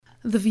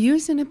The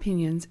views and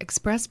opinions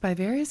expressed by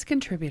various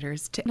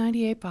contributors to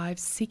 98.5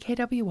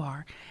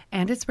 CKWR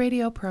and its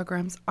radio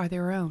programs are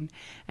their own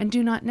and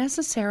do not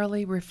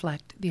necessarily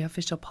reflect the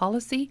official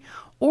policy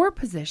or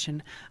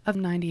position of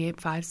 98.5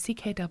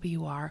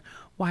 CKWR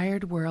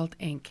Wired World,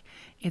 Inc.,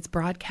 its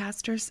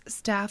broadcasters,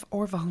 staff,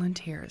 or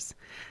volunteers.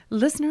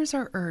 Listeners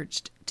are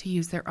urged to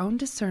use their own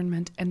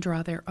discernment and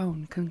draw their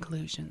own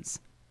conclusions.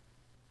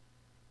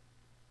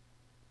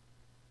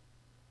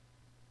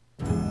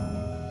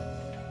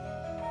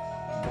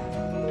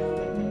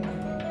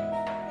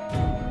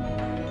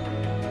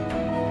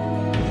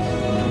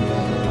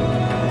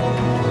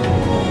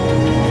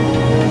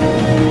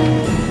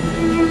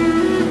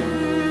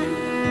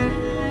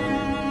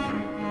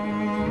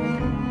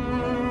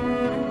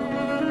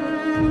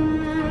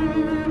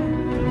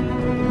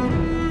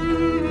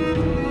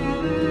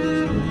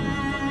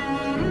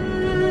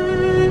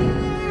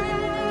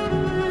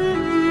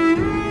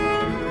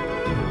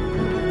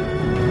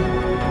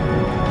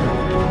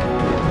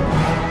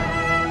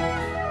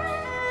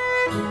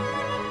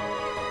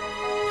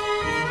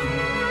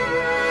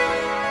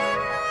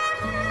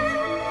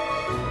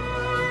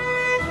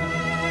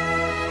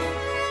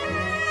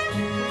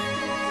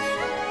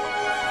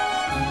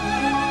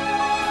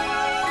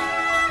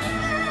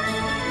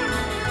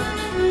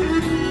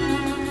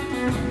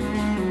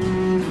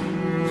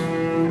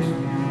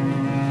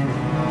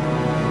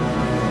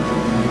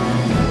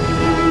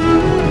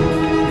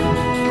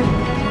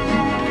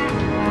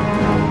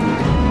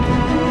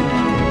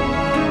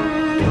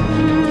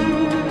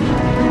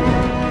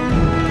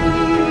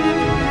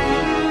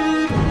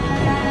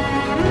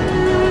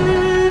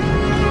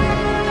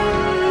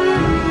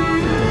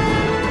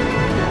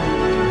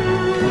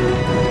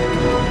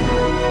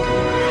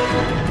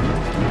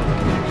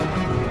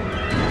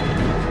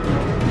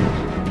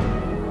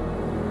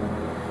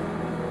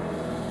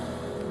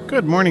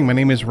 Good morning, my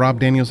name is Rob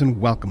Daniels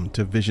and welcome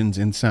to Visions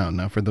in Sound.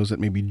 Now, for those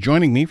that may be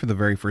joining me for the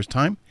very first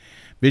time,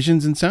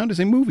 Visions in Sound is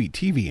a movie,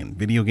 TV, and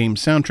video game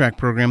soundtrack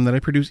program that I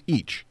produce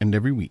each and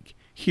every week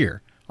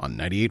here on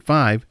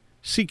 98.5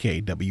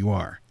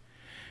 CKWR.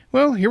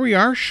 Well, here we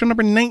are, show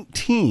number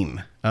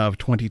 19 of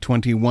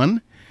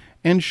 2021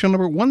 and show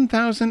number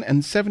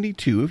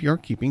 1072 if you're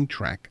keeping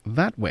track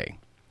that way.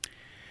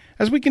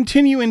 As we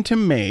continue into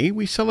May,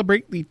 we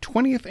celebrate the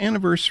 20th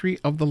anniversary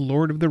of The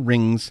Lord of the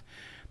Rings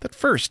that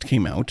first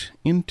came out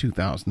in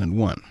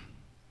 2001.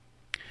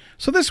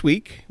 So this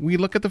week, we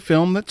look at the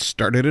film that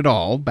started it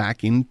all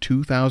back in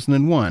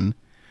 2001,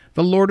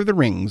 The Lord of the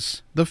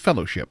Rings, The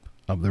Fellowship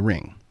of the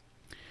Ring.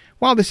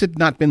 While this had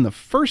not been the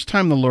first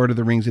time The Lord of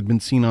the Rings had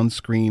been seen on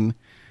screen,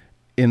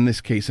 in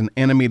this case an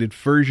animated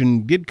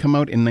version did come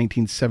out in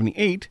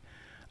 1978,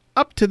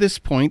 up to this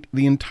point,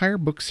 the entire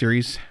book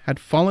series had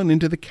fallen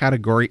into the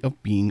category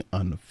of being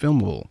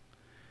unfilmable.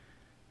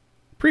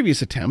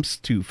 Previous attempts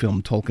to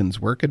film Tolkien's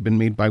work had been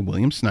made by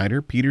William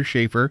Snyder, Peter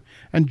Shaffer,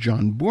 and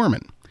John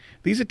Boorman.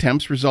 These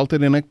attempts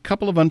resulted in a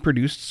couple of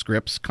unproduced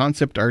scripts,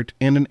 concept art,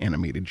 and an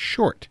animated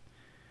short.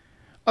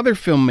 Other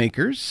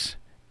filmmakers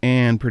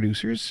and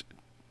producers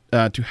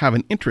to have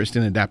an interest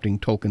in adapting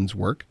Tolkien's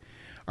work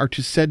are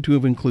said to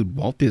have included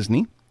Walt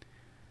Disney,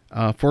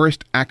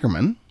 Forrest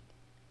Ackerman,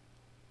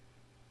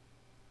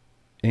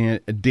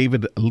 and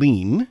David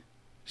Lean,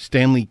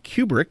 Stanley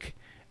Kubrick,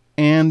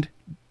 and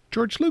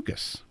George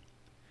Lucas.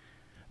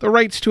 The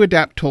rights to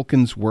adapt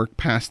Tolkien's work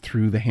passed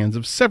through the hands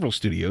of several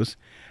studios,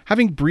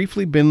 having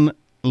briefly been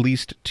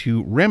leased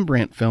to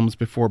Rembrandt Films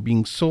before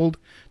being sold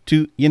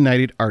to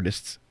United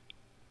Artists.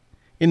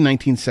 In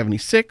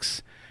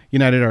 1976,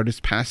 United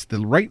Artists passed the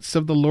rights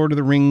of The Lord of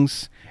the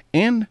Rings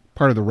and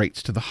part of the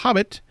rights to The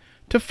Hobbit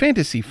to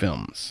Fantasy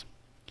Films.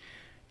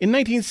 In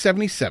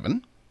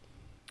 1977,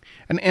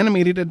 an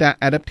animated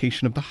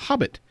adaptation of The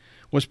Hobbit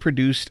was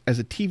produced as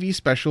a TV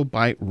special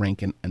by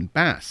Rankin and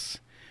Bass.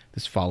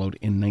 This followed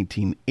in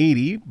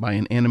 1980 by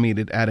an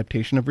animated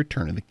adaptation of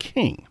Return of the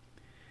King.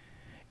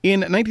 In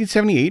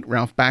 1978,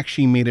 Ralph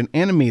Bakshi made an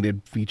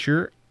animated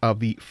feature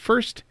of the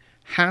first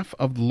half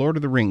of The Lord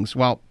of the Rings.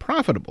 While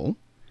profitable,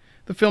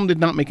 the film did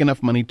not make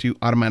enough money to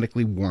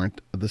automatically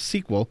warrant the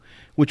sequel,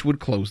 which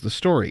would close the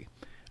story.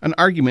 An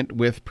argument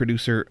with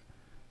producer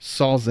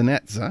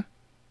Solzhenitsyn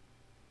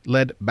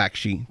led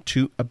Bakshi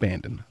to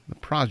abandon the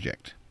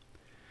project.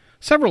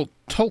 Several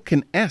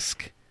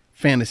Tolkien-esque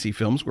fantasy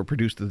films were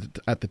produced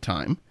at the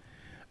time,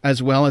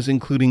 as well as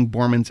including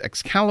Boorman's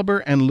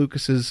Excalibur and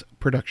Lucas's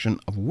production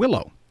of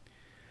Willow.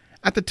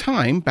 At the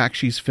time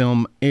Bakshi's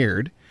film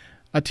aired,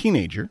 a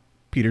teenager,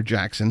 Peter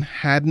Jackson,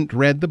 hadn't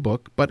read the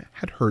book but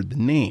had heard the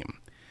name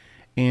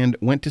and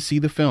went to see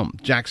the film.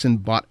 Jackson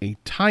bought a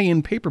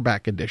tie-in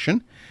paperback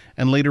edition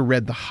and later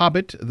read The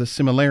Hobbit, The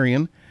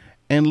Silmarillion,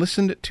 and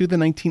listened to the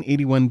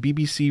 1981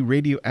 BBC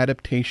radio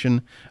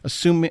adaptation,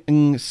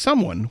 assuming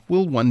someone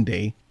will one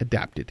day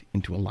adapt it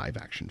into a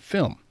live-action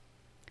film.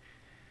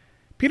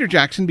 Peter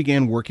Jackson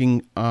began working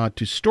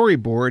to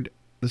storyboard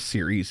the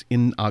series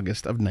in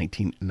August of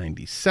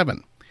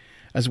 1997,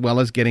 as well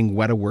as getting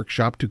Weta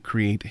Workshop to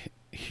create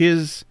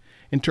his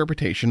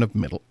interpretation of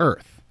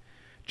Middle-earth.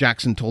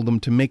 Jackson told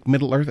them to make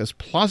Middle-earth as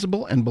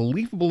plausible and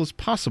believable as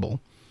possible,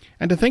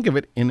 and to think of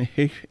it in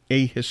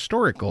a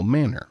historical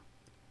manner.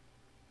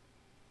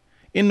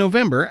 In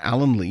November,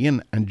 Alan Lee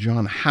and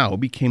John Howe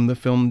became the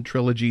film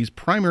trilogy's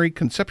primary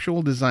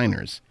conceptual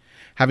designers,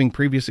 having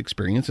previous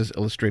experience as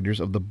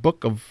illustrators of the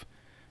book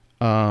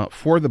and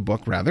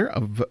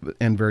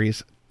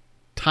various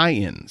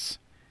tie-ins.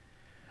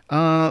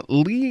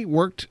 Lee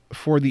worked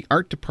for the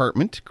art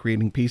department,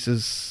 creating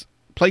places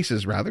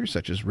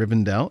such as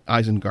Rivendell,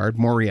 Isengard,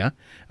 Moria,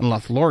 and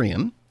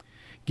Lothlorien,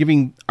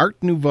 giving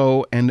Art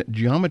Nouveau and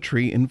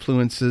geometry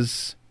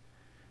influences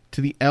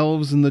to the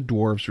elves and the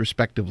dwarves,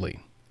 respectively.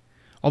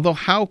 Although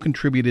Howe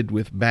contributed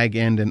with Bag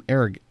End and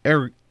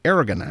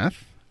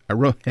Aragornath,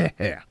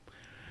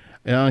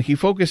 he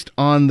focused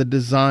on the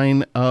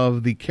design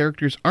of the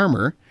character's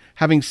armor,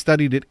 having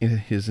studied it in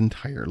his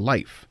entire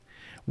life.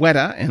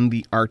 Weta and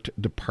the art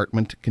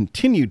department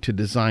continued to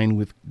design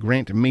with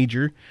Grant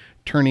Major,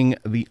 turning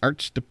the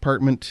arts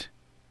department's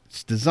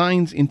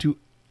designs into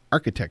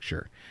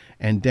architecture,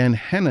 and Dan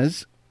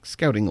Hanna's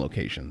scouting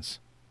locations.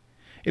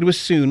 It was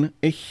soon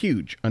a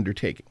huge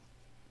undertaking.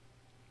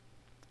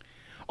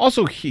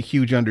 Also a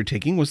huge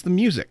undertaking was the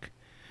music.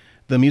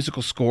 The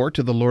musical score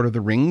to The Lord of the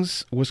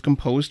Rings was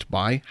composed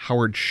by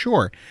Howard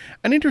Shore.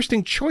 An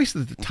interesting choice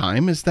at the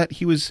time is that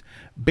he was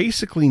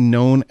basically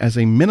known as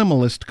a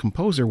minimalist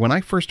composer. When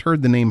I first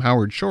heard the name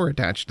Howard Shore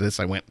attached to this,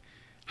 I went,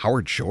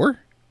 Howard Shore?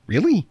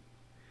 Really?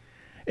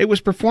 It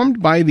was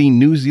performed by the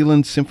New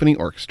Zealand Symphony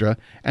Orchestra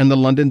and the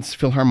London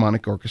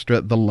Philharmonic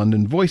Orchestra, the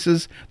London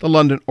Voices, the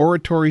London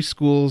Oratory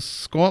School's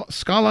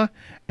Scala,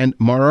 and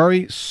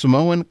Maori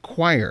Samoan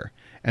Choir,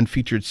 and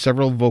featured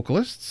several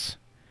vocal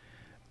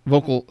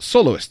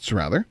soloists.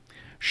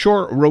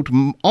 Shore wrote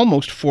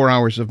almost 4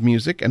 hours of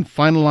music and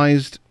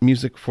finalized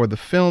music for the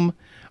film,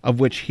 of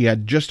which he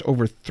had just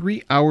over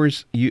 3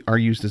 hours are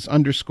used as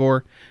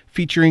underscore,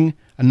 featuring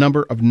a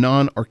number of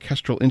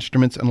non-orchestral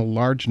instruments and a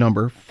large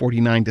number,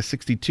 49 to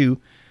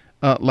 62,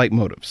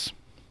 leitmotifs.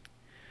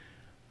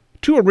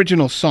 2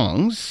 original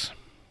songs,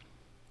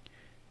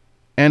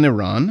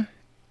 Aniran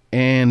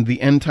and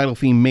the end title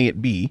theme May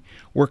It Be,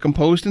 were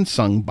composed and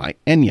sung by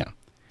Enya,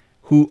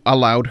 who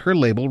allowed her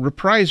label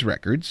Reprise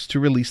Records to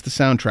release the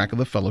soundtrack of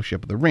The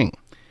Fellowship of the Ring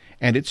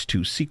and its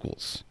 2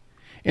 sequels.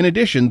 In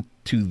addition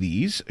to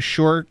these,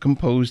 Shore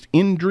composed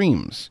In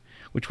Dreams,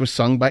 which was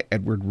sung by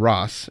Edward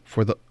Ross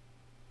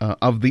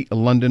of the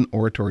London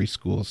Oratory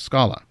School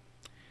Scala.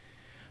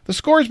 The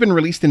score has been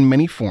released in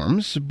many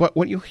forms, but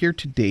what you'll hear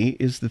today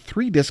is the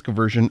 3-disc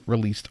version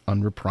released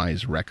on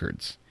Reprise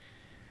Records.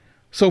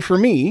 So for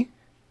me,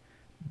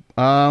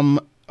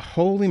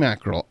 holy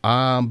mackerel,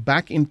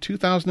 back in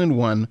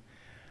 2001,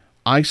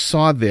 I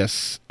saw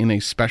this in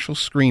a special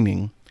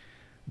screening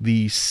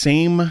the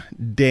same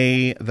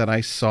day that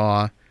I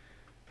saw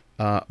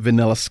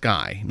Vanilla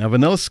Sky. Now,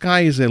 Vanilla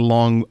Sky is a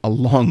long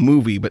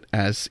movie, but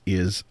as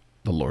is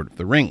The Lord of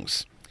the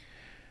Rings.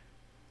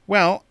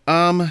 Well,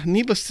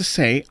 needless to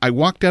say, I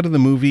walked out of the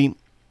movie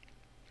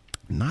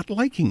not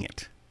liking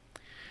it.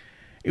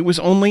 It was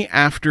only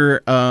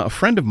after a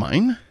friend of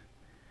mine,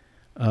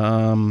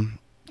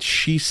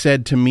 she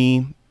said to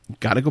me,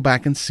 got to go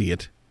back and see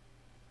it.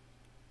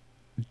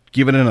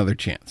 Give it another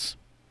chance.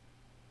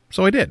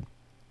 So I did.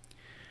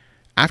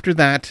 After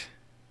that,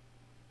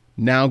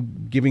 now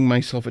giving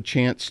myself a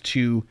chance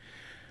to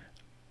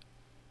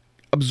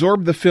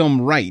absorb the film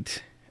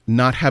right,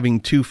 not having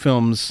 2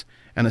 films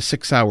and a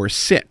 6-hour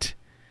sit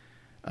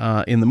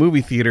in the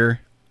movie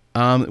theater,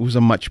 it was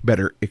a much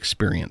better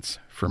experience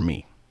for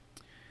me.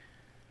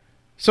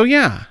 So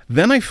yeah,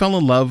 then I fell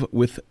in love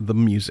with the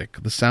music,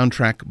 the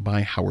soundtrack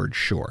by Howard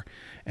Shore,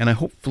 and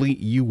hopefully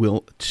you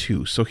will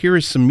too. So here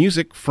is some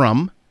music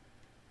from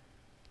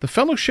The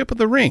Fellowship of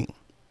the Ring,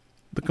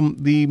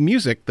 the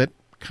music that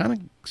kind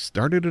of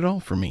started it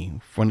all for me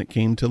when it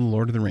came to The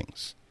Lord of the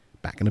Rings.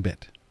 Back in a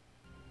bit.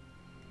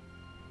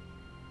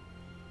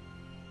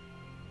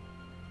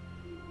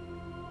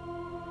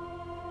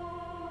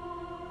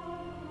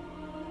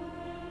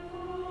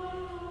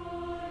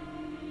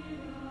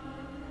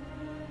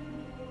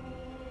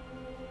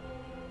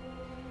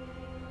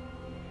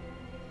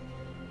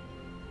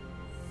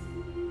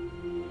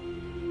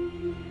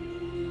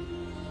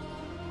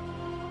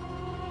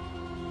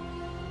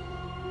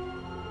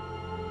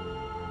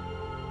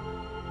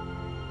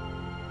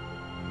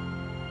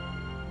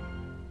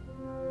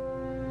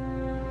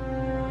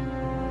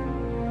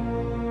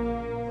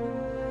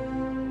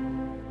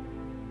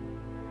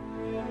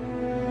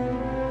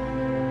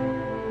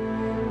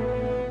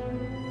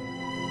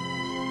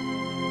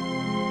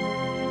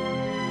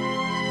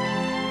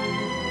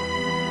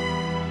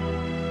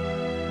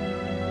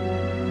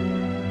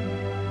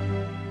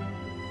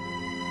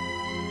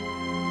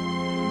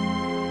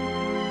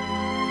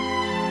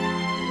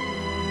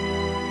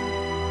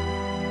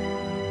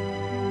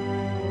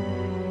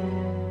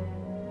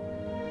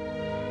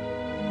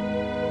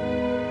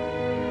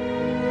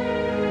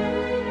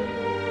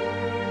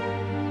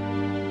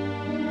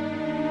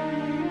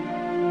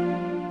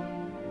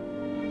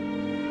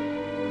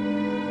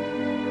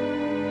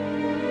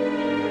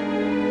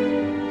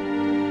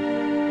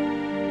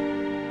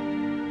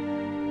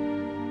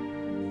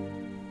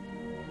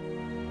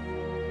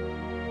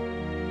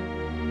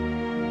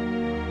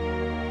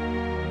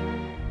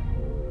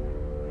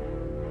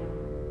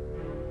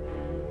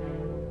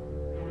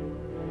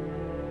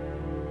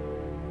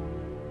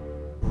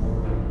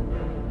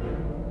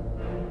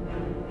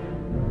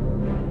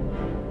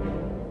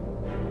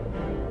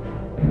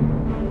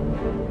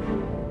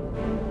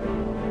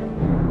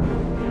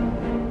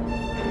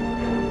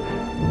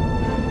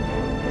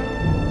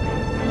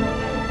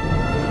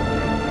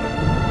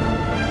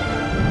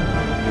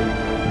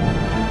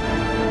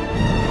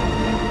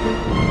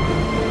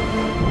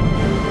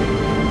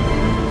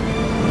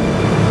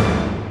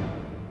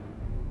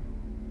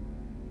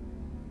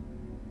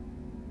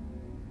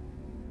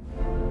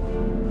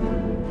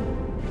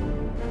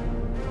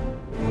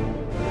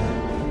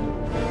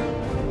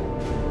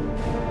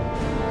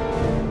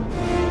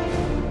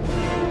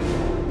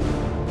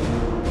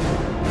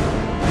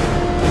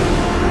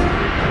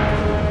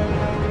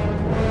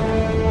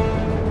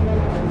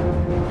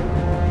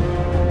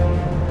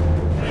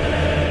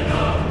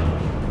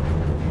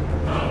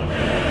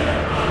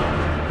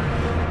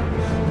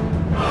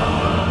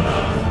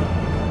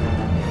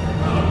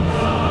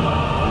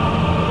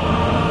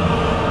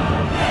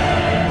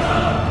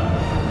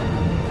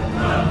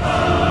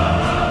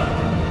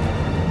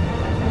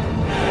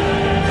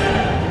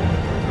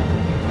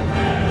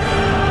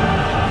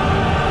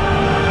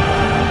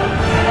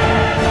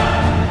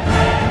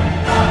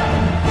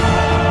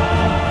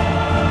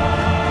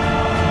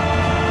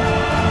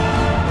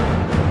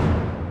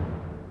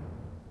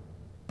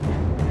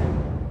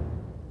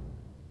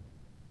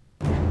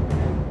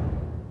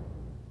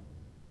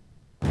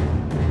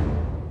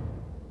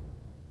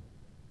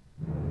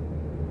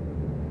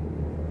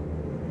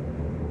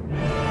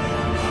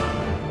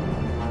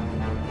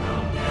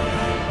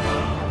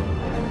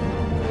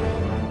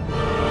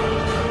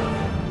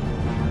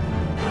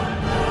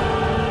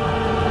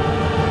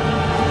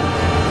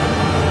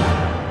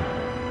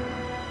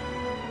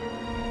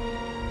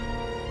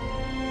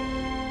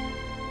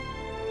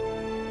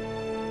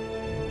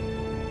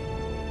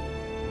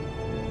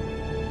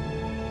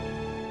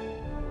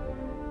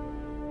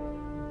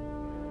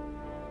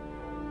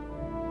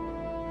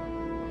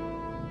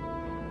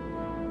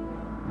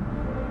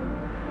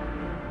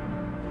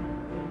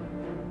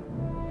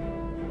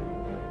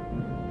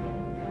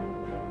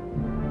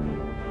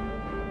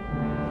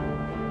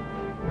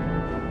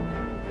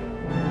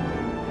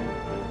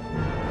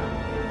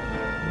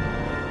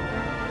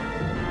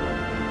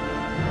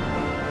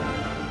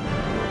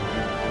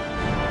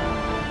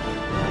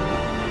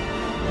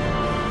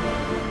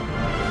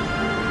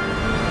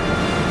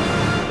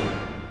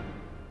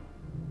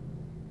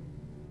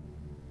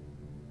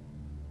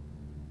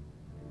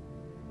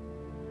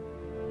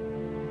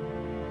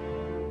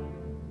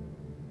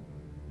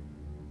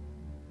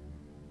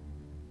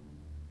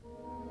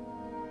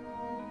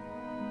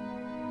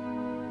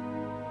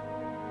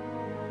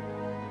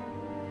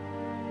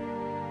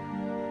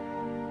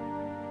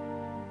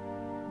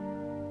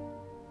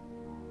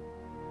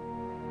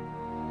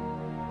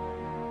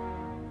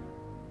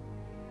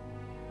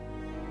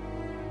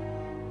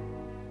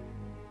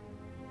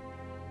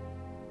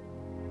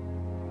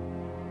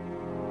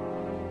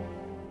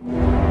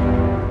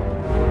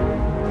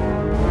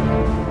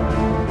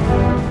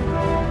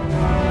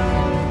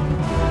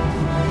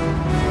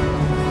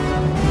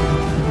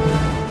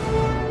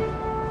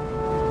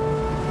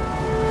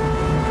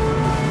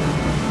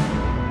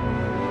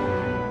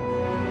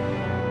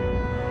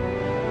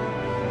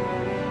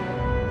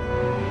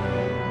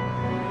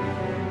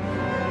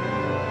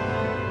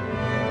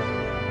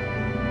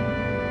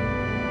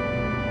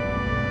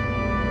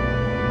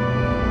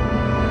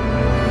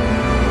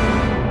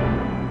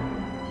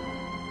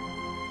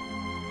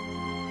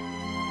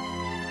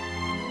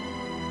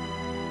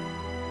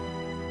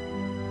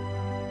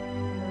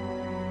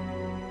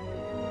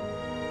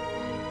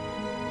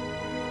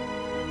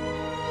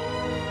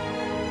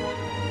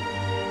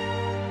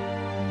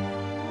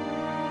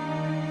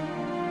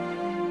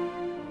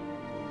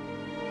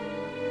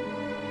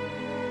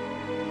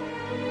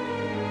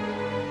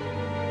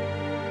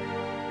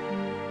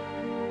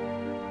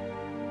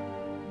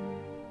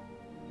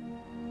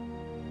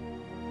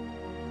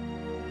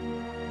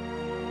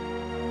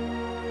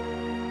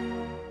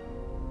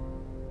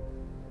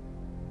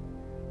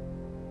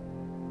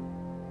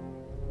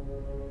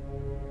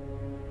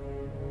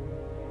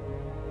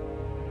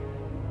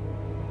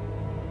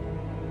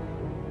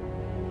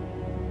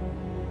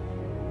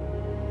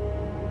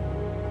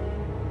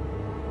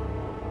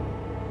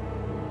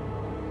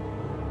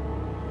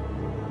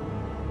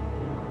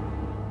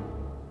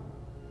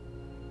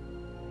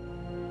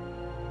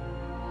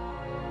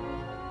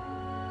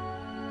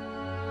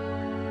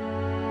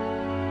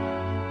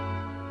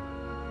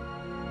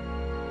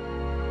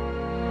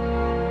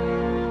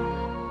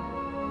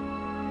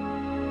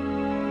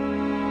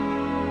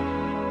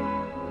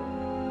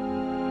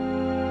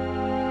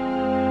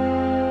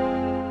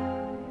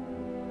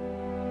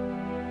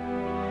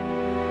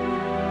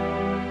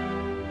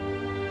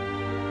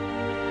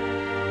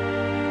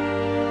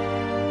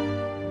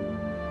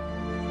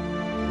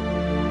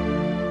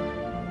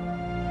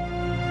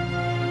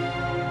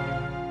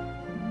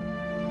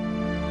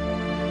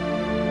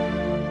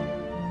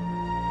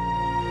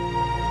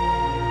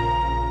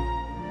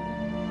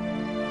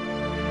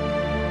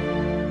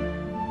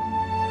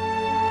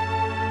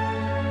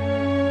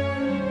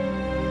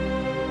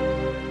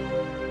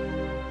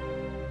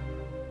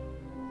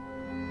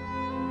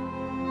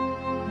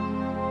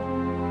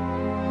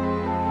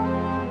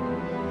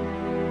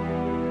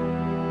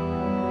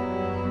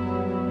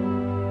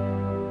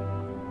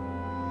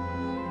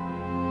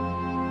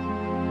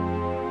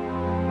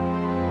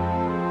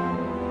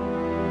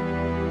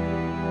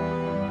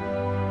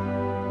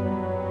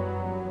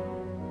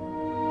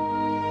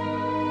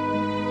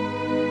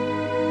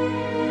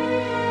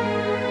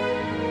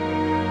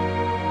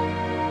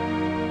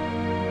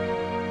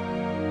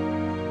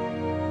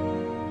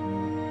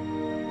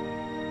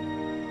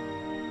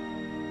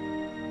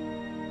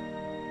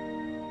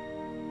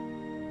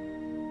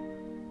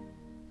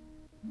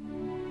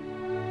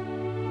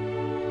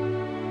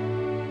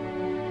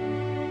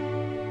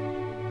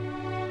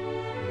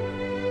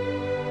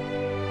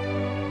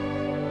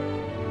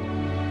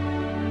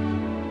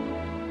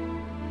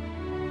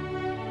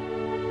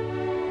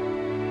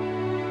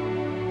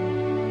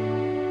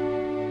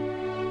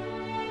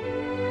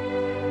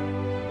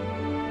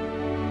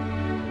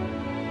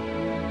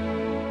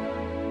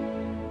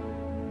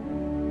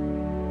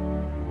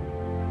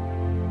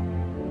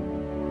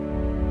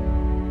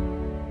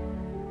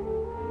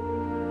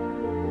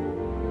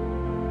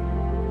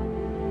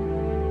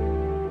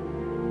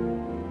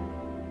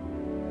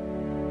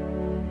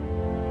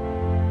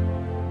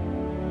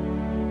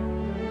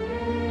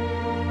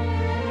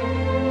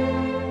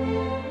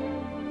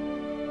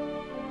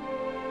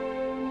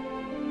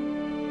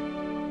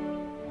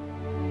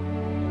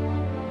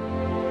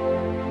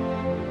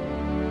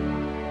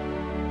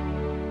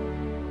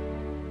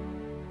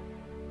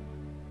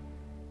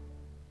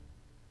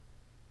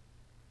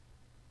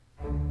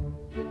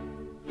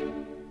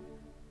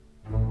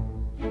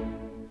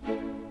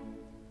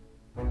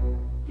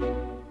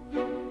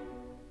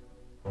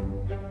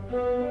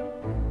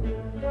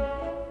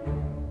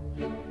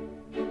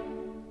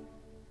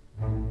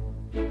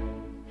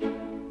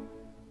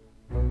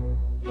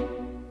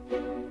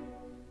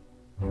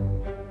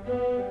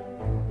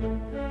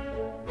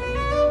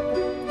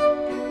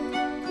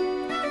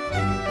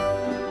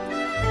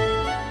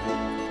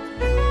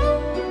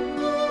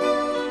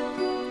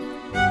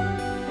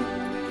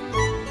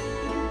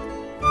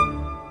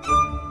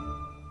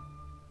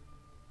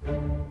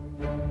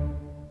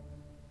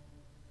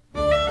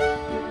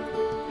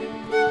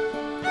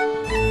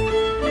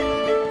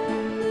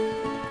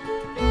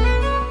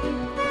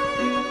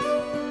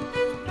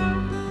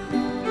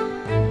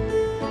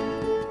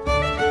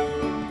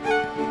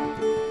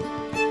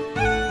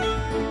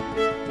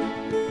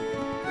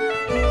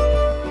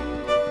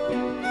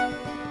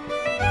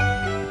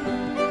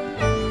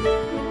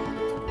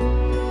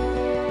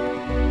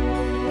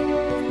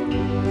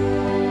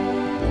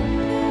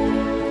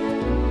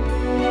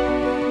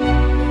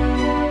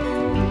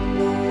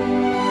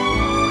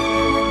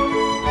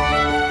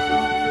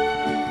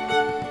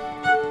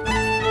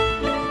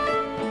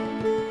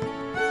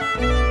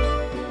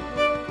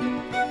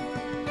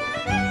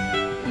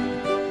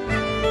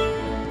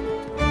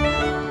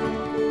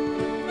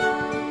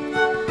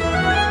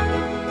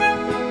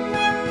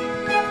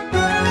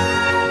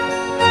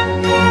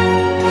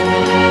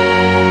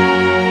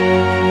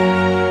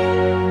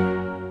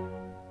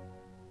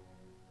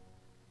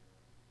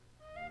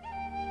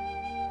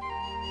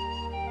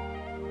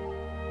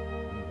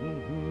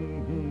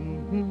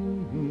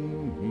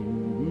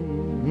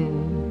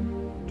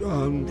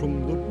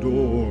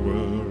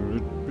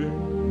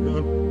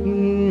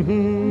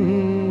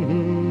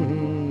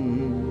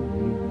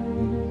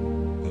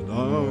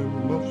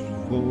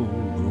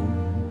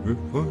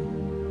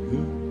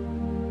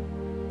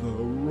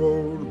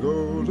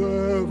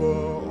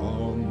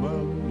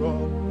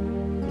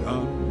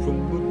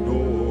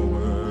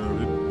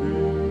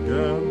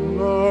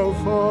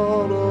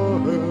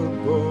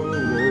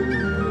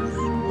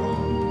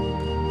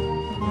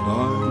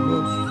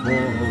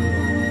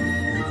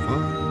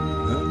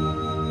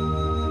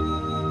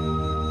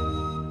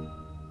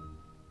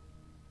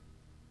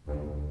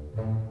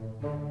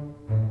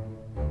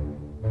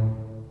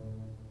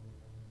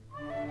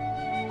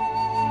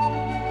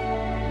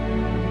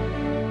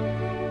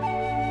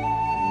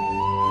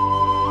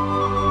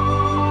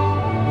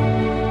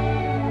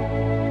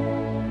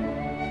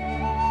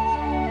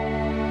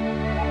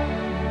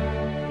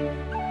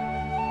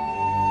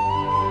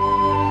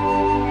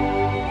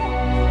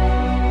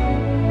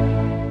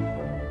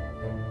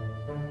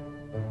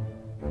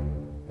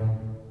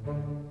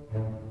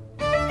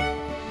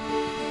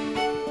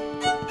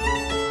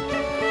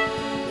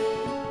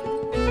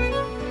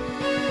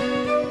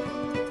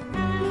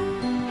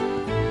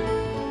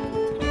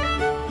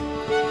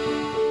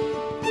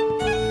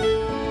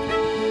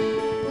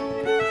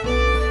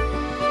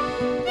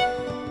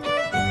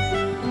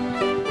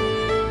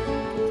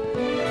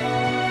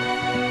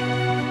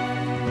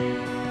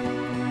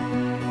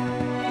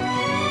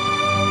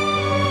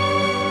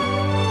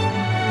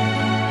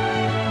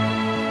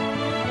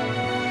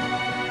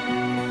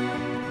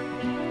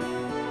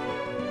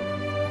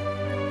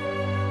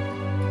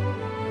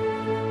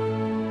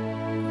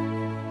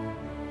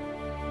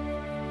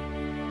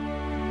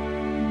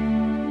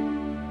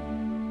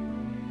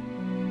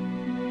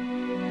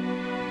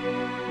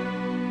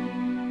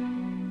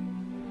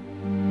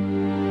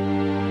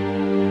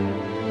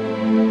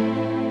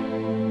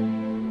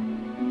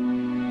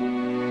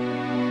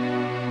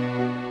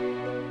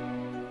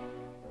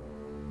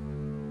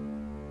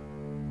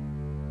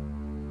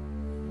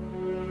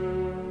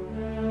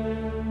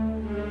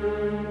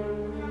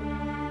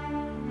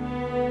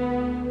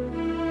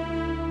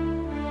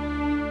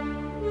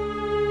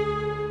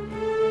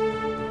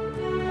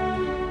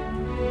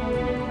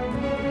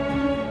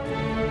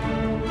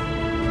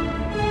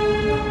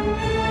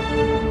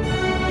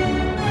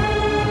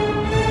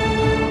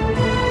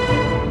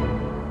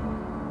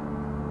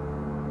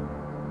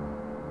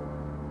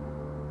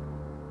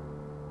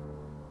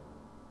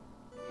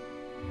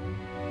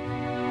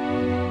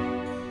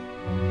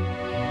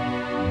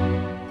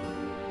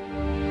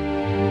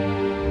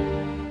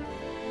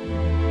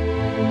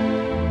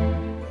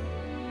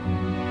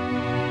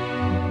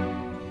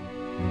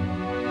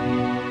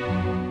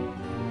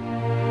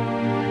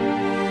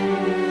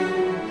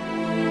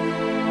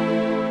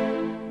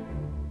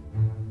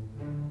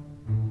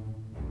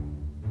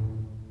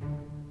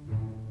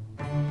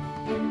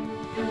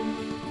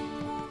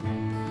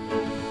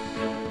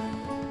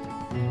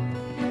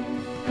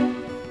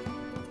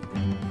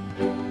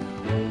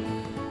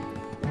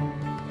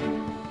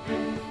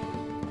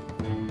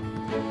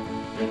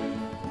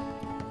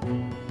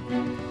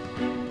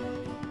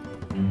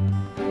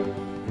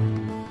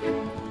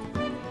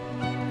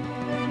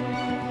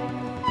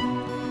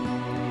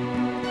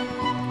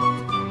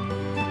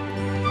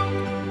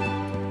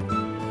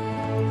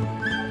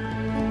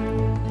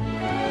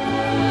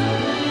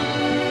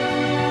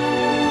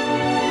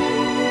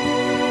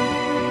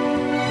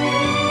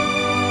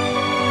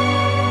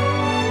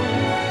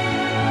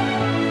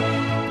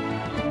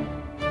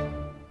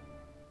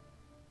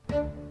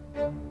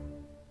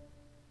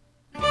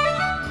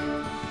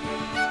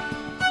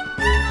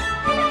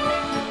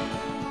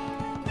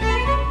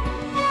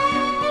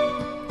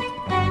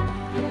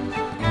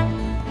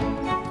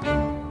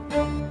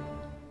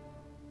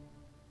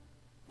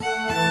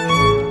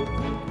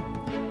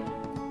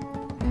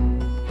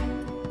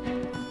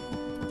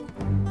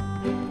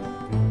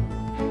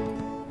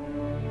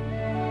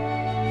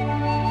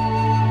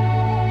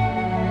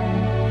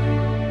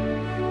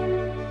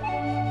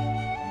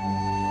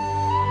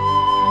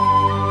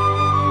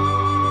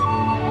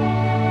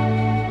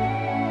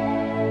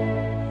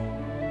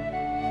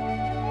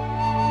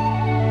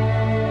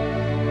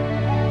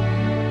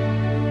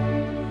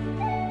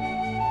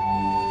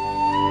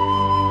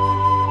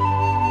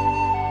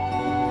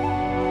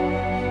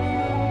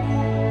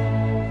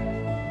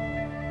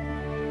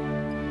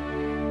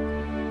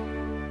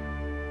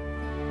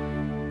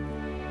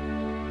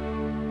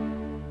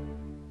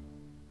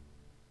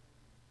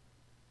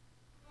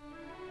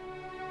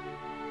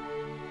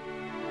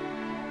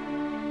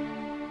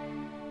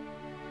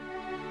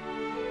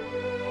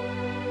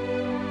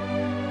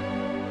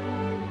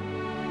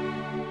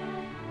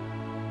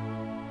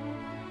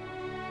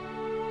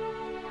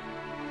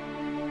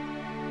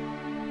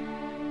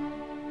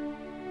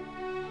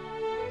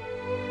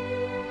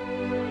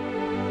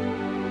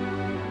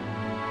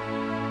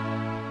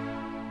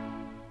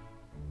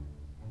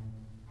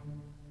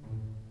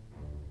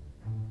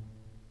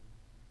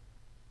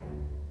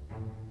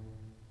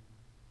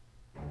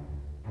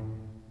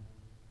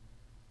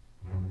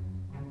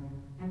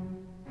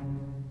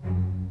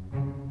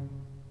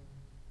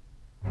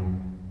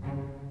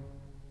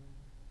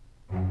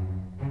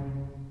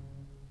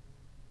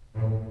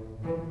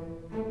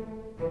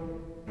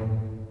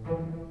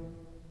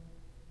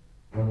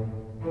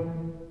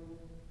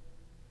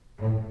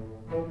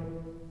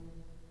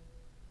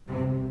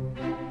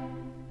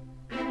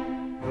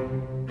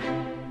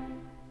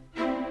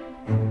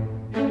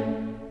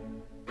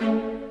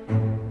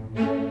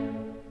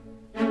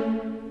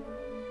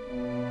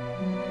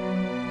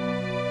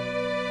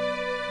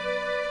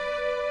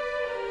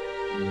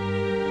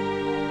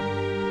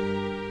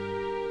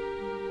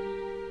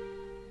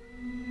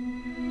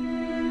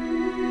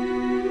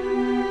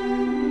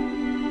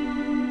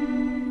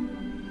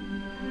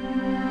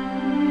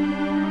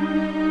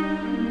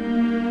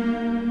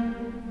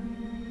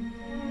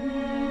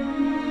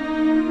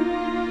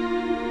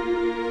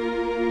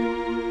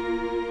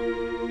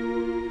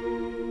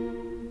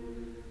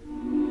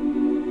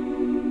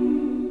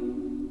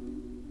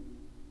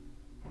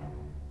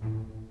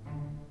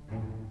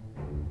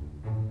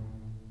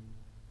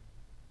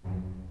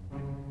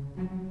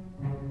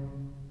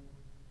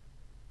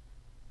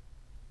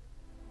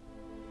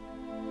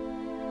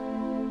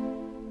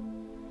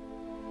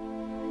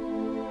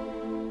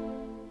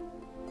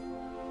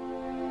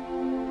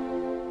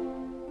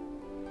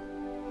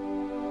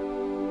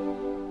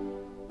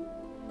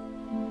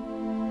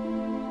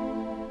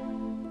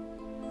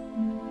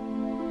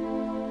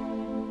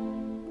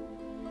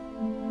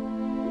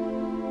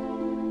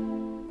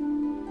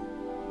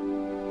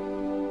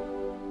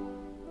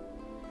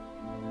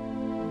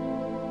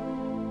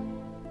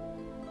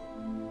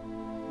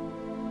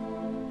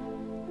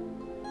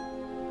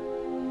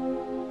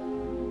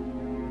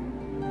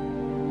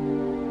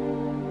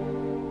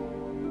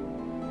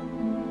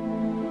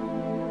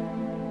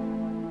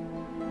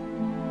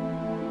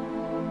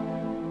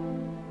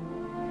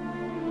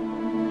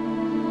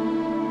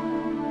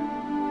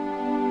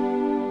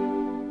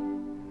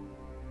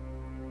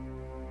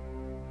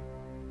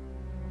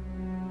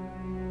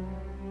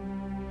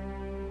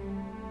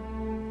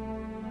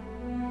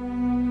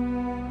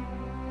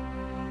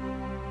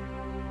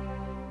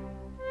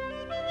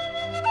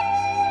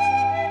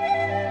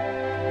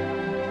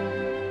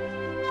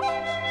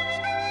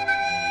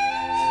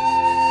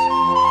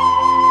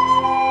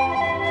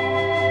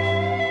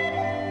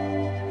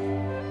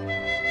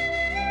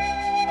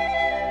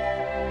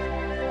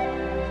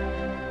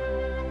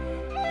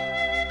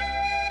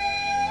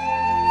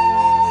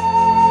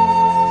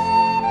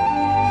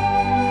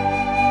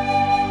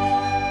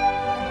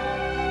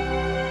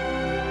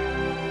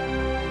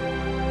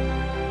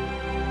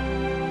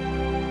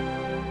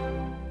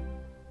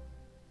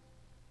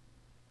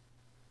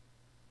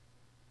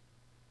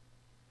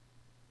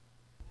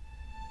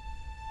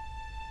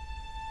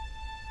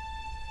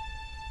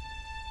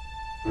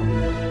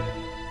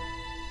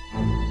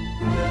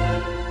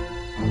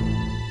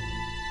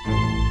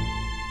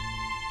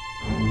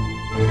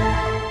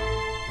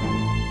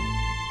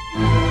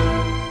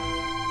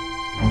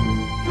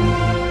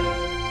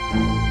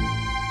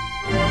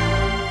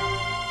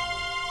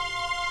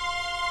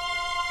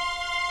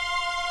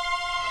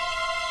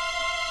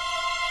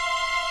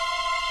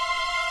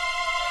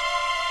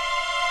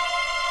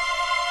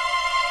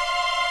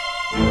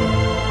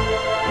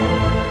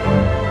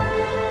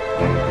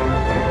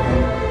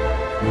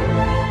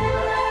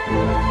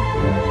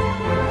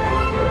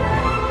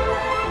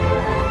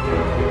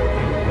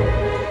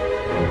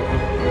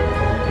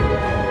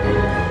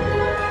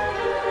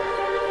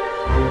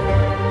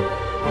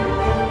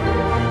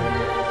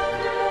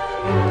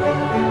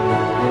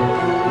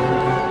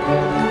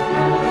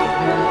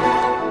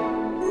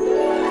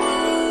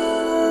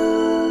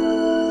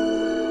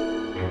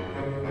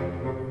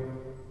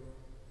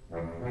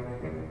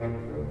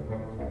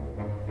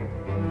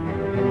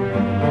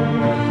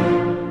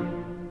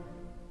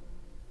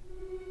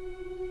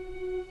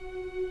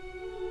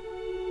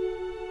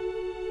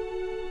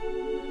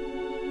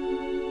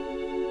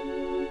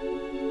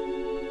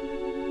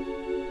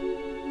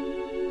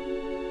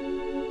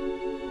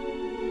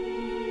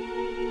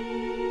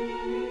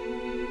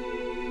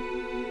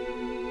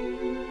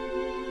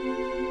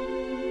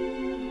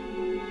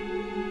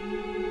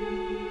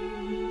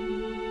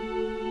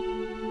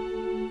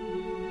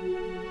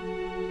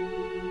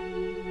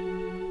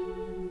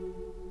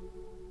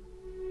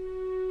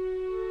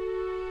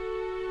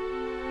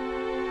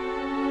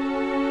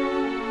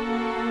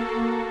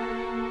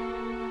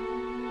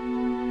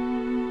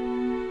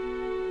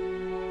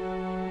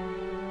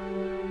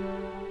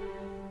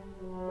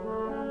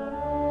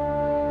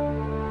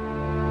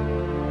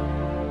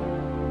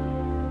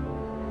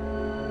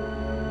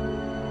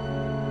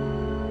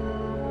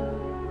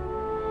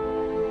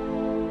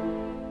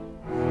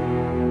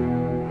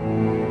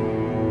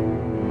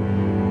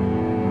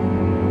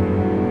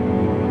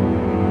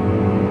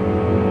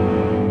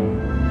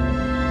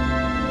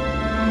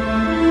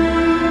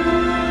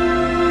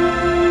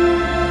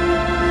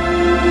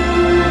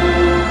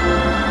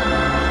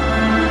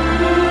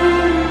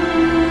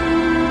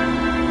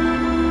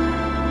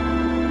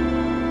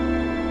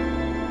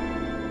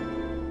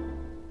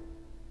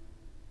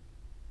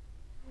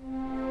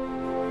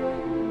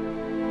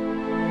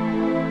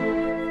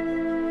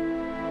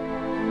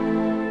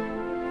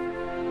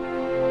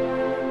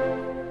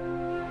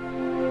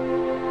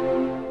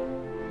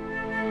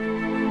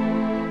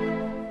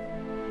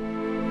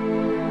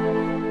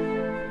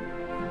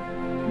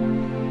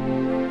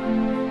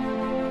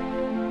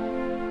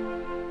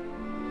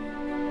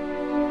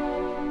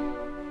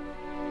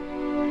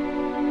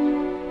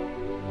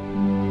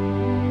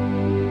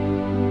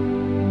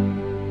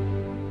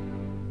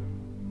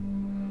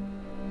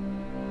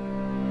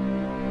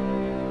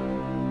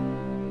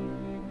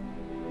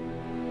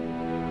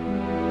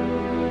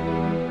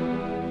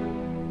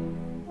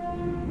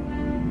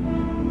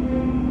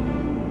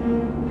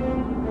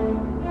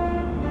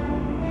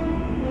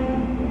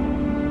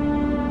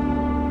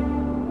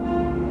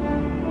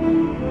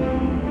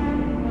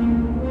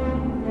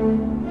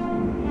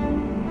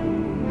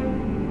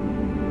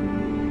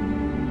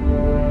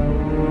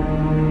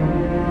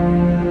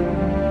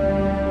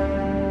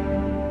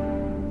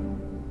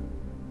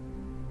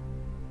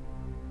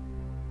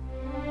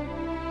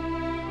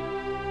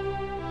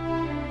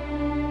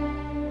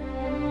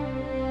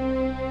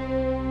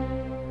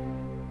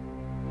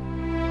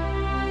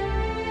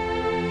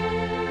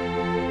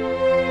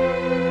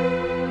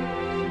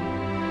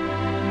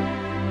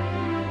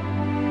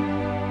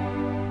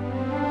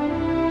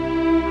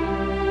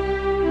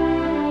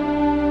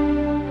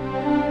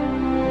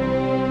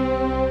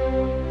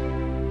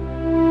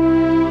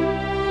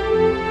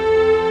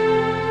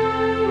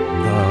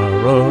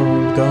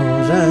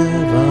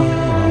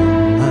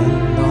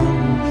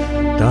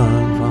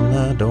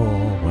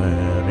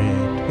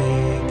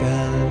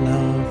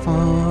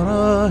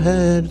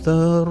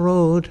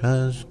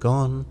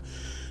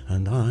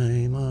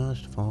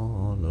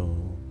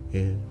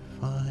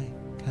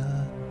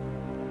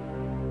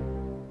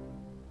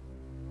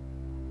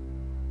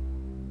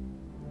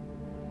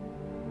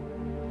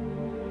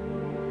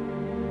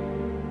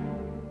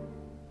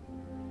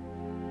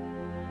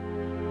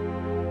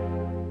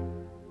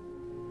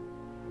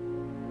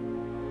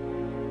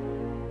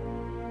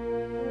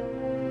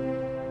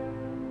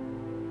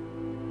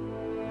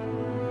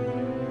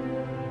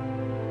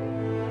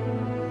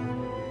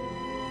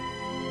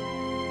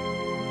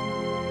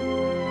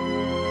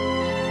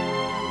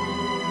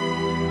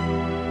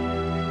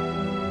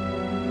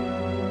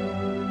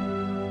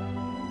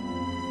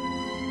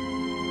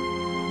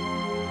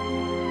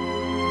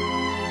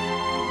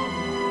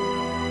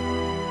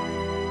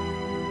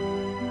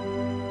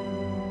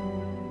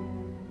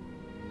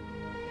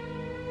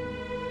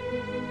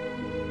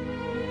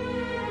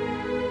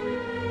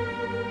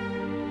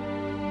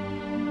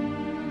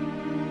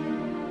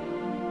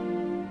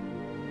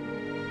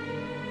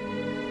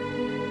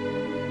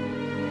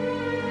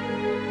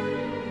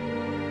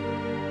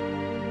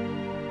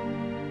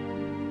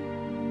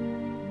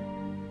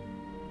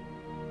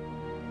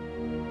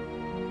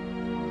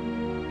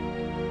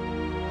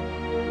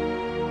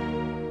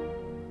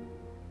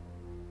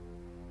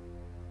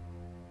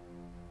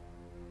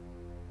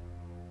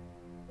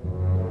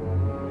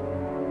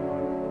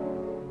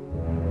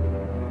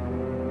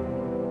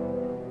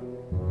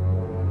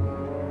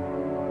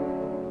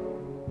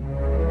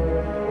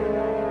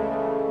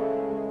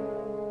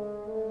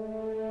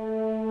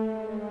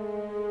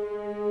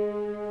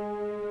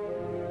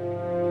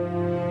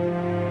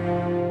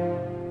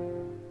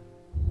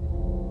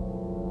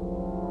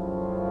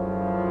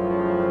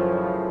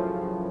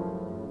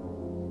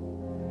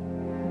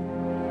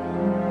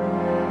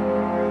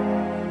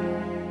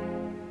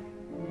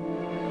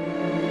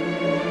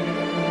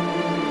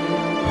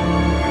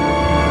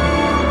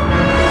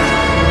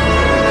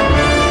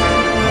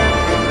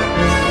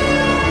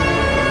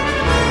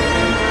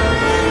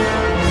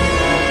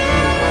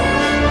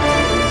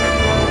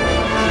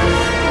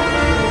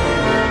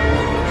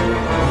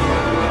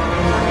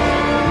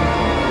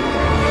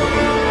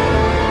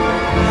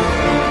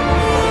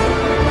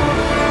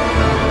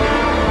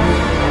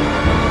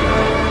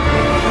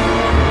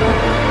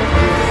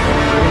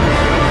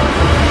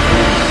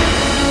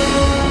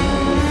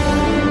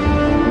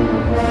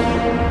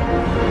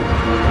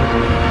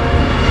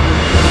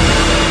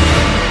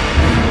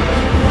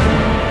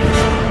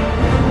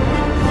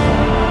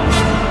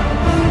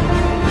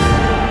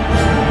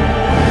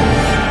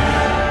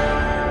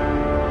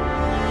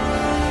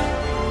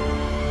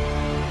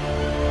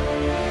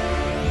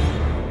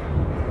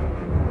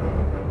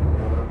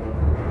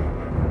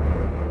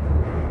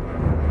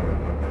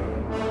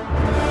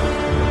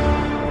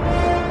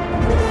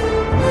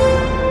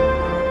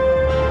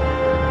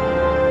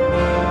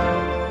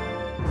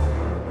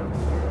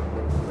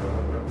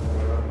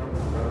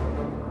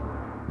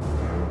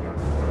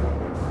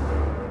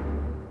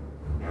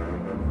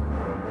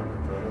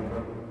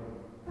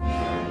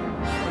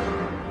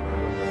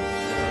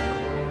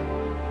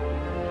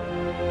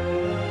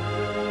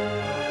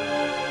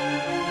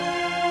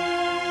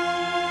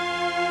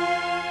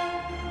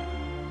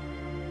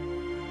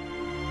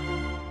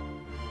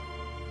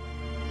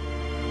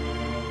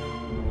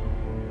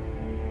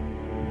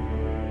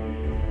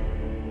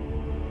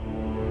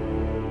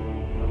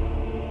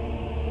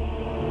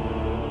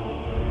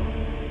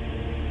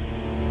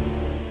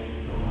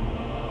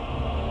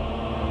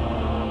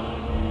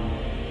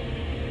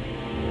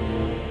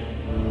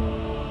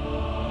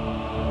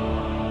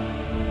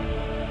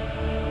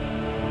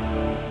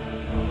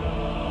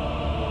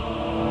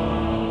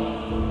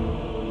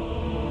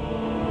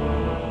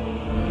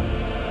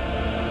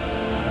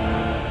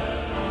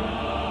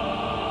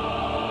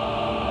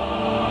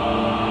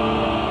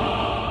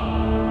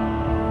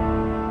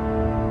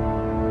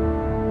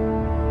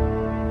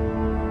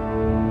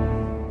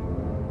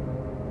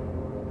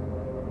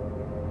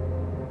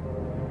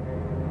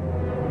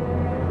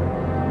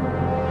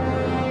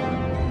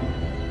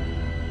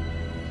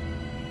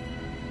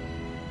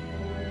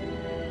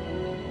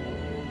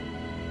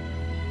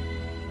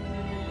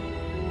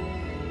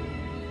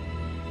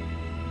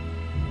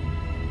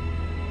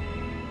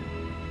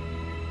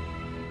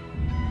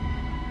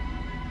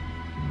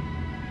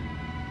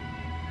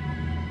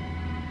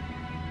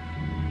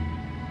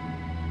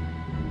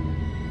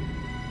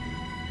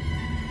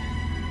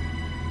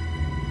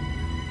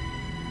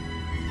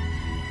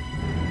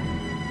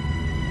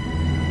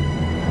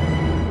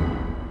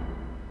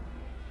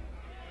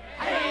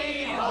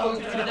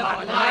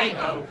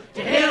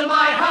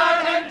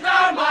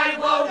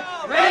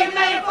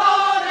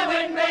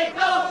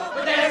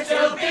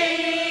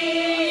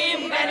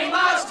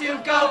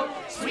 don't go.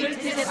 Sweet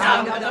is the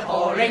sound of the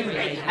pouring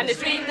rain, and the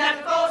stream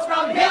that falls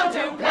from hill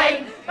to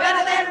plain,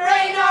 better than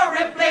rain or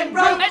rippling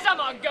brook. There's a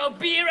Mungo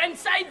beer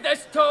inside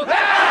this tub.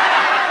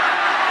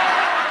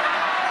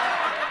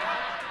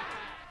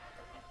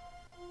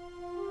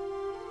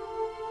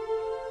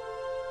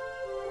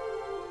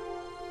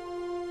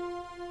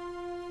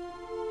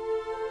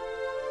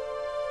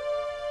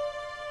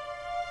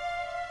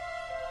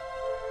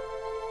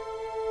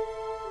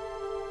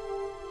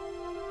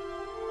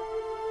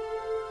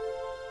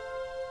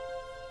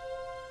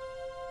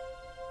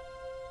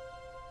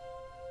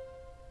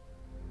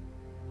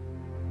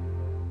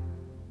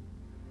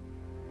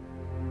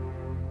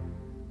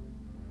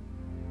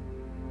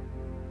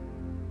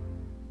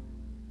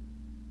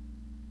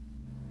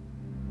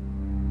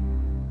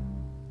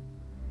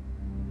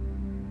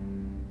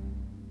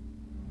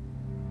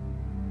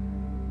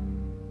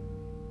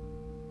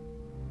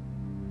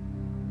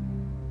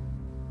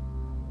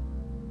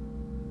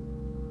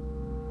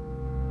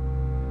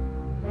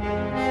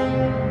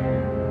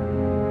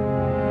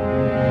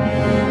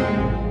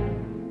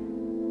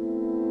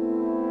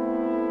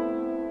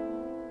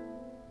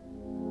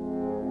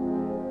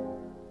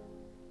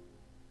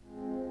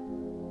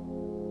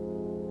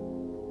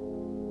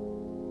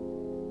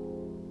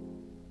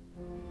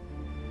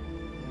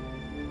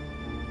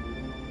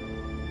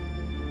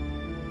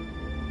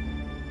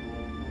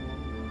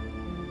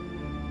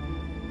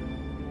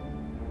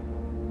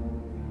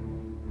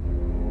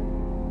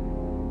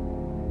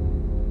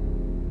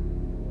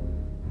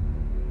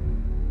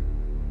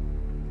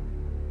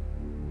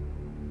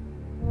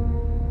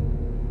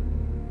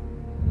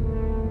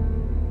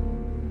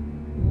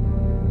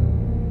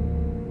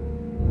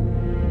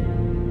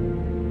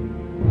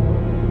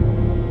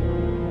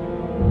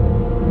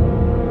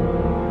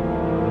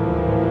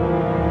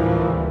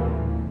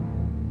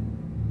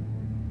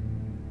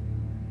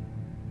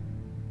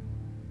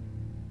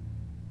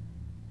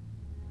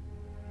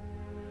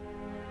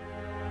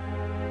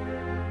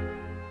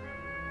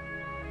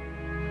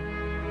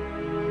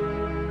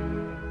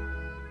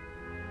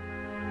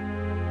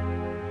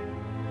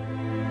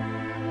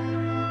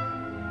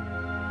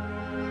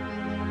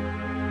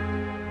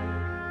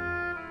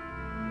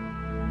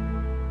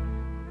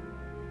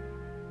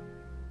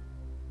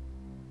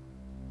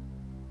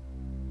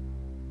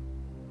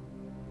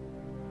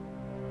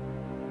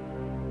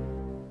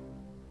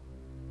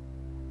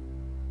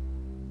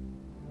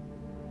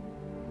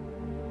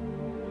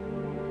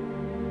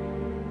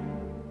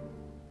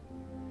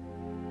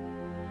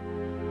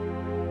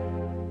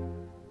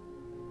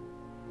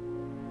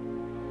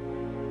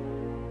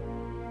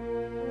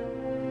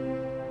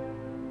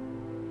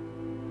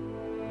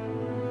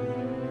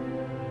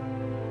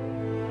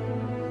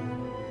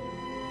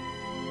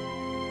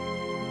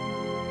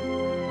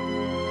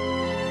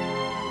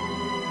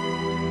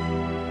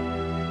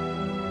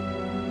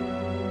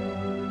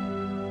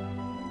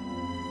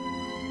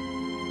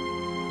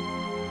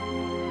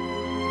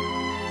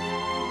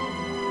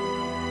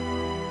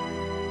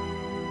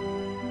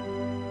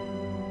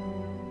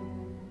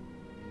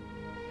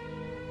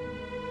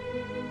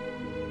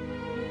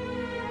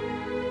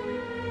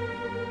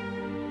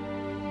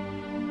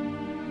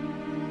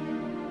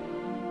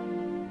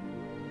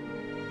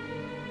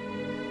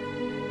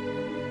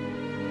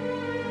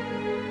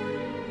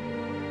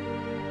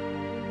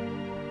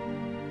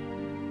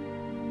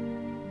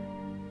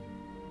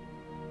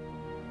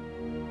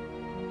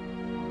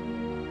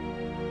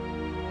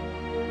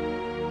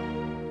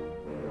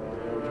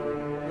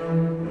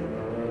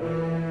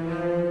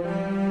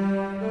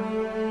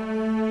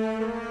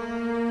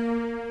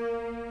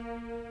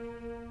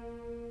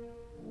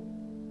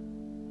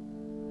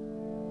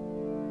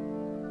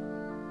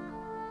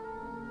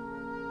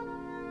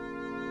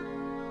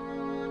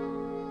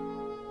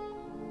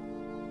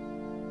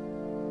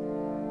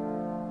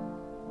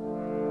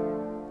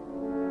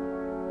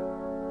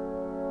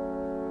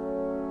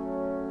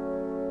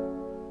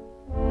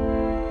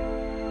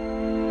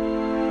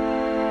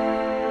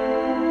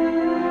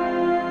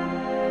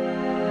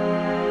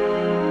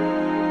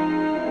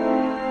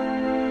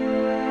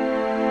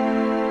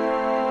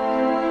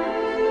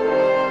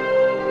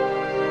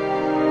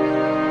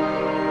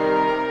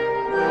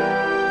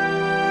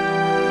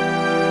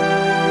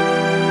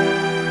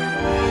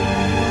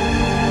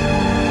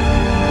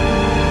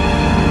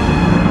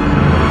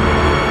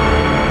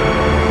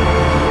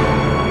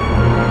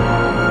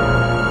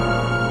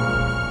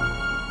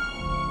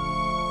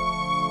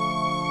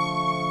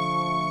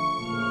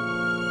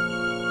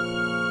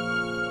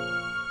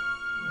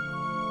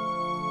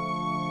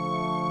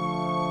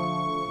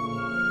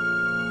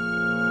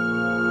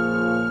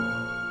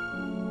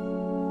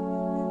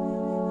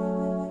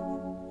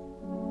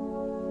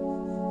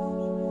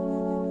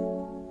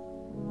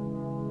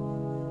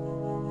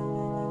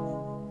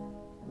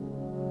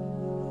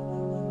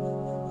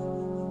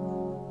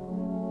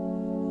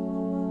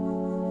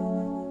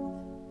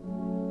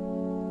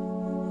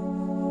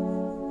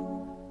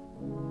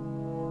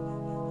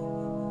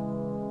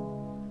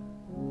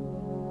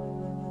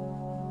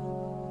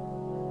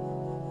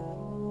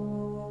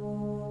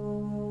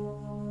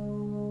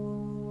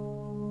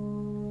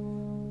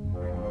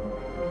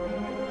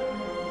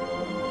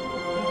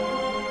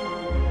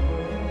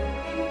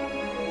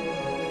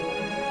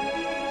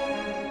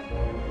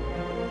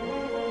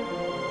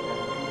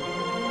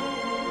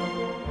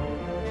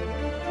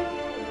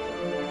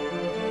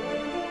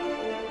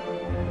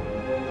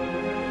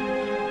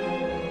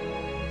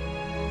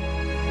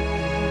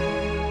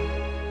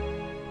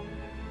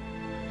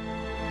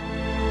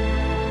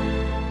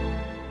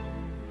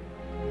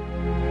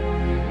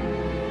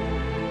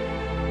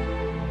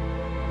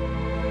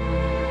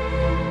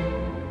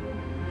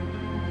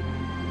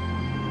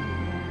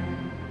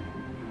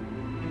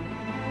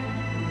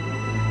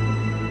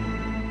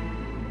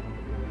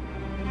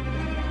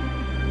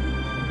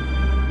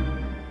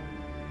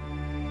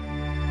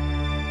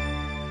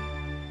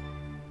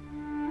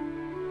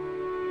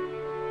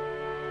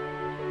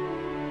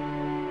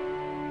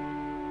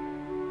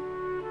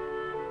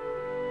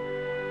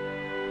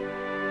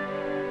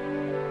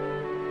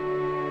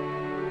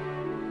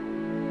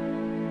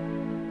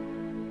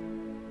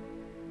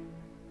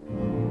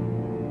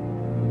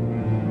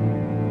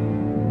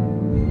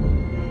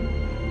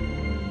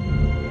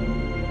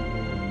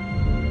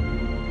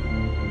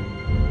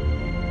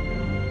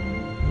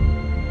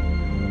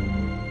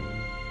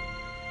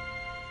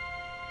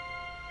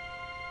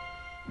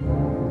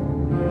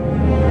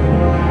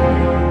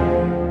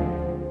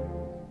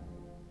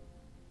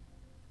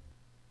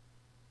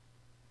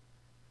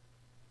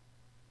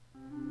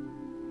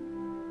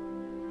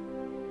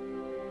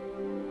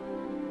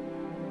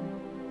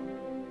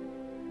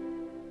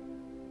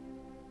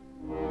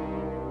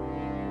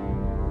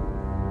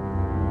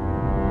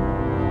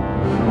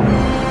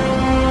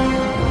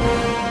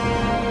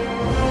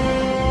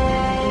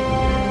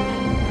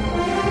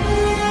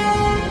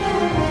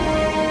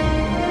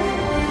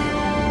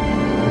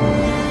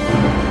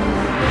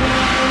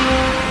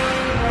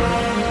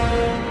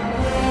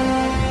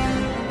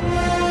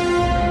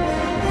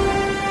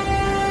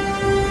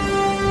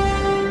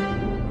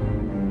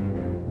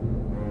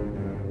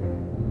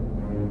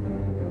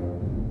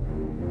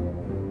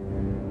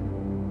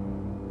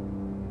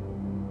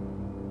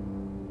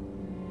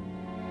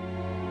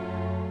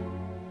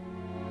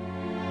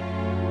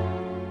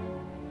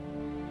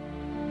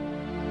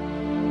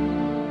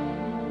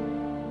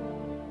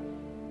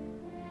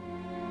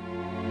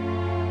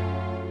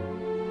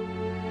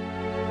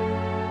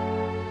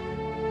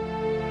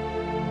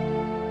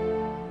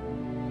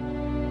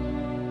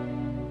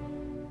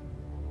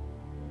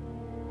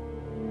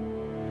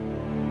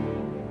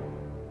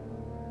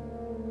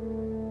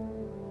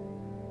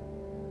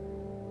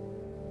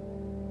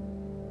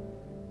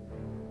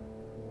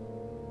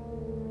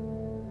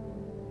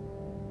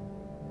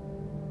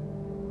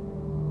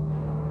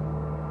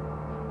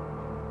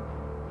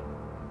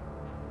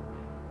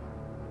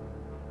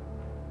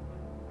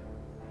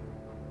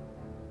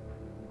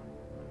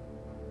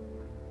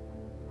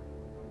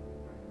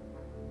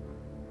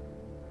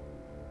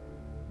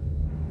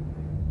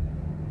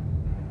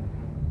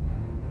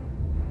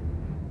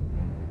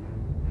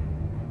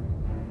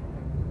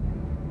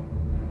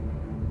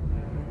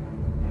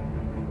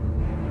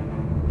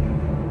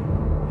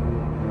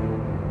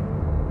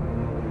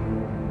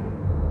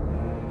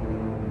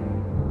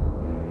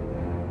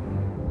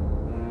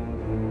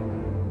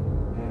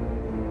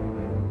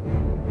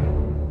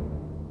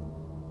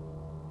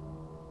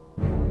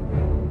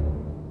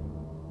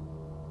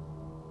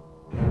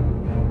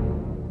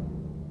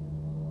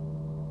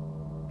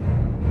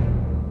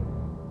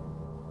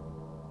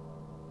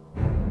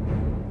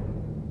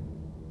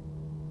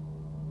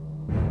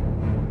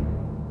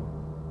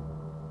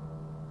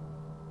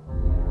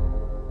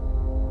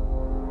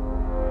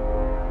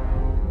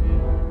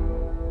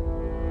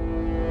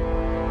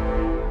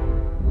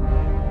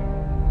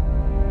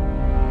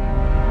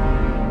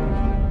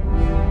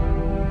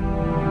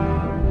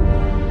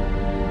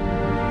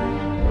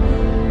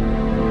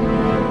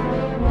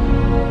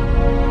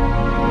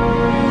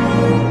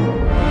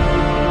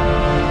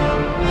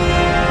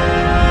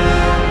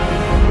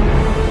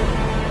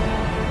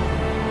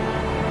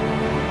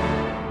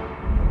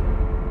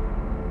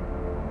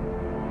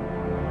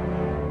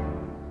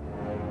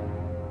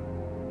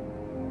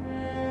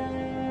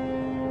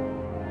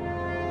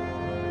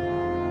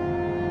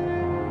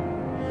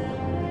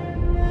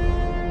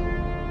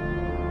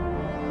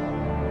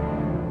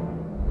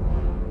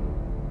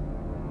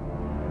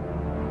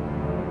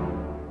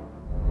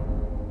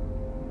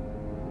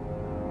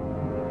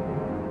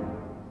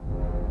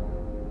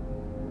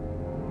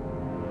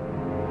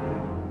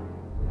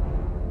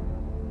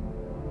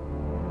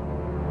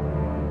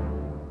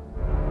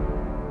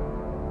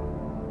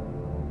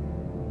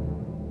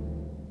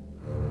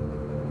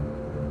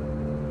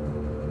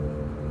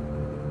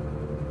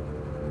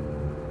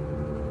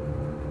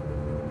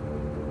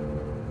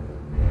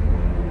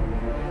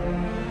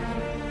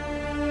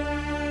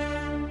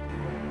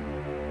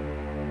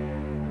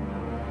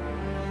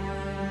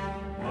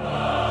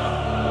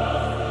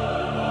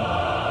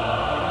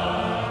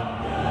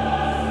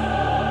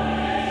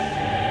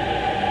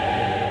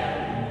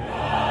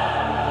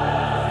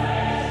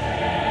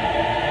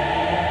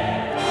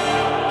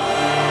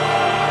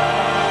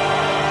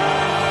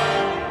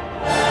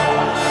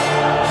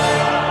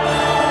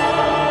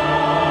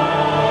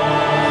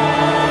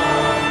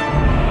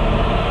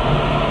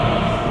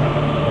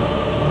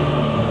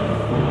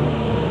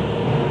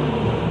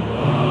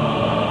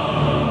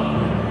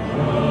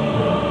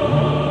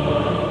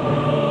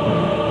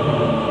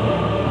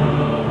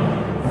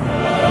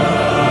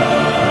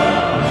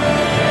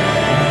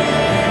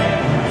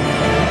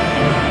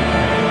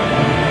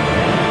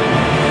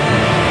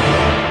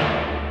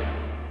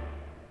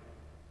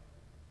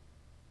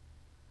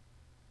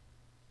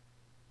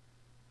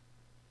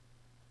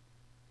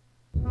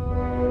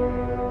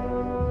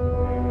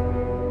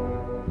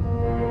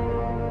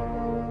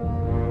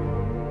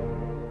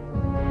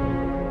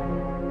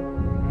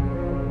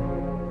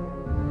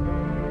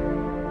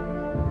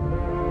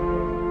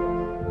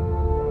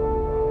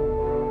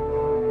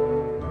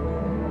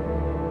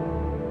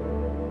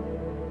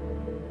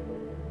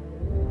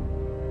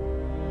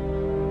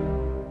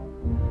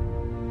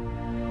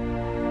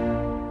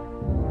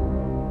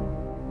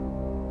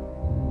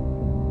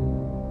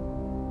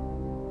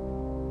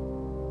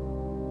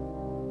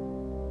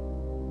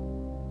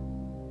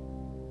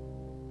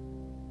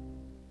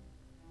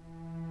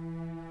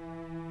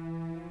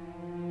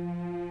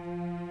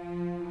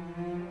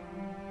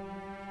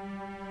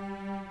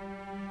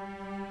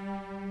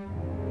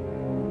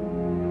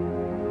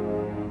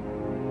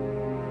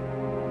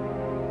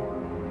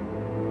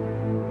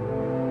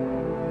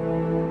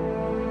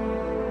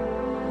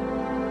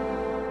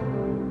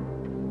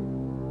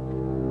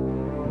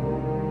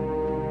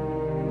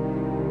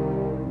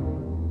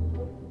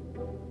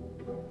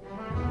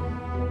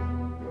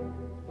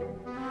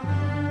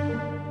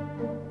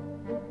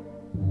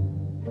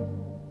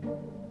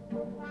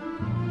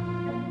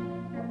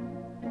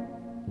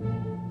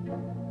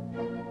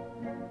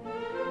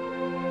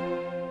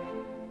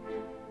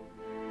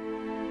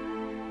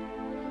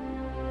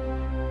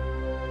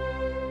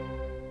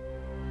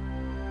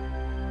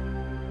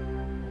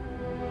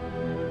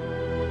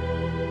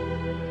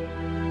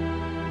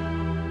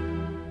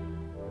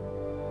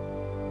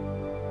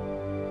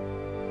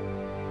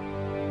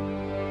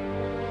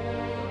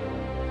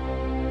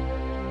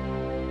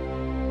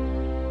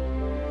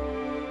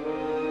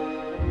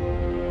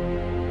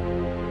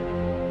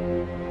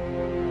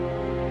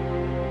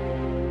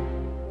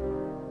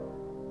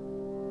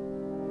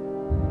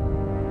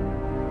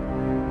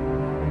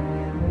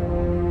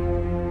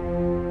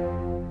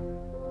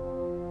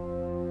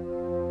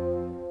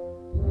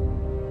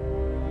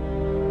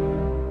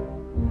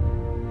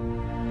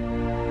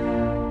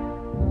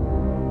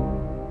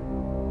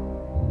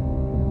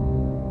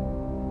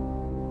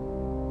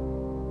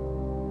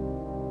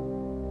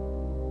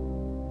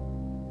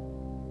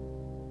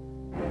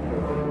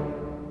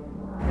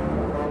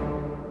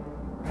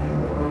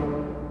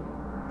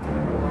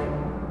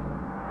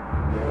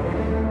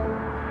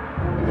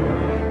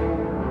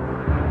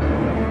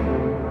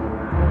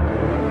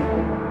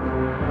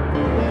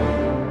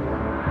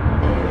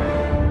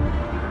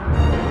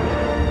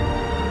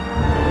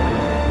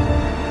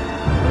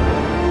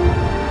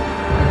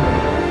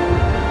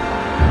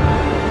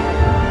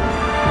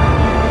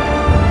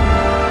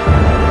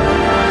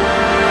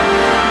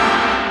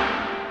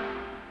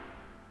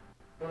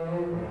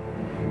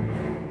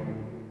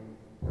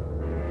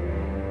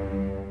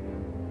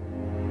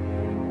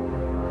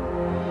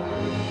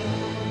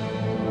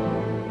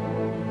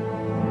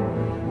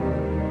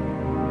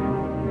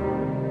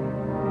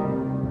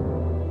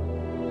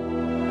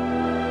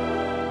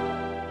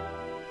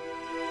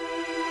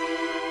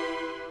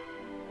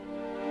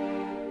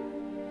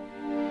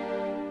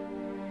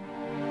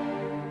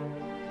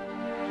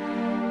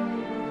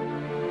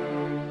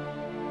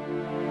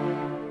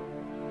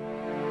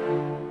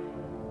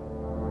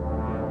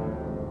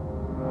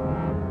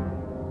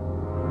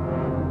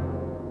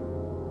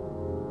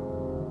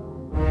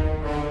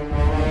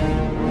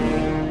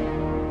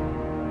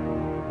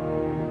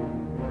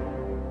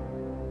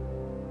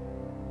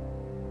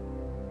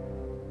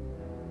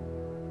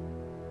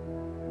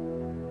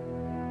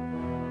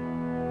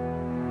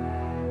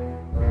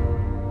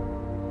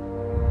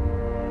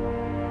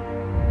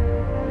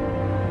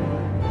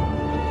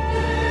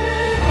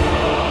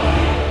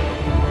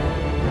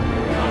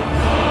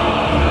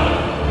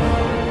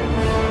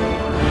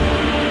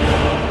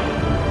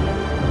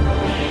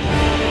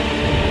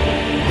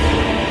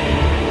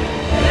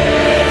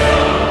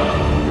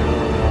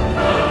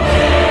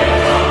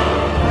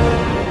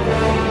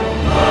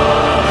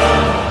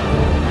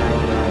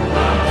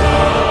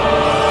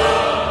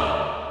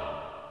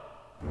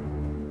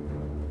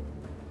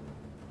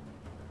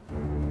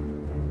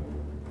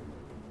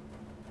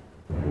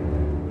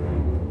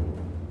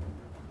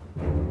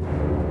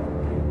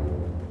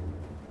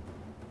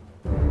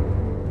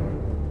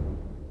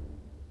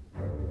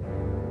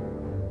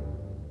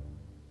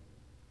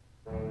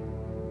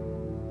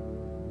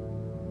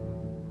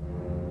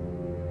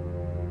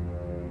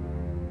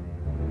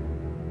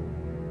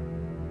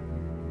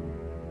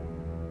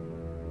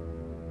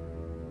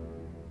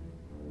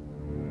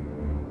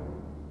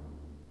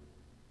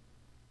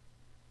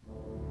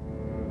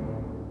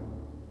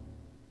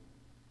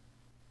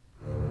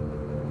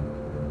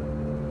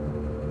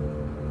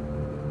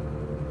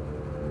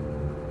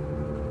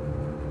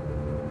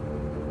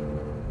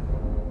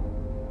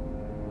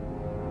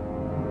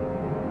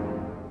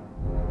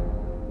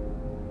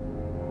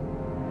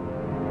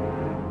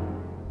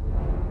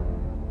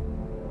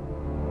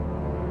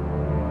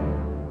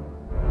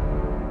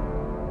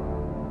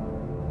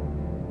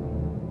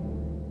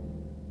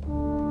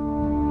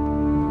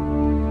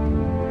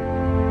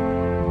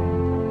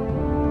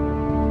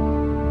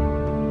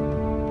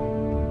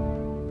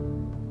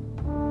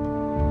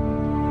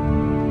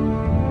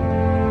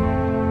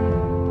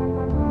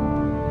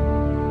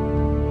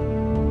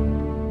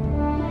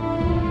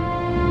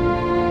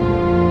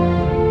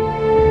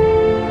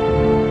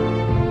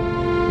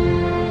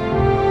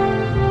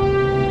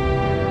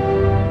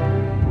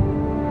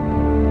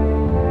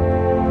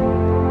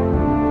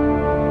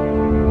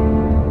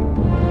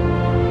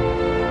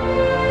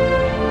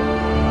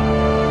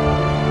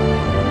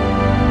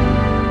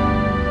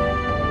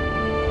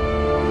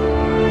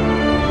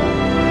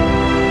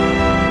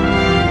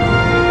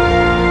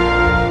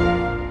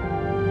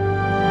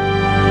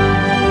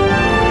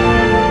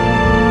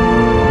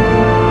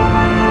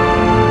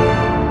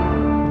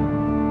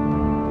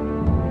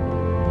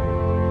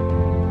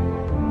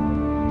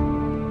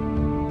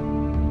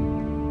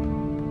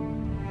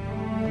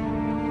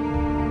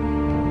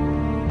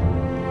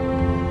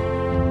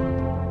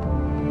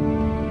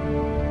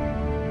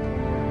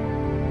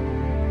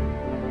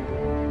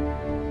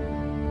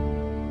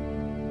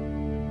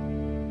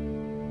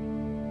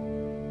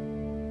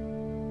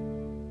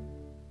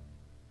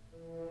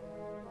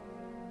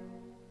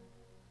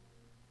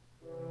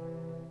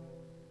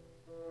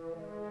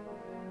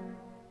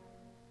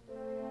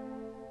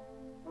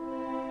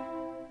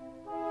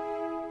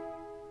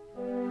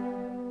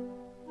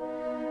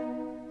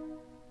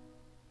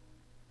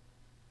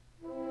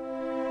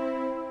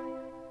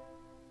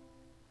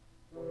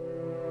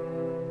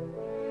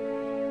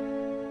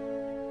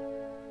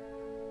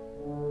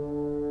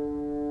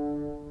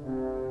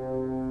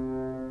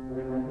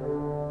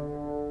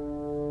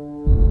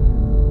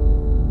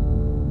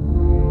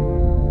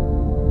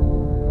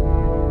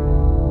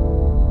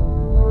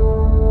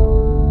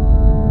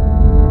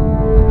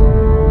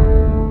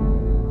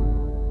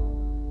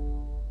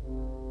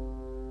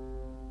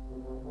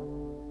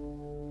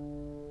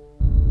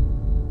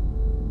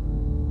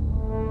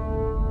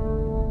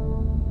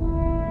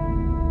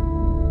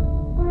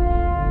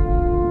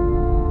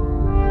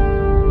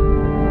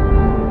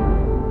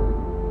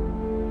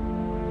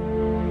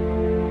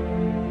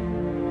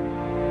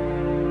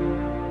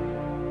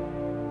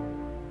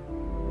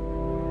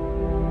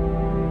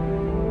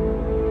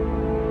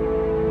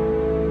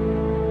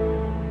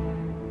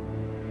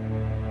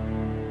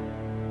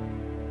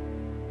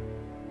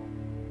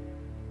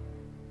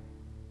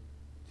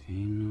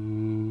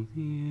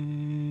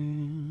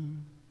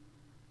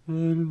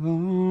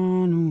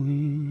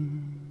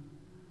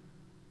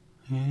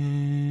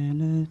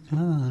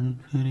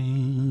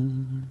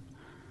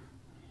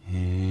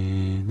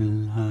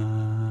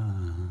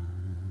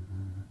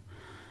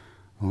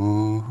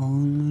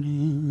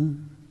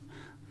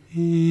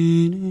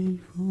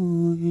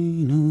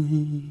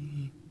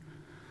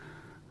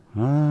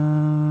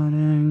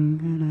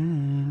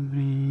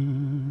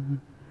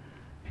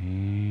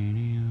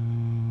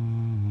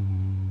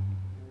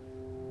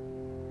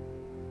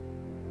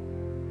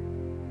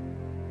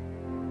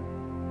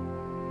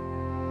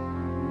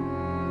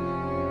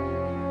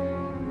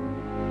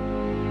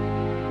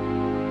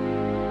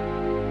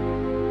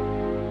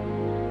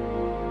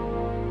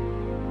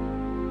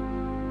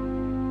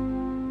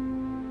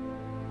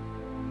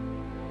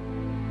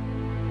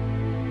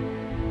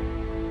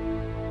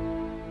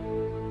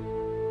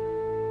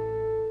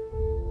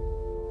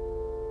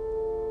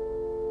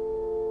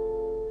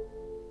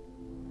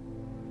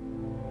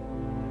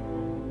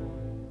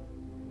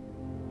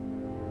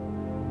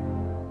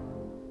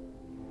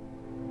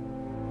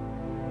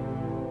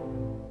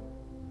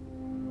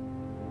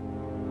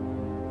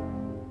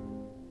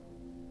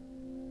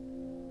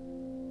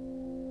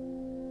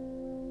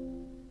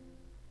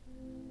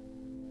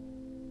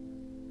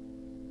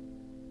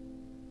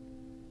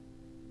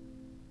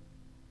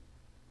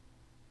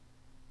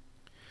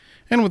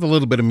 And with a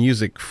little bit of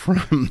music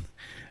from,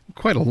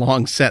 quite a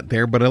long set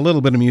there, but a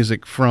little bit of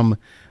music from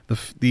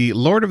the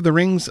Lord of the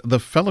Rings, The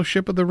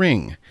Fellowship of the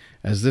Ring,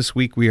 as this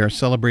week we are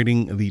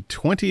celebrating the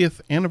 20th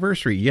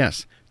anniversary,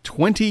 yes,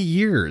 20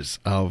 years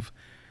of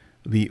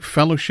the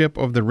Fellowship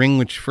of the Ring,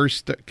 which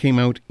first came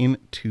out in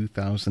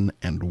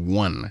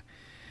 2001.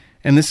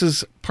 And this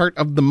is part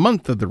of the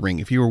month of the Ring.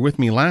 If you were with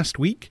me last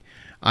week,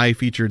 I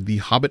featured the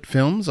Hobbit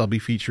films. I'll be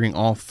featuring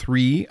all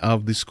 3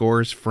 of the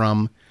scores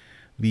from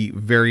the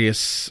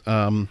various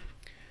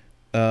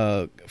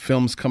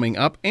films coming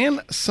up,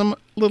 and some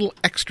little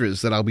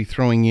extras that I'll be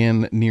throwing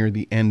in near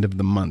the end of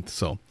the month.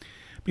 So,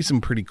 be some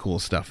pretty cool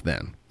stuff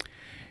then.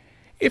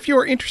 If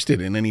you're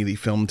interested in any of the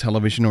film,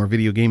 television, or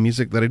video game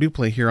music that I do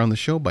play here on the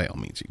show, by all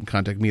means, you can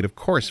contact me at, of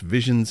course,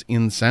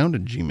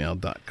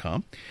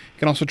 visionsinsound@gmail.com. You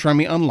can also try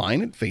me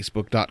online at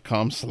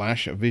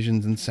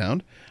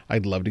facebook.com/visionsinsound.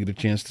 I'd love to get a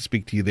chance to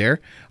speak to you there.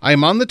 I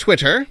am on the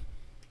Twitter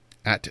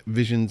at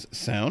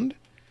visionssound.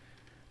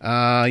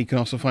 You can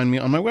also find me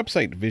on my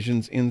website,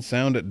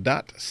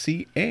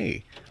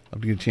 visionsinsound.ca.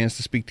 Love to get a chance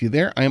to speak to you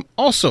there. I am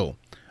also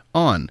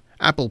on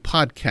Apple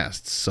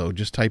Podcasts, so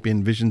just type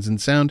in Visions in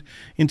Sound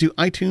into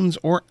iTunes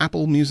or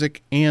Apple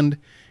Music, and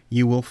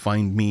you will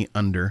find me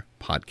under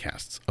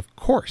podcasts, of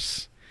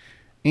course.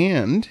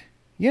 And,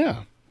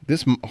 yeah,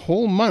 this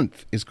whole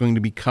month is going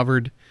to be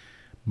covered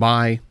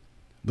by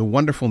the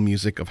wonderful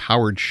music of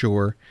Howard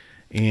Shore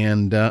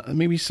and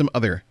maybe some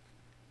other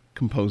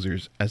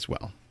composers as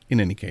well,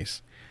 in any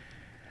case.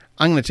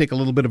 I'm going to take a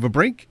little bit of a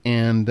break,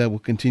 and we'll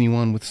continue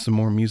on with some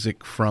more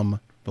music from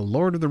The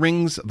Lord of the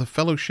Rings, The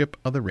Fellowship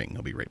of the Ring.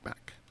 I'll be right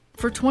back.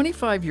 For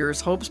 25 years,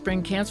 Hope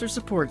Spring Cancer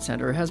Support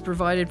Center has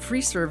provided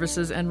free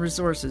services and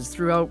resources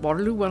throughout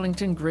Waterloo,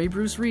 Wellington, Grey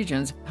Bruce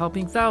regions,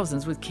 helping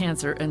thousands with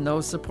cancer and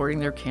those supporting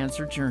their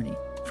cancer journey.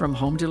 From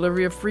home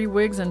delivery of free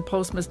wigs and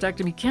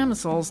post-mastectomy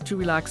camisoles to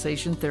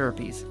relaxation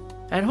therapies.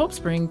 At Hope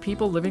Spring,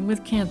 people living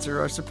with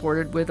cancer are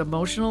supported with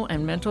emotional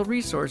and mental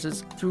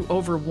resources through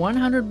over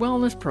 100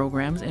 wellness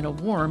programs in a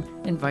warm,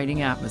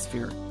 inviting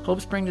atmosphere. Hope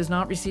Spring does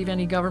not receive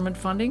any government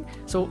funding,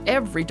 so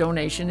every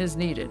donation is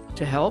needed.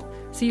 To help,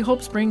 see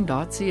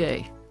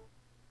hopespring.ca.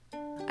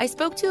 I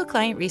spoke to a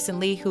client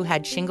recently who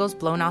had shingles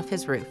blown off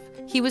his roof.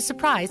 He was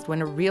surprised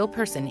when a real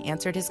person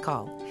answered his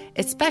call,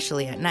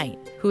 especially at night,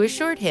 who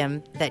assured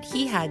him that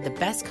he had the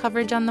best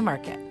coverage on the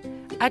market.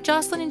 At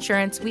Jocelyn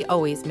Insurance, we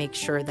always make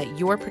sure that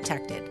you're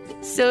protected.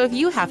 So if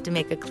you have to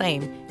make a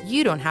claim,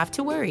 you don't have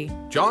to worry.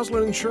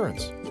 Jocelyn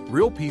Insurance.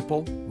 Real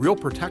people, real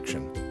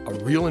protection. A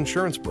real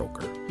insurance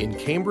broker. In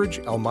Cambridge,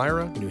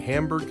 Elmira, New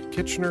Hamburg,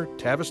 Kitchener,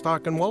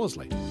 Tavistock, and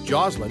Wellesley.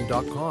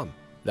 Jocelyn.com.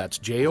 That's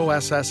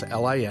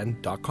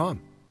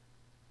JOSSLIN.com.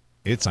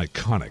 It's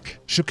iconic,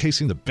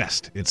 showcasing the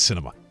best in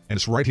cinema. And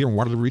it's right here in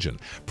Waterloo region.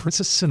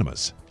 Princess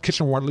Cinemas.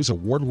 Kitchener-Waterloo's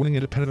award-winning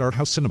independent art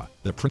house cinema.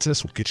 The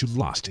Princess will get you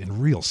lost in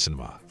real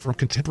cinema. From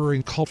contemporary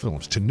and cult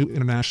films to new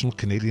international,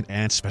 Canadian,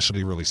 and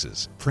specialty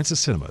releases.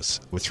 Princess Cinemas,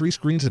 with 3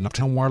 screens in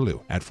Uptown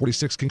Waterloo at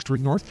 46 King Street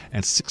North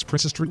and 6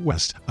 Princess Street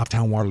West,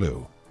 Uptown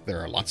Waterloo.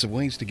 There are lots of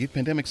ways to give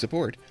pandemic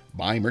support.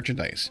 Buy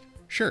merchandise.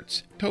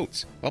 Shirts,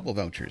 totes, bubble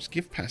vouchers,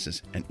 gift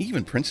passes, and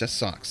even princess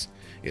socks.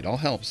 It all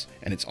helps,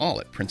 and it's all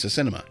at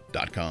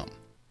princesscinema.com.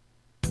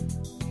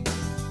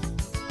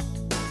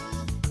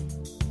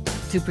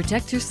 To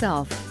protect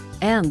yourself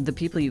and the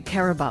people you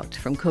care about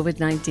from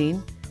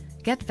COVID-19,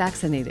 get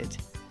vaccinated.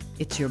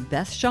 It's your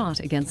best shot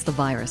against the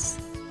virus.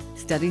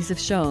 Studies have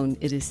shown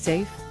it is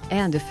safe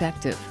and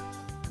effective.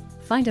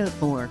 Find out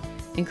more,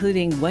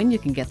 including when you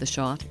can get the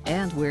shot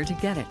and where to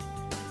get it.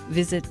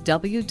 Visit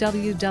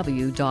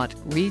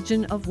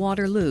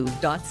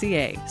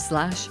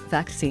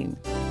www.regionofwaterloo.ca/vaccine.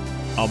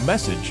 A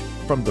message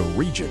from the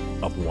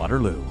Region of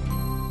Waterloo.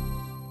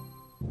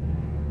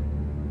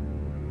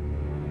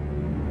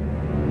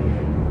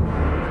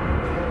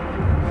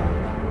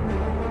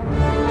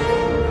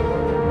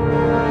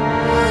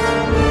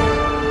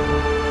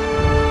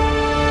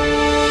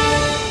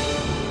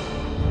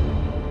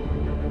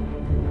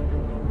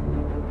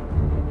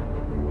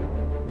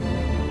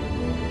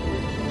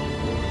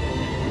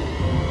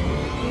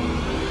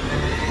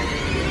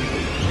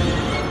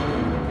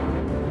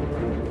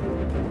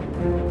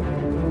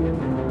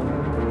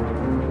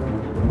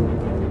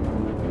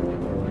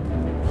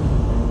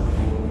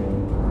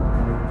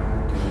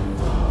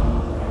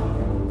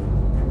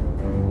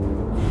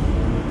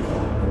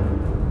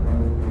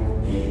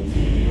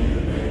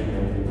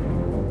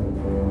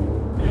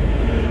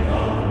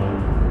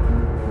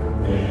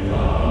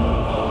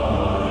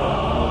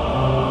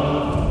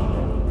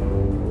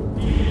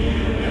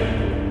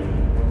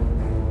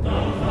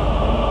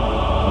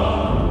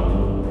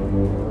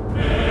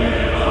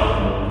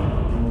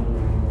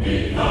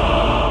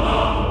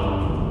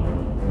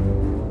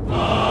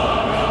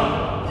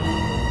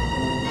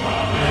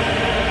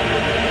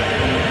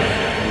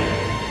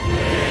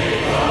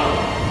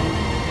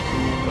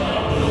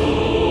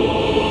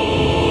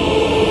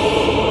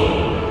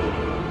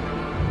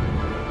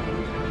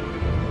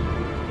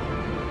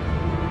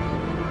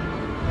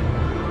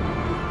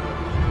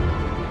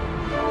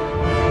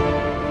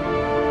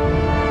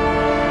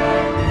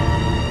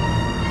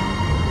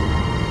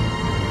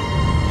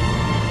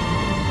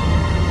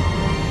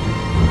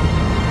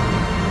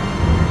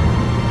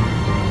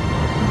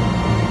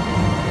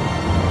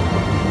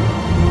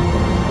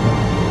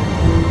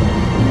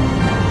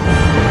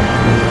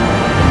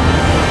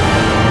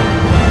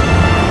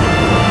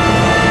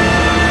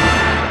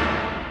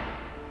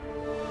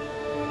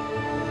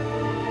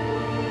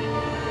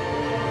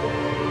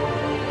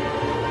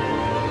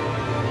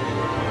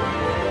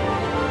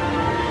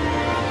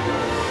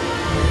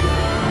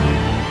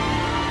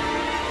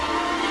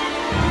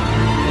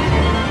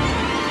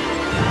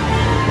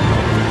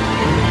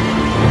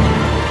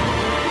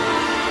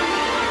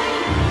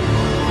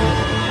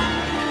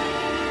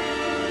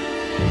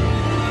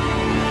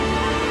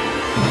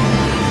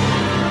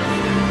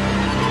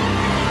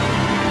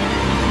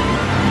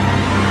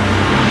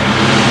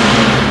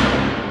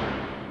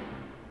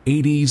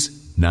 80s,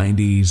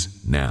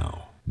 90s,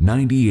 now.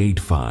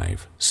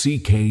 98.5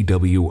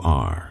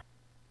 CKWR.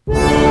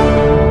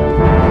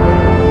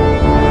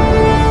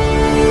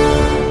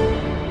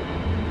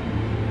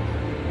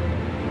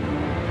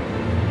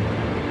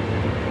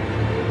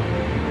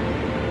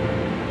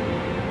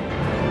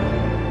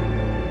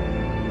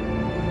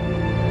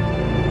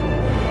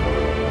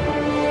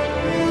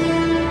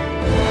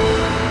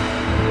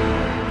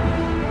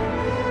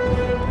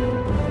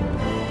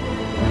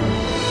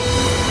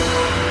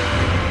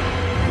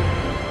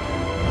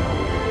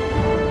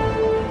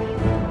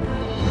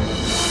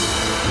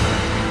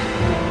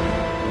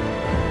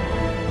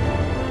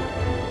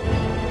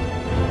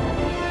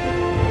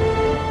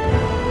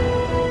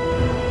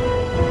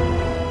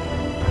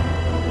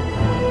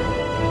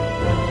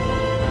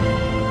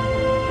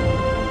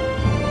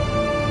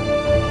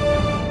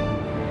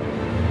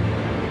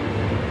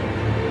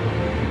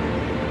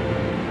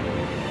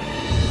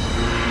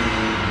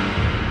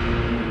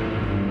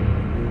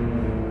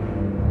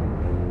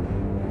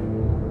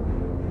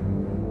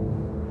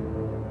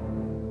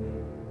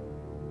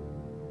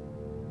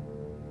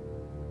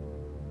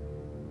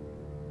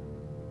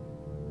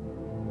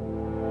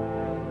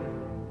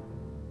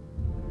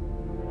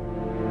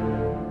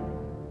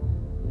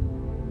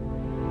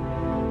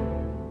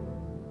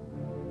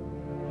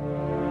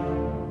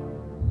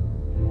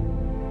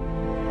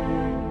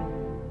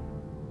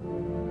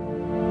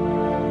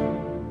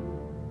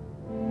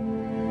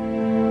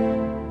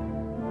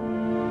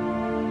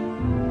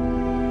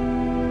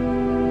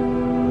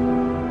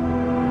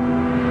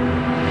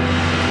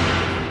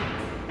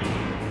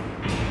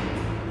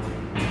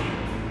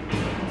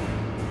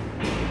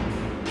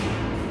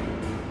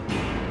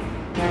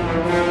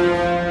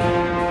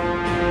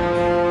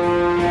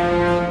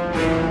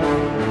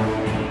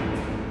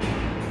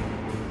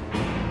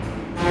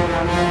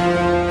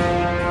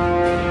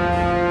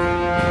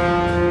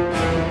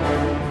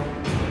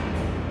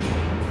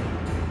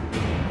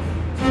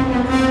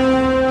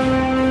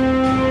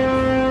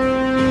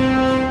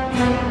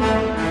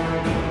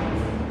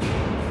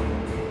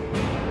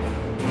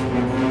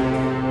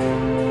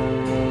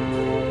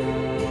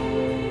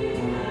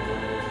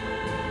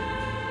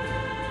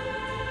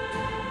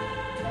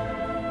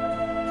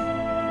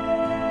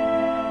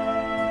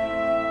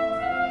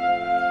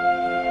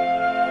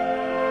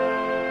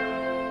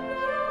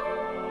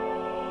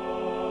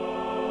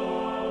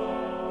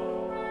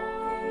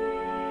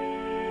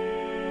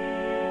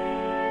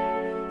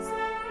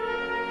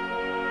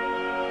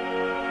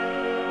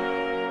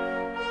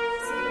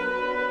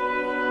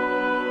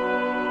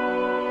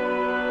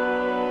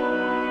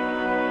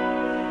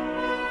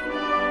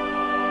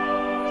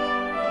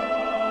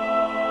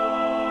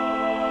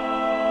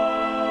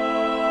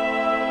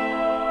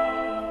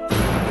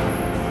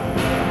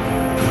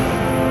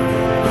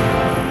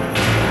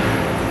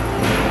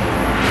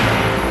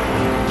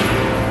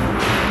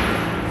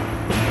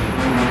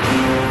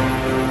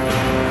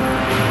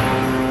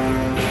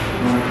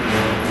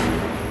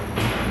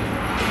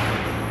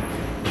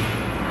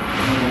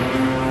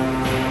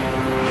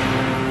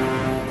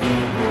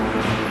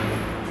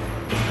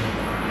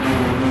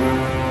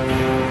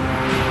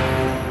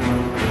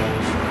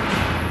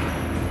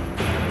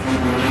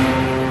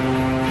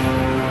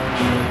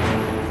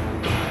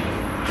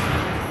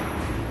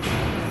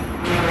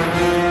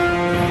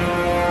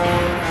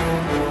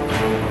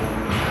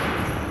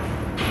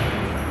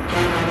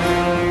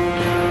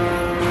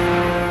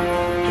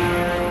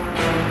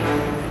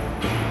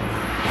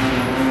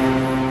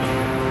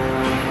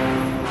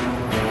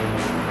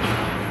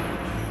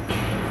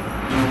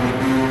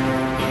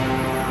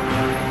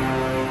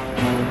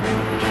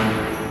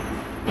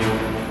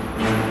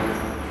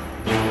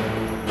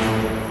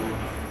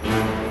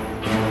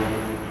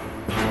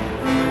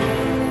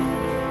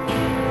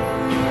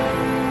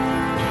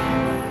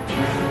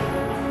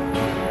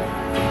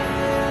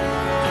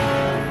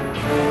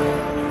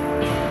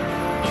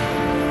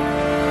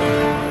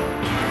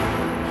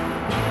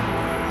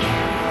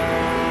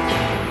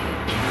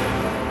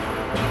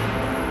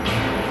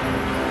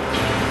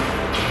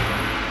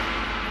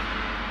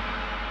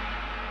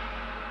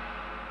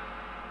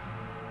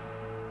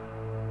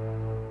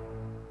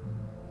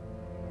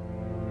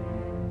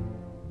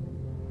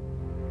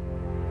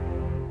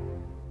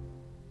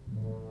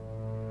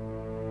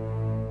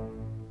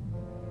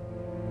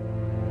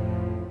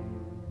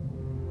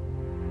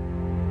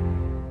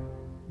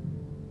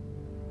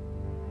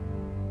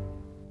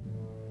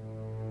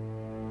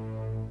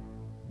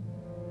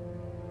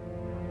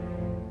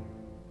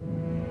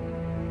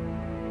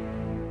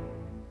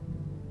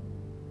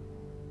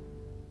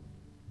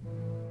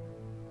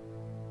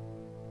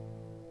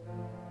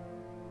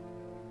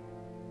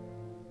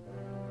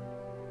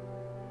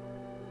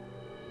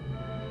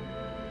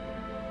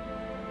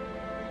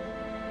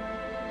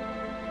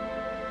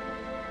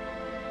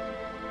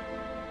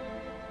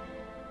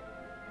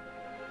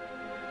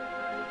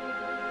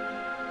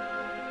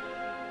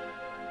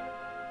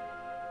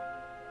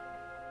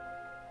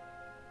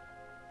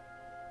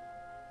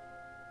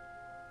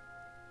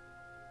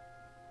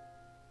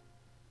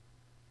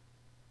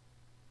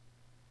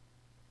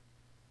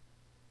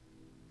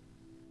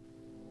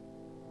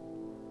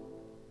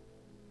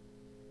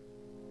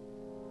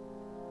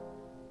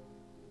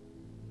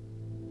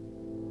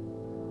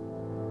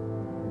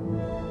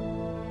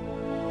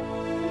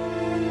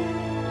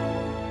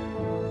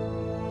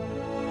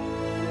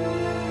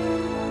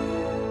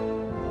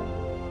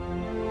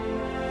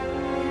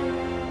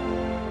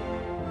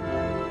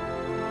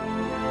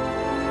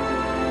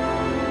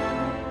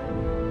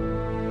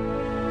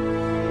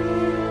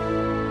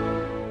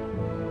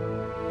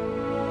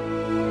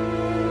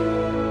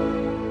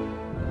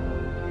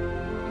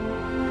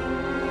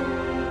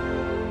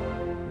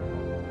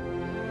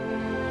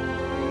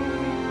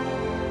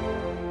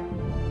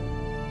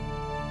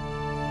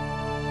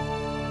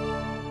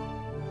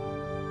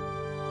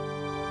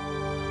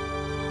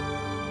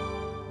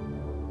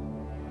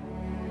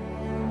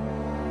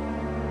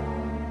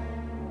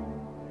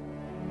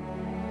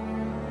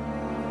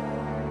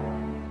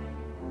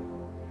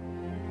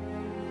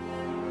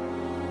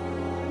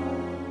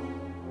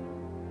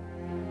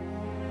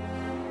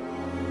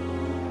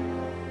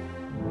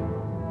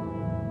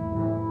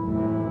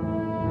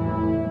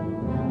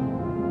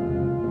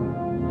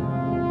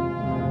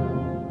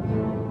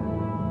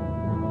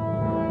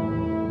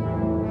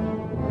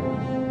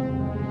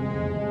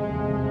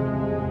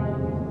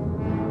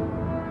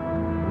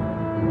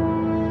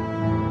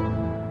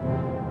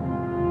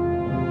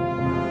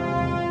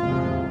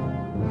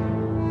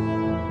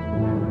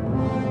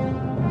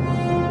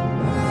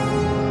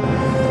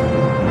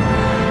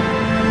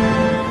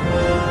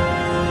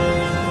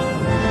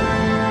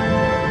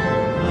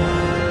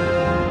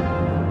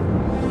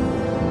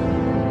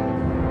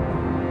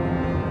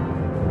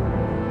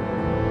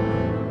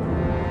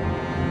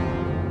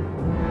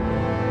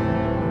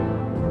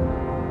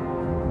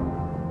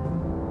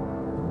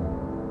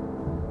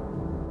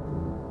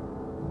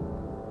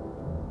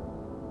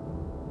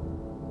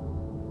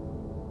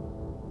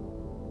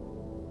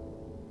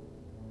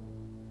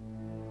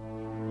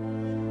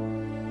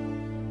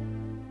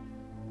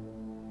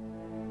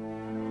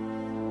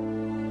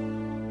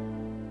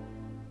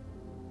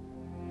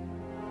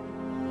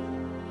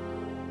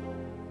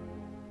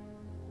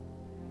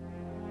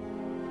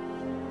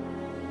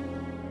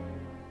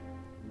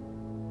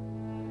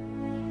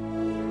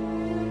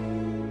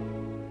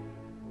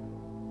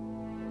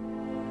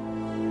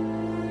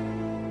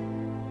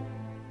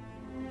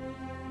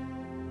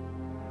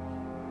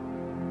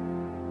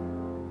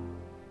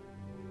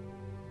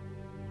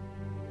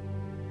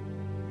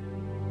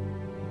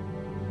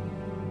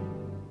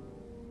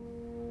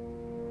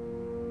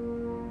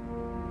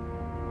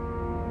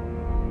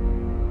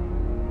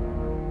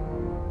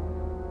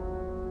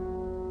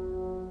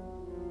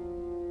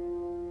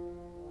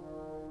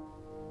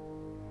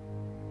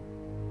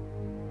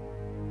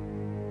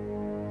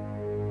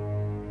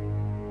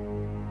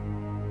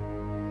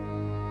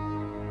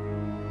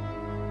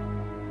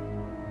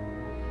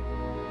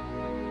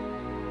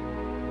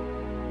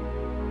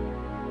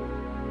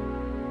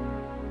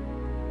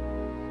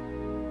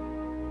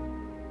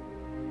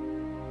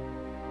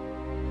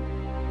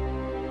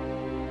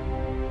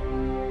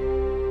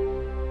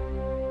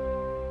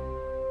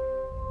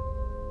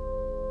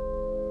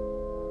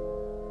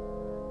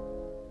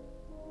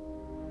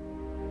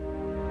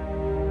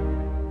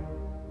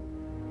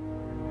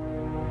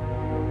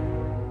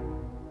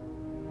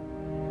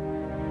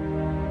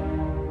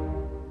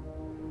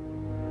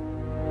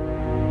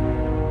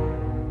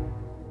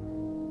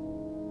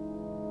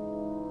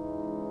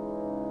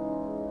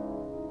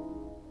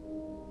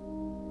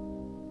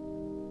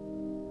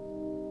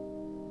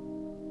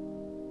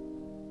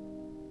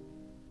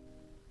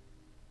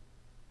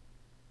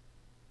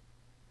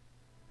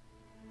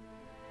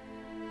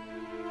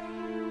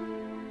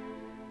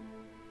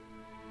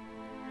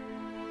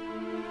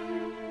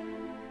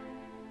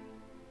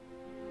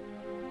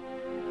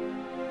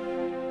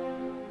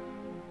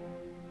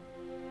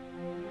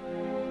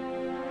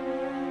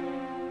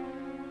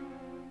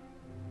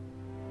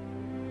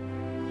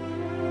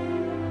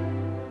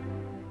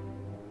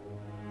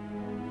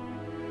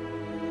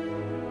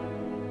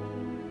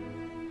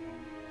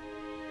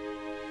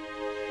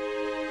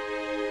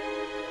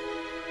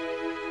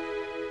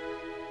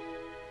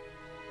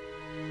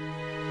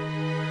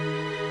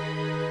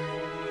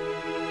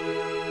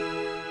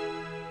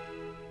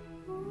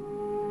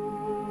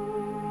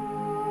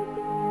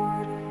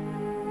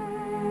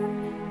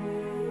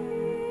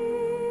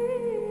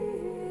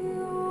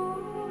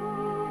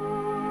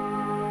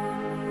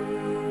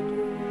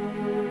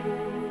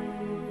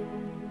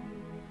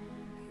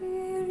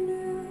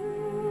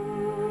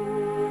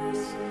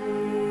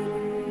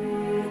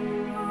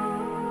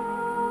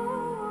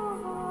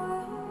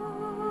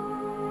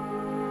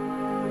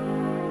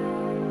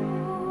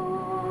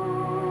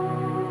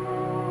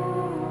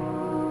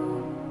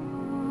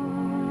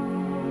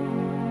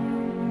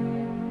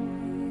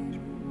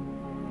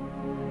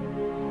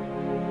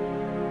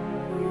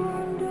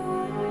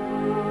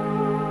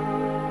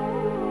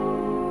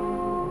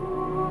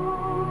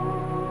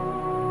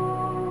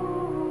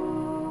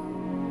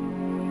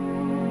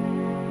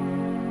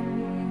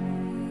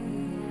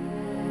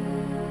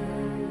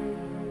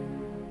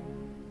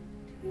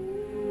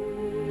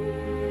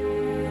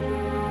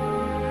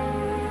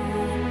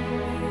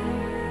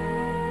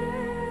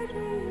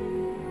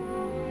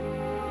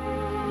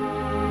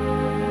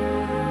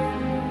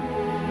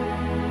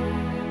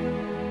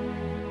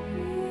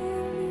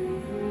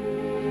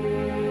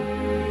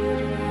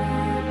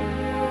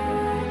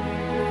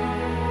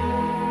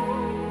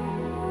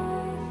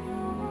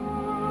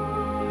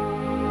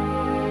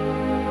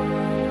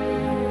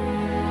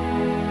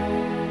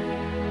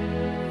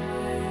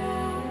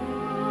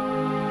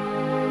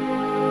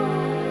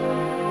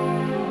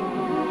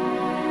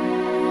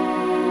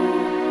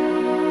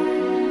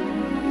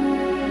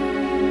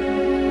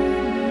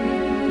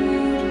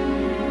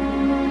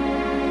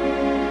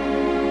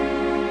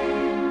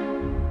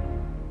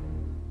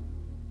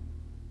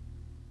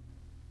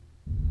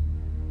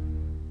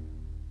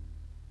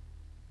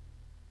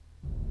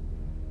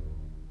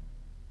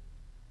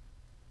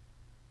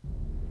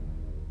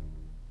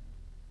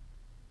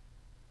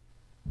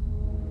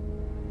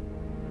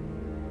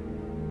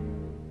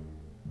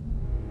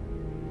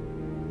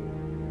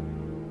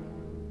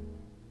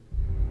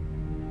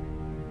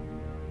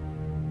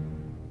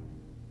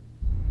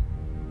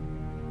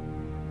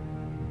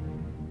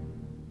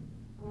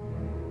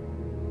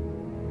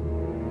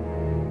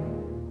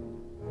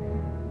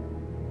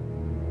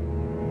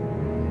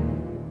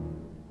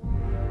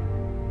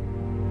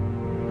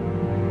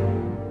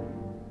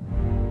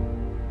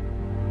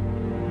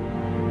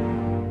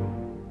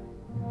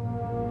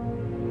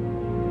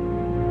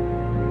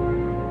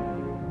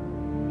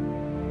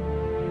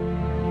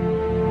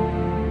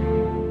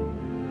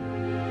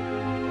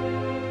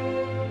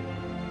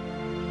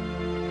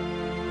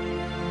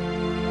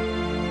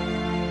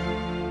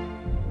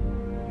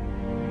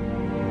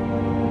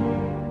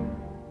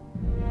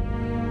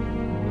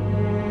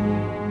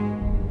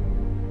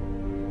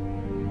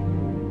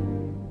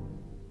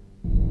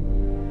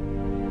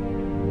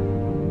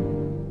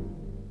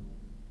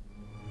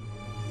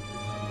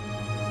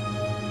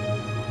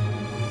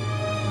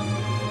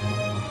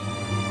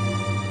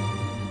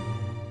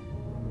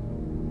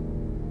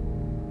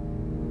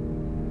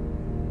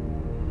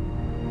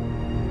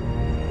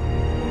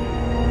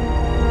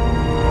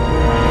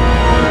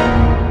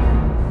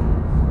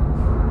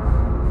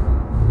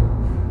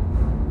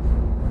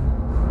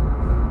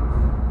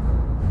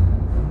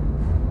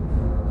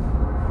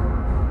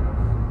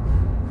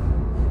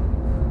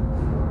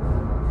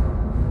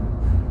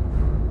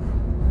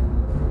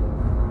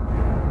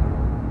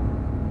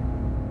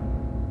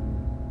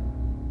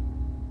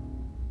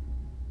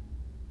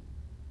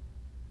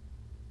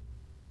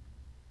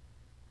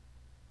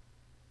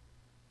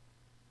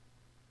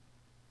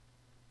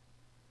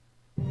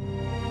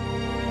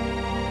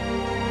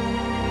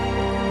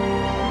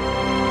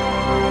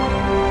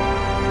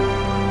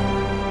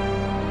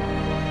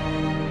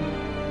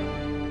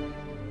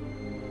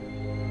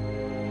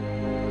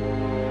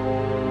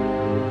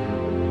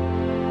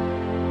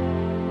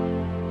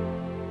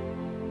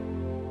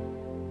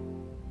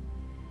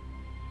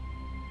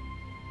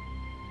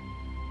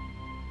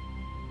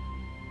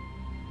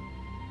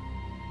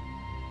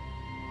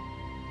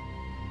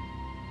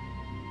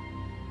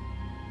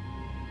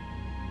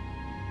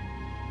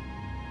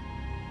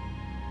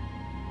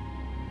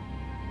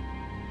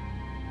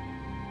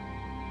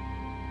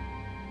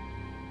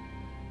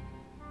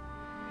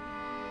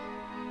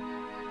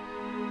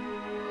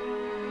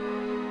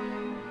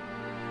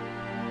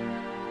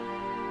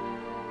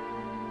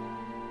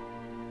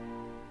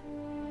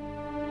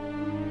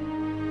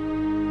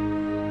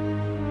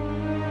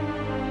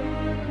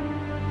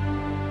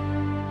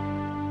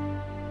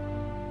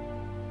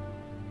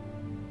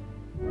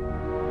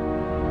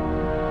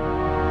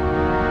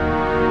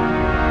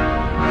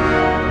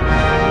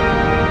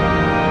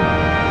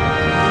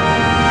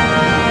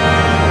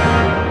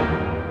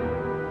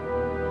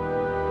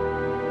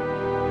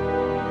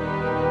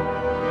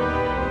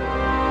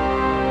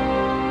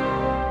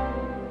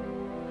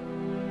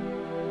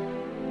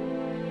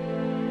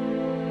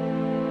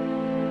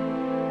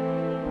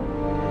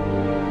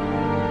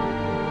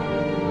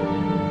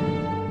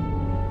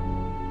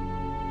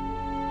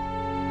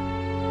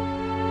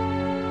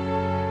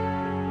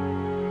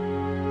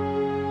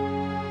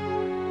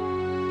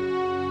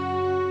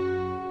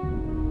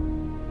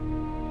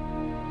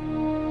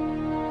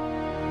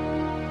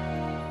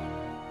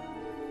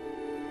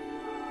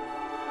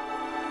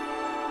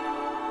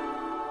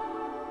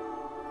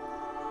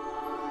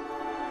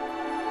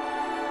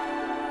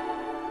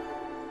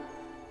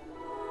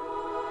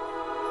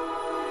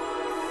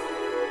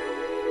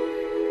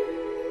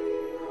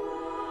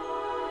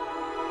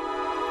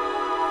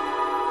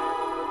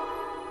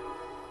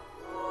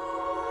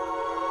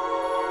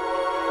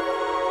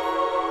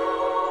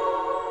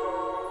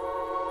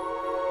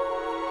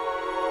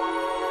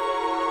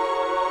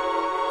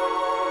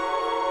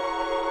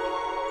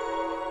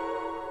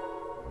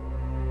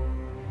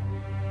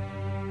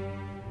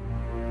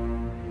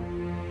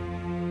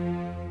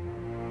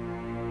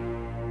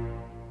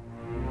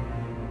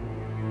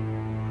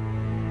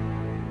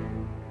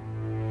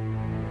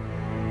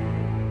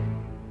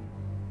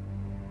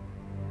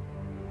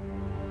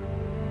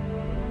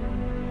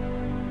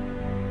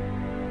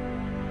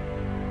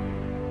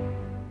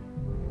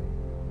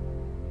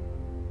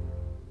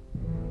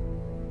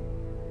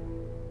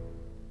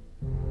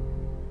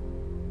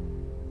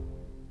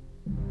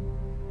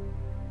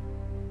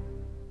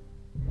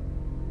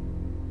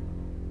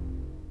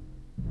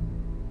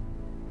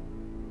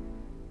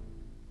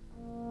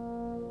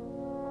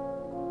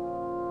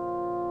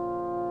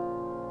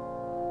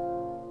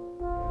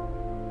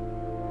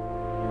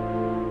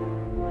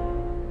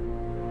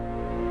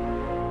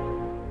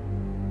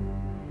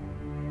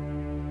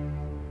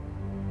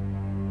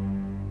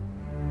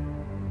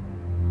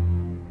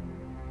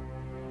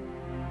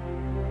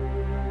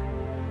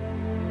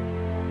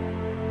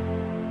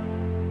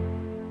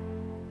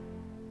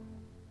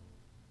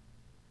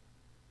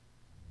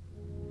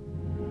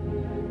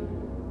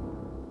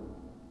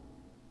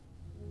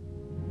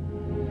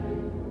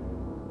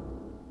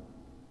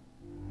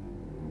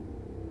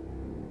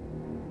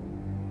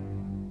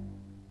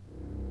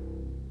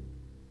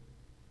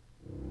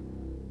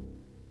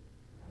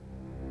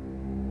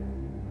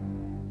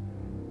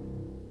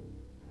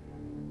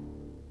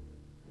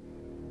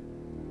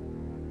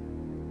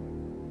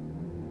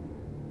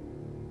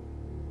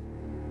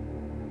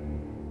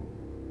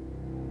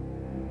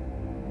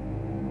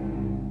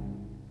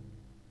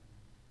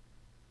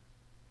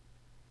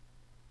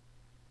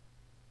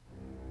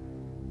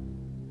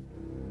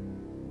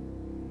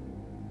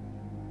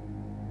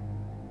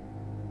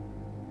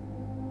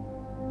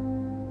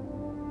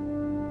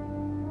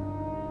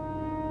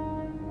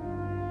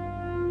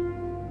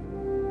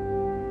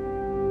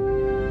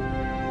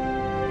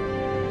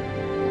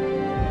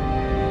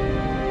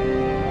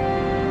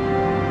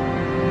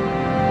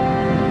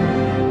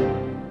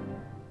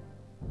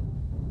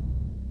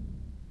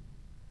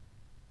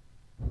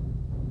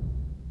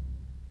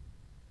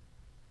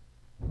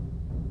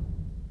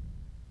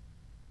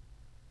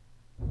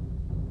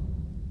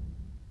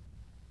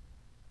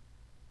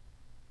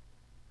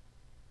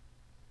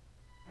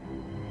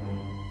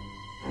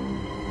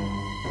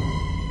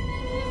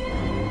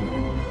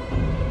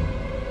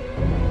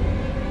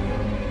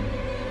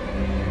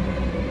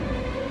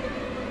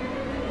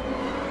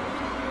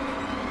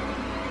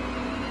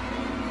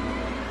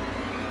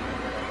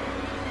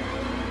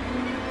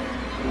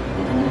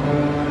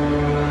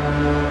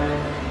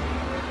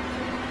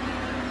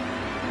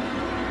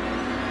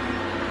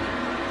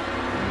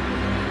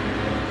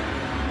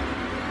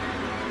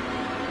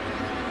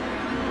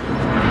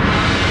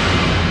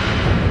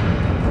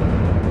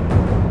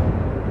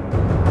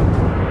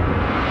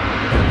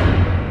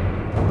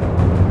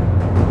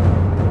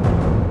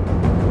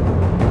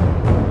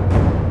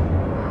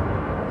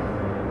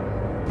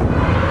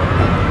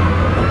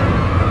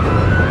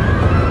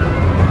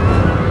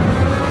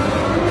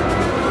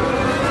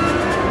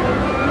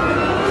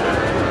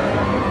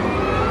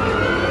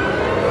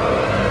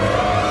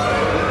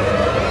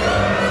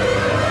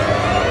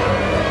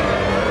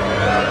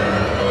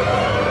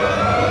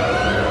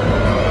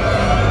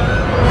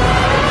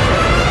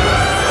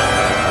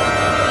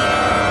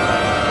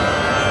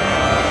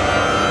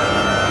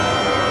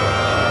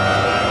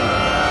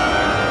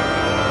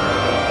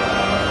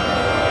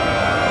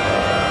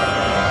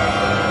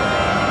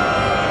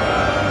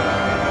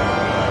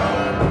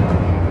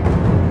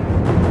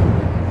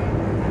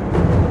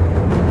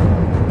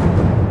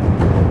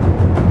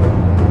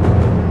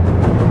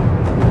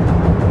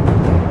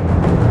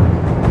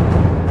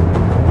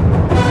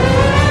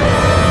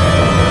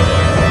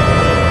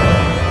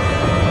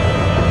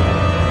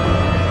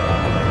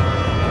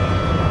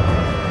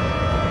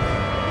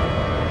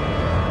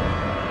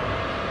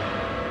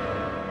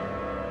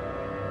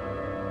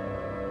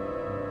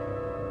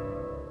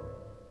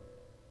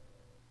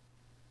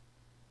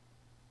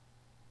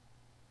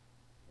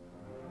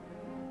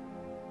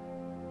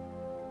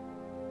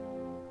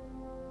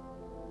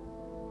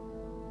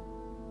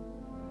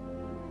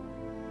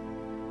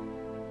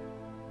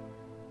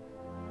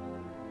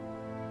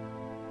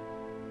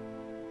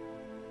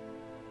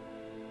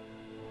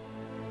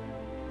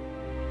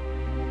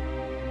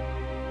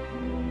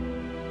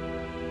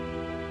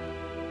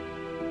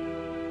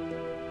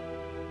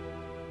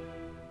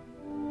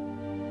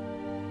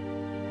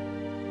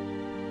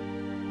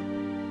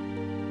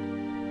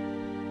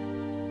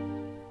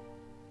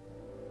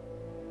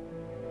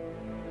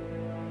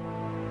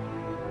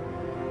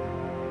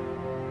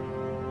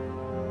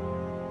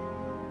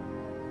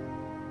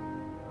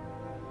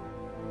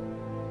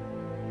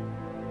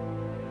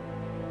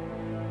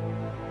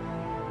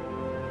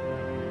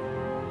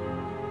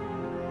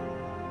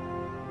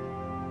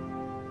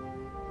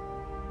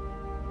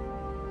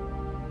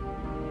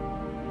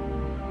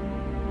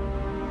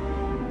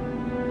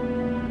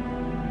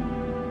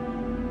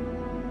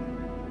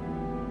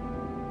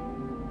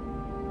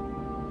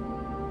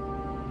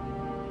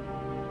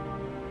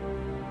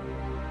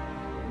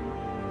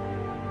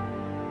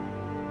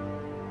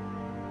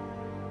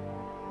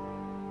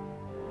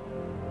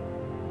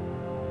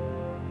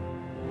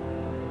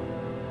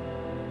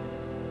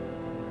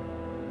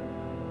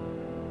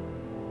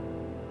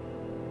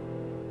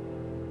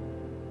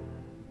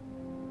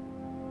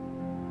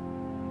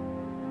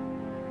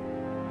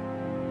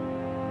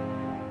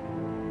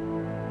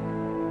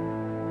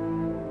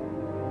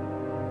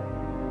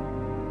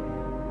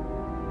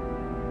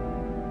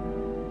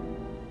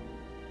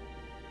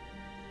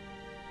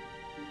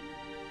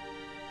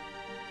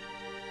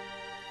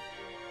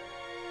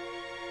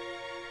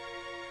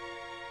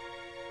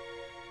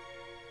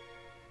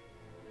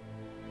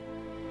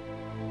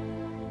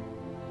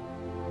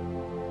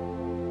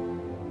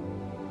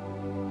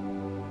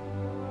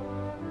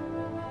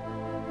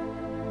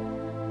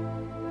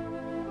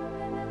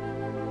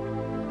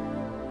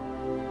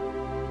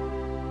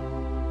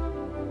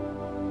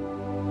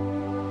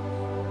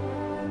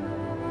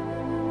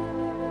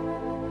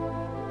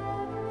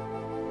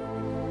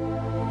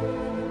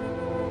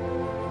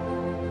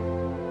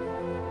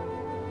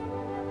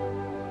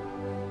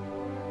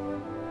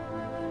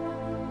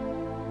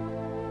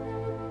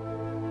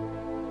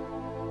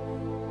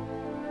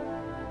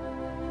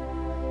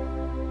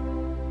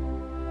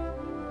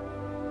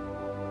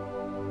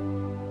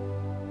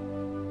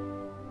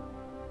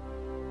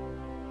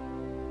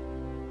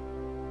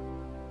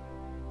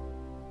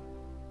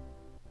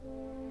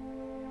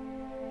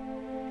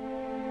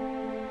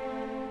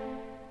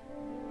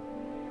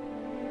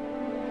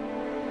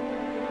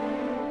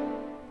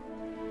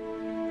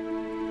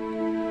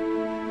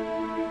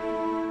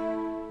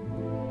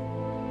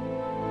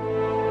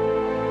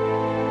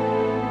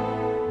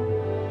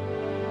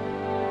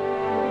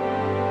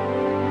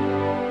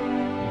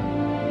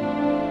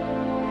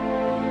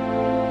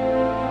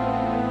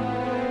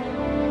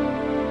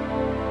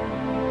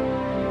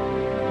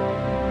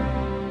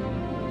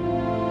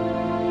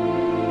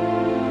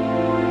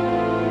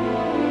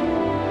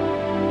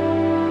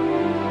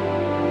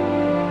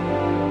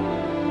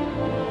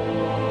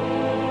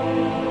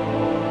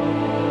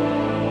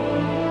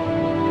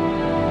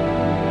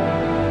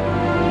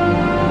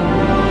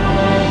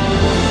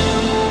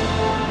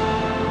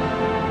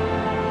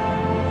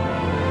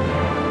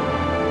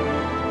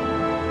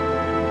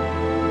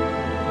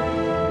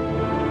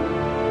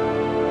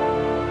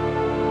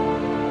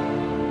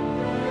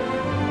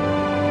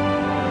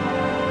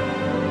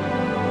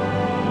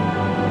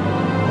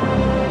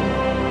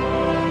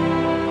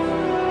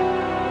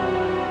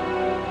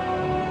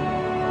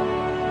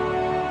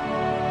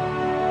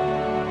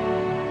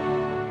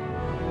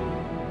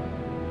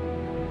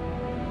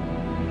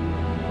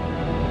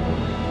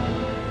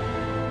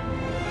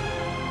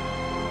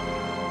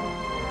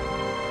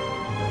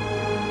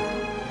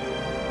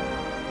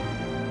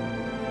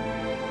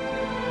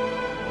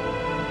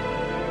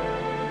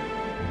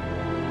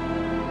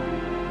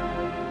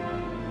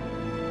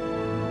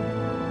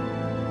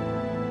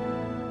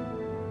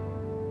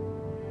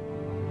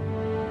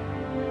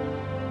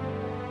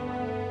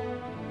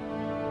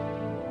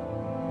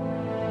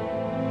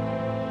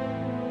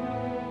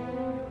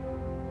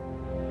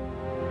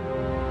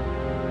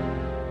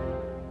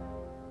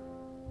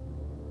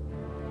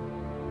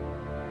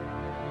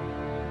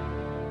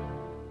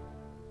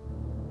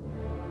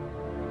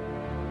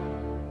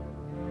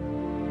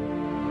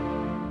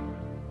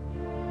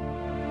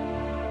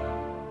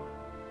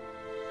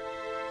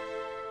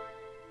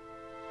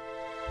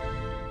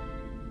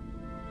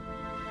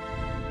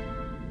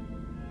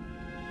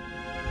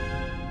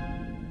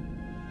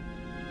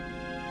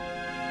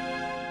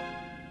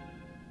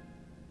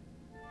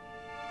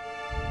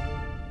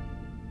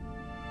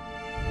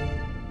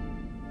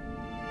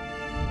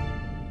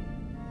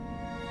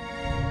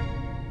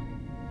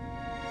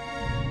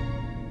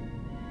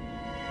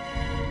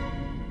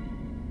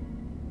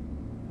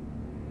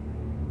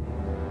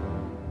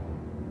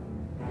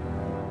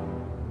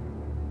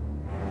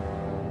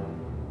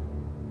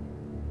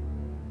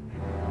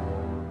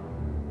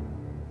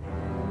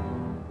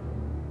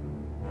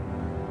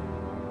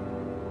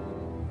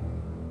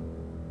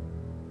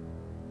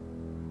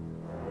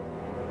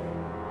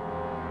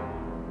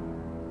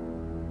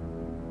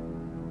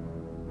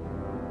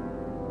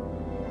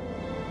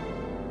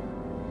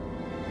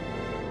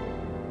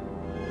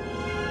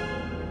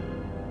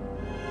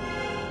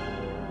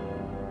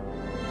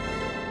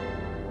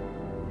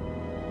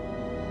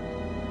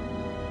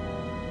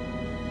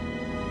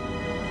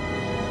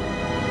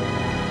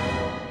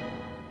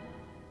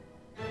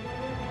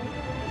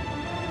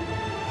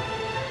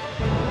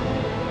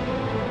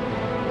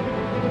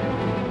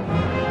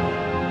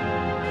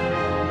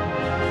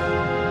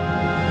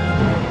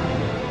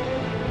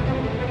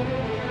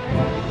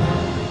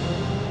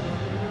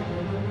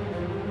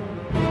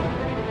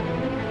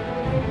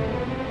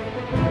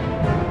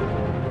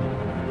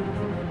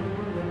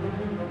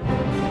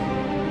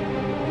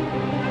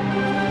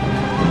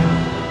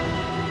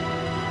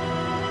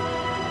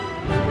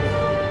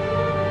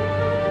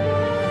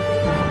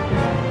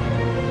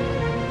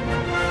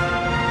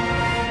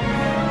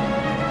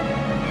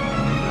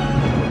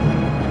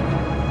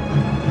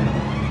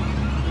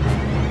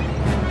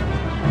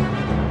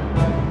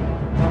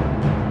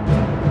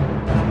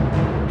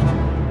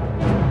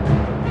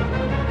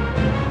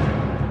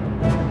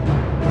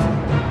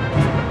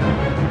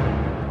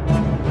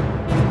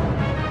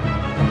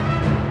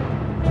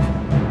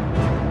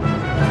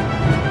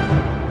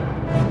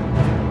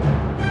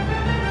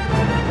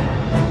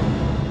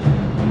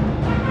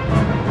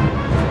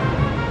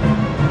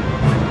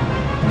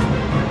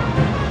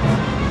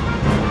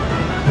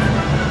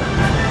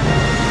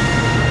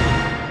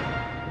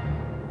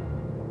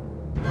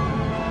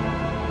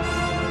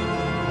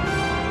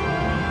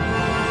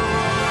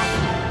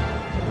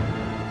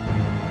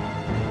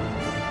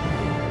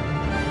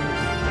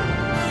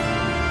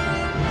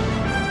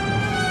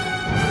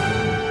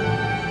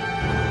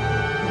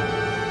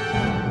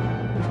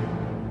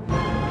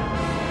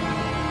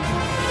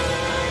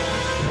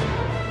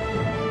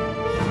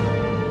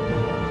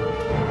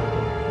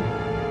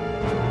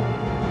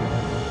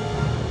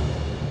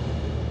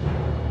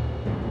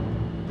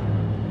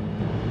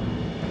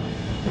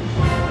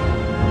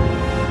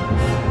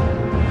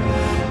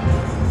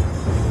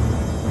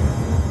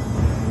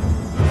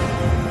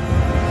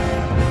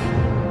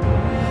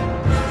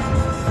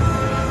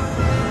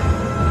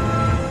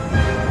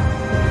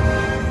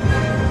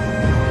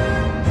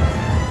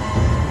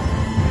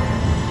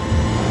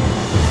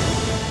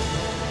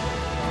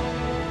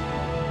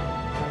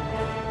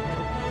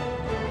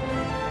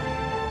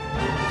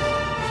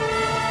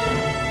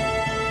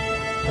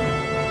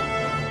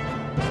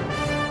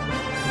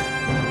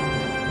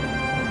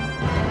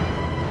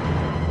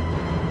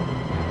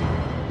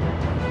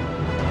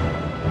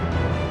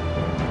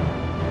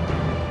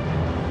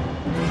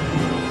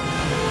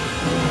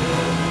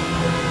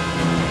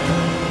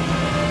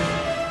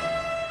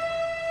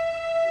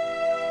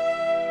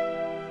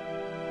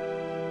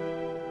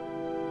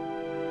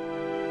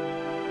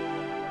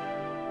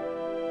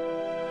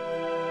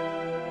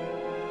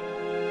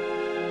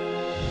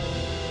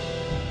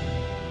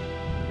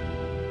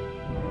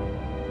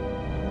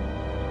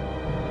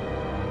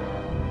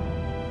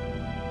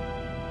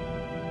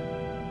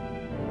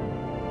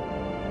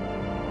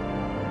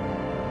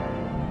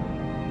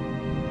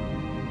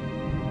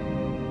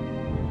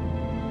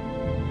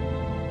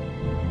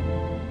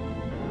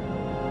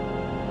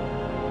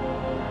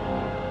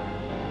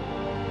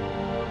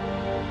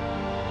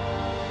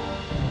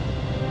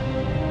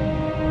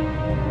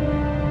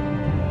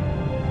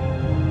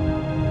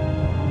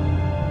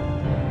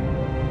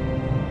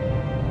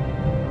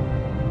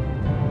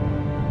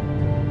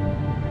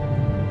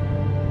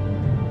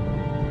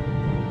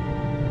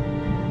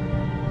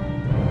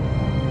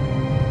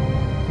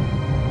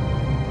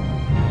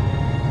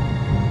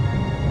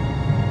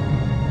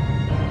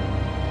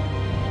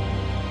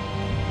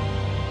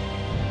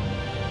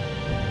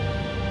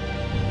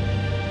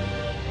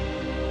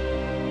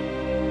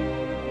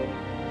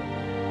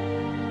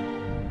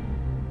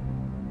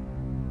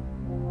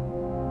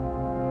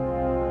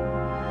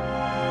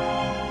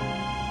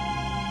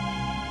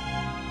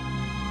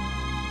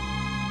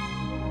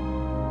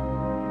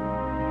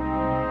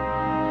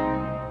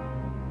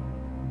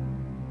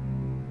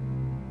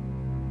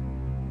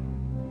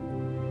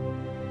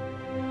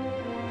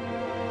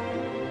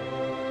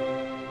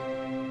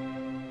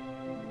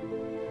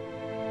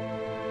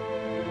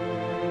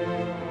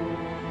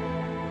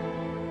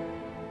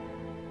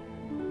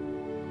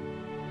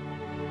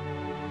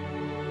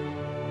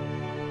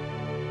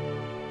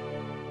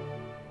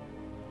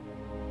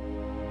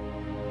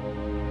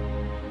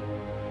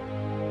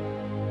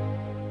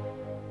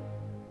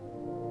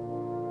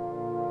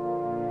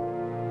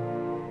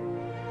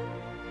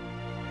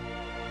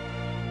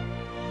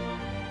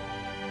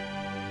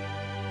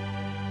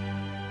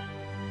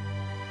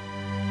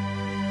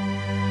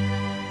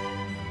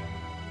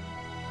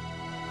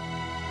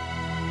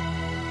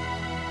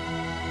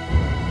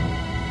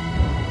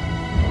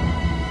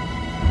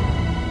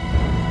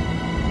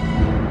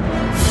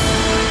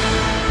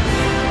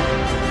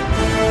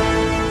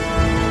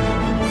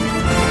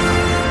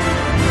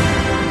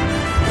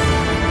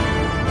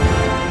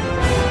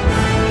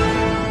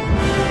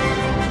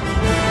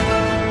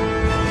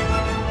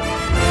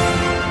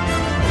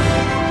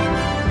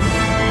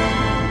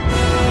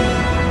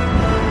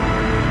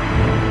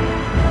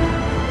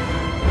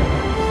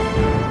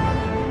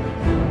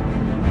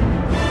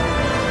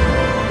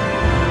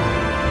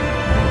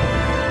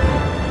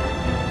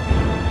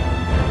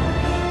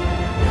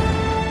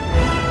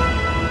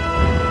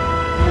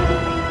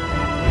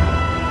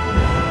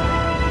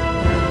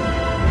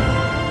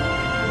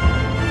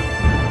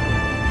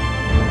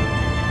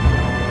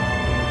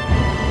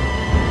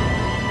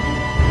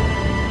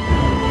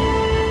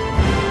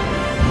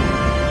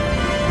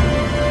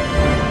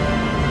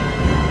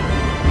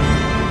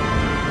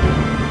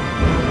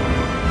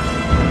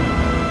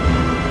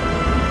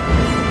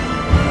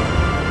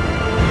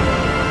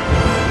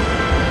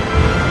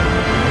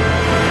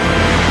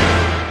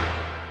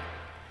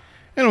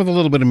 And with a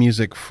little bit of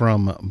music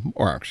from,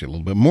 or actually a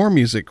little bit more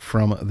music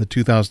from the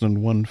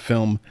 2001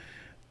 film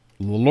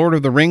The Lord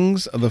of the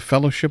Rings, The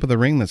Fellowship of the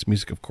Ring. That's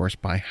music, of course,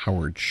 by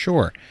Howard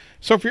Shore.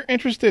 So if you're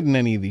interested in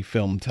any of the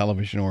film,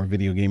 television, or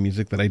video game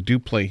music that I do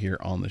play here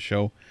on the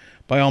show,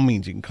 by all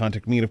means, you can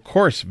contact me at, of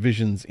course,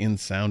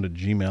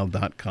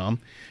 visionsinsound@gmail.com.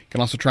 You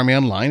can also try me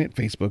online at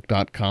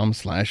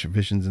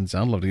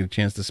facebook.com/visionsinsound. Love to get a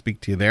chance to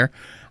speak to you there.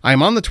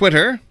 I'm on the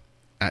Twitter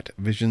at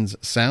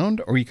visionssound,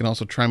 or you can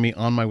also try me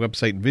on my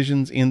website,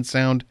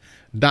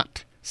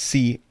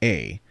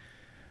 visionsinsound.ca.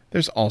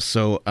 There's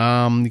also,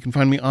 you can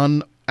find me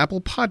on Apple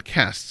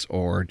Podcasts,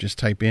 or just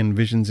type in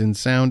Visions in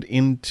Sound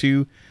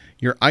into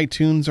your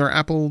iTunes or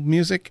Apple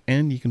Music,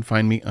 and you can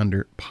find me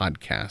under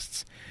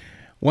Podcasts.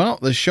 Well,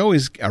 the show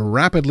is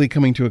rapidly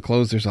coming to a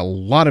close. There's a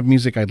lot of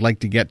music I'd like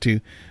to get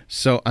to,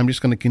 so I'm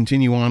just going to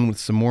continue on with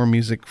some more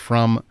music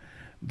from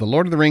The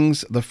Lord of the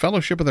Rings, The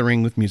Fellowship of the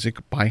Ring, with music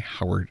by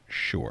Howard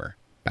Shore.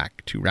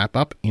 Back to wrap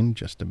up in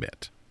just a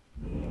bit.